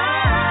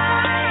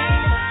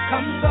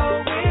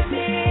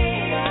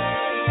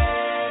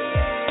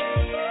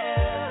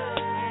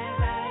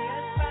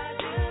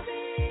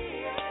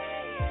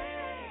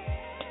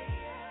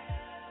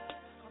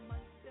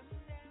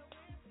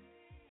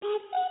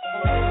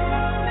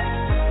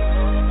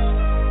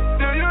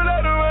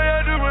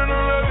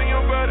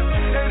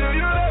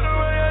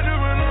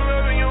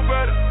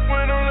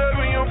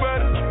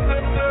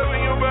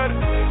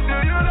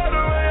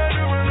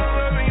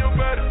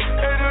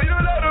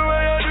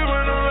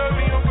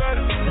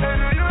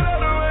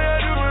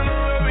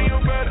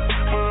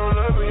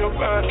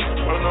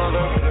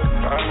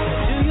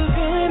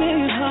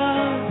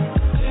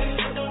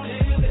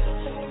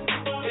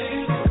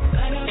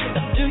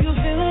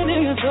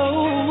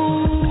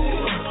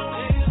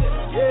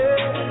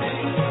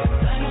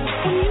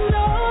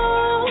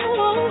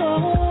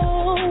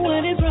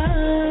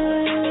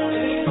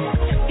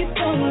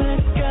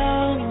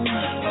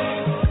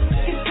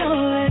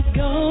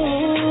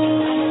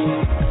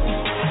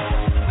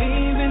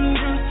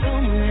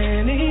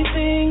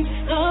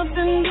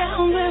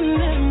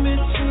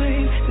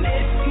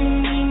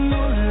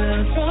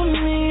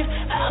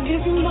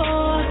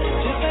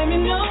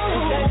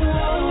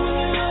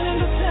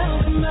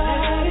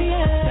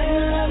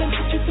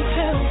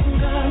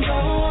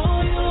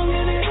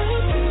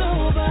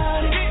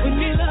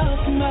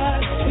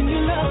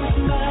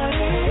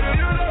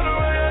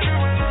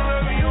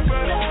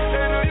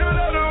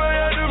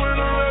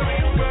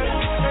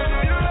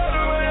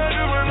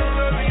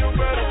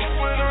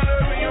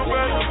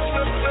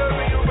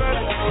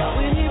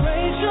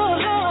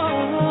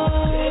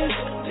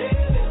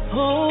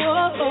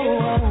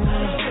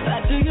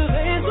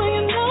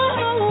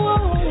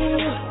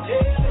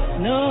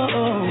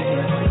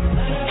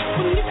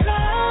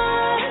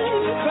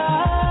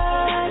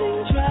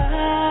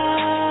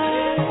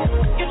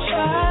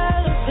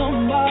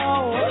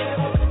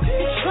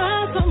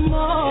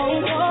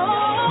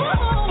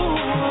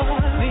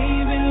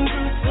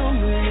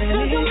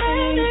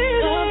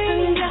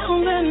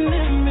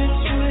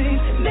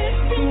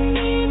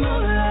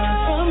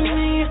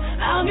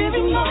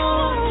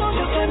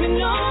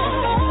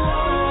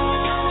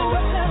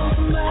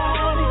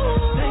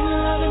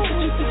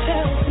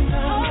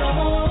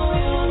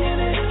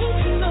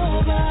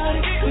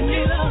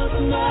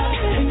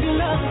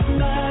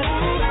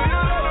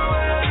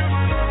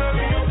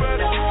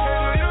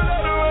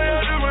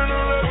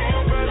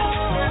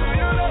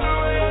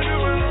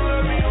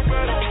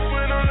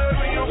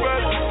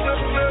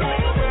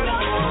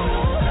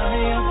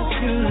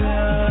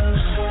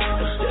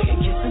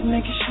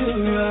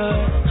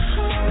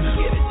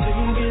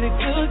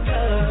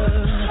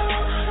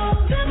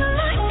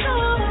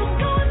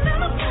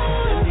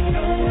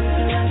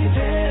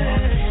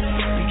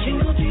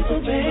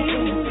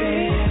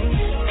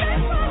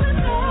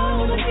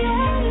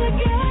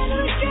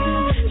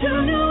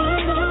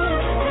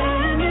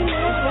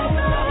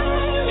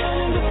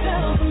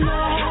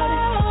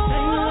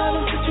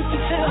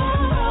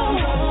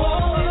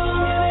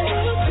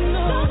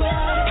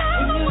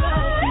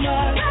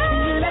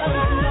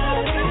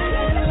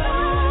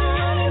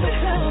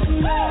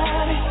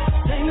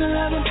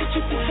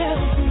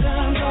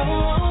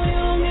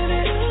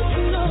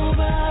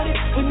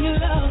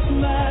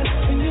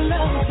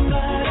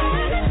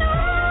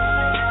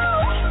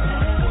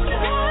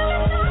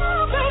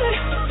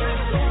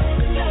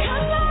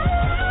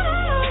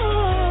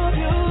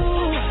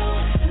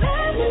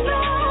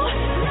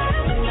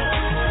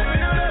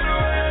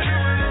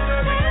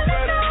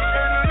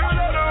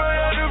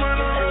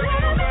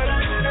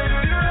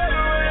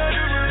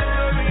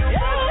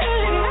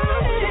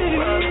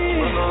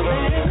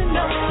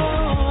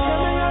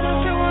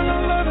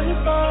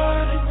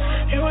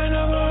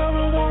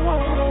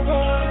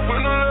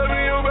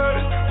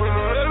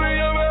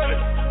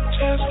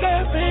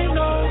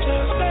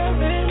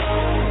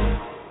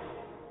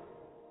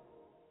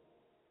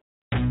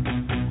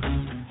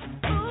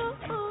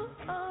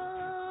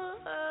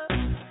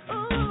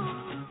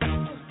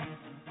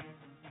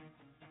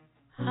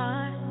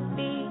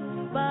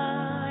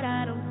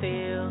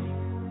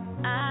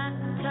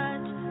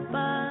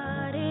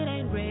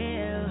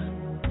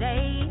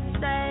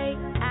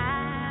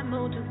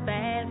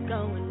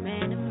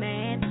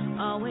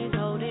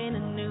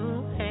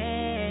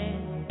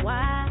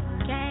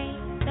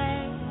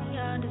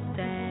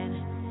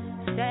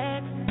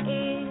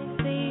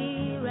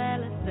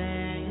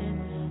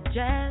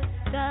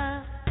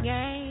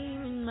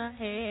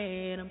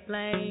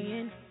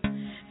playing,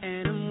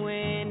 and I'm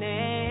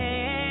winning.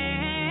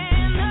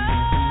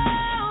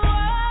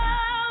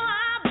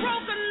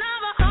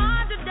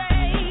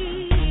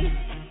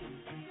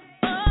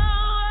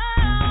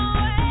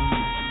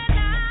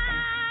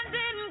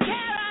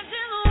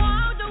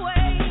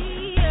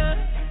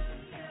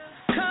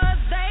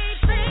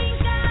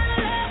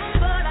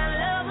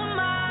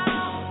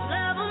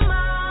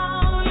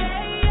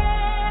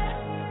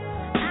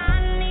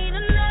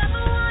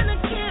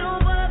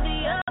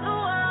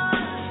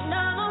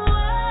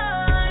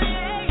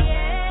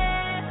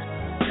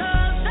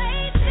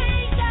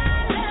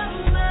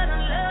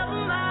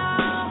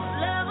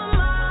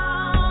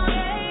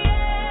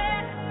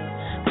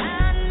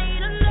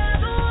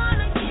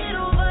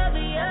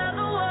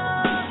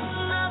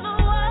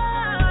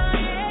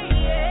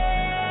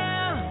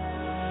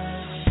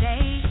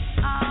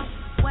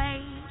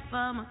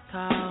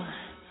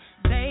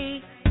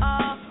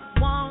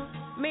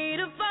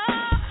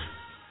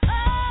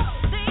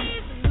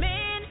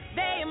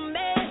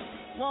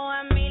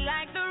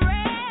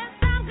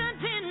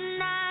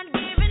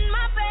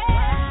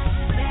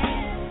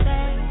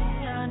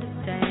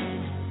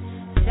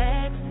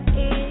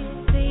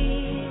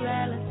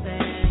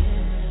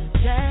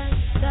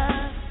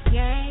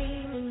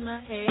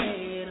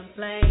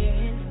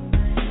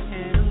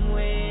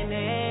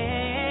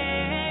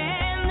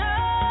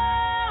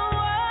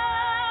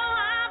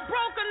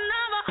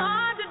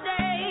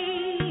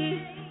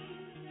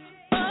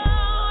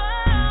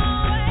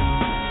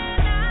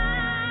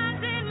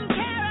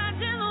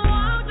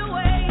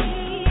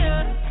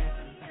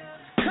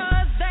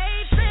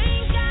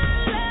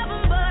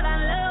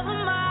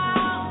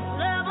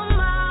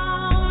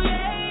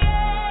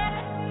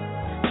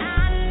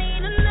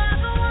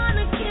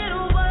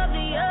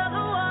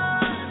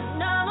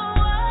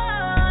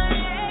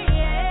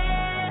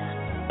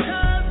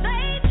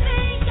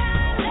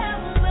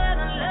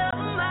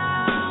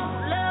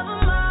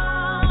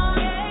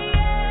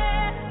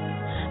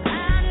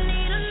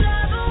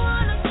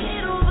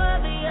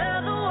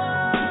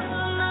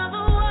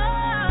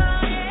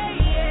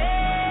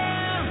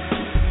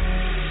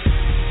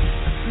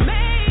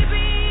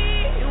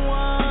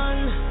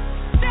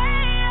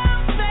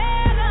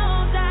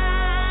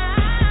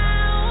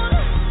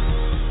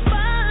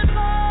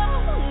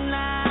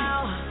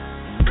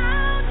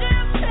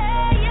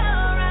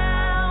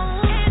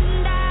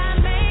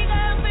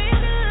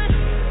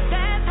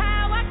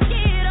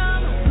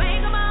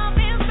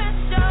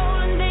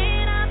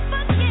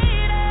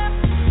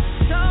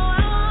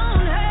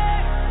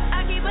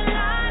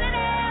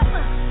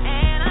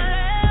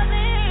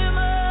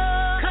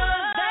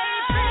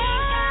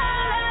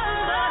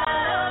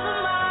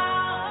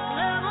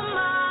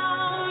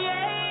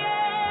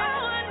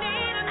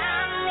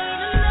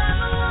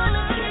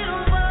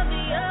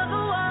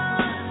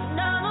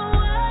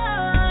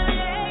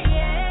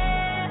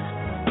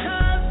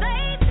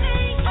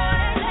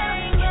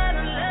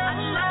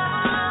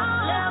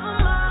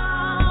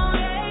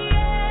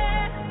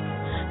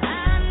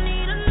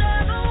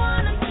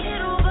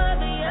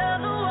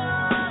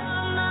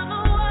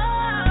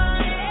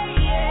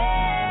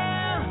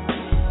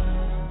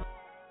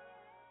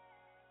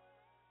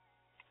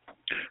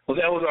 Well,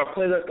 that was our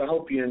playlist. I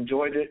hope you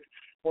enjoyed it.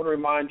 I want to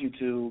remind you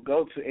to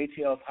go to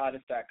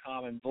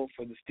atlshottest.com and vote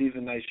for the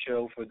Stephen Knight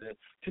Show for the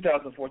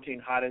 2014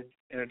 Hottest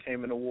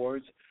Entertainment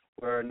Awards.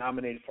 We're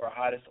nominated for our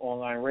Hottest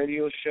Online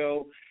Radio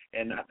Show,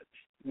 and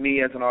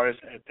me as an artist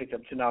have picked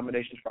up 2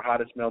 nominations for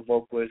Hottest Male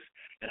Vocalist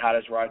and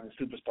Hottest Rising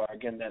Superstar.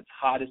 Again, that's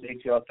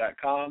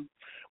hottestatls.com.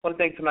 I want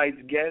to thank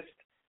tonight's guest,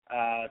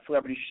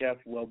 celebrity chef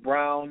Will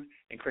Brown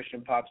and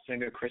Christian pop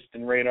singer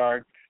Kristen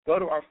Radar. Go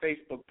to our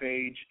Facebook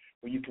page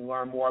where you can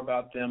learn more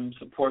about them,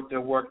 support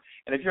their work.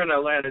 And if you're in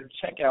Atlanta,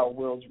 check out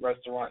Will's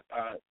Restaurant,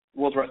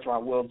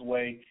 Will's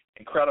Way.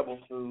 Incredible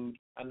food.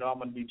 I know I'm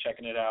going to be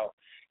checking it out.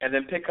 And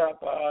then pick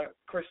up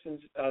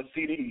Kristen's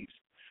CDs.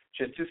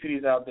 She has 2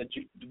 CDs out that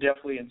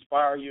definitely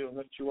inspire you and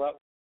lift you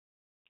up.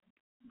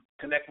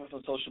 Connect with us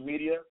on social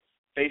media,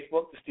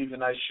 Facebook, The Stephen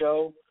Knight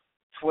Show,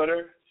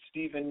 Twitter,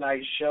 Stephen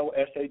Knight Show,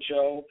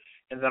 SHO,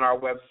 and then our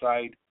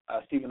website,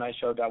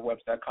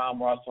 StephenKnightShow.webs.com.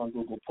 We're also on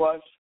Google+.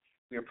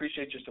 We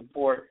appreciate your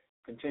support.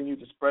 Continue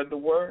to spread the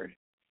word,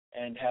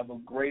 and have a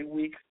great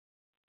week.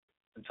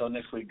 Until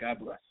next week, God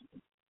bless.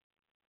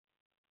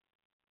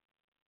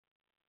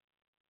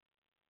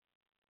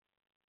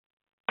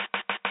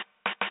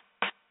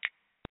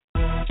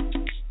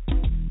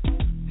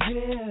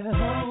 Yeah.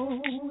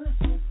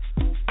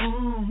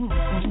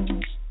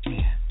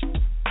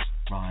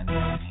 Ron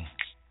Anthony.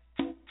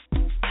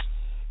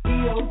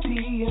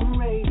 EOTM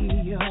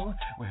Radio.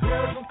 We're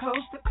heard from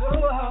coast to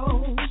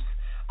coast.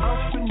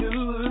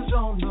 Entrepreneurs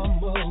on the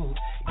move.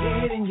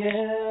 Getting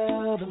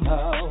the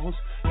most.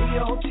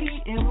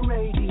 EOTM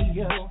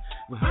Radio.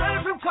 We're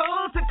heard from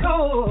coast to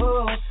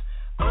coast.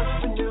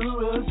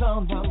 Entrepreneurs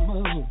on the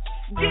move.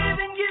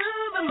 Giving you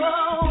the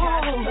most.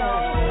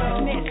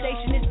 This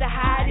station is the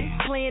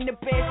hottest. Playing playing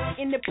the best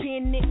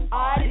independent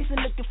artists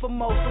and looking for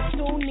more. So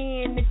tune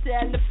in and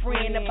tell a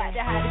friend about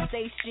the hottest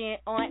station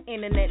on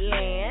internet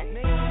land.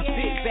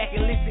 Sit back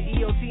and listen,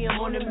 EOTM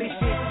on the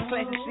mission.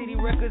 Classic City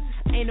Records,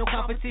 ain't no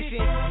competition.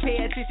 Pay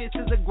attention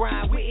to the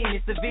grind, we're in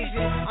this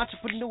division.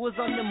 Entrepreneurs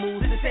on the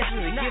move, success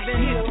is a given.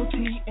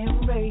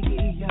 EOTM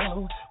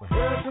Radio, we're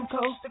heard from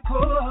coast to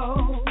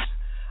coast.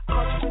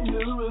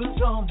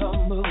 Entrepreneurs on the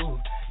move,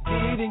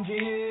 giving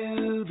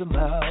you the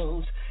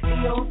most.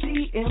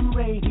 EOTM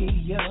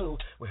Radio,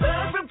 we're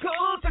heard from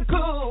coast to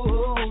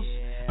coast.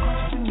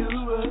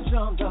 Entrepreneurs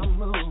on the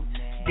move,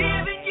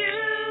 giving you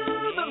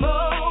the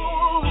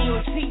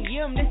most.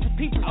 EOTM, that's the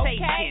people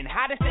station.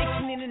 Hottest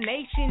station in the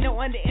nation, no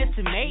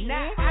underestimate.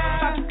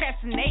 Stop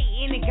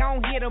procrastinating and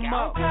gon' hit them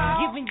up.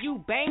 Giving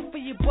you bang for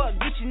your buck,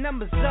 get your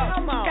numbers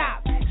up.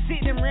 Stop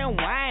sitting around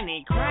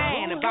whining,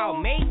 crying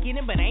about making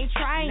it, but ain't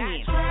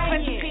trying.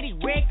 Classic City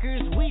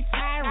Records, we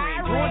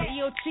tiring. Join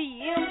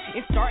EOTM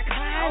and start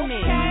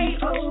climbing.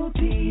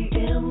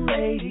 EOTM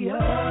Radio,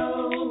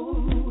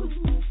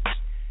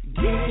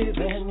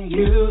 giving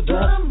you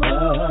the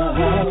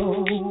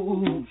most.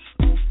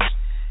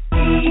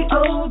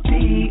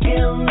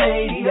 EOTM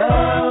Radio,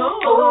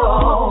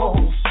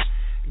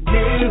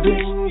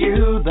 giving you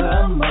the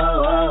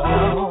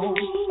most.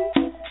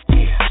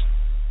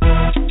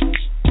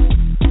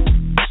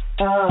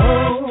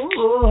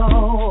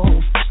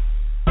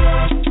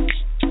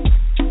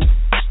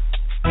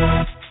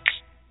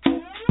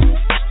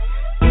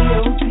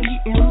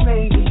 EOTM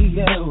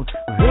Radio,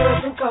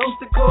 we're from coast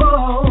to coast.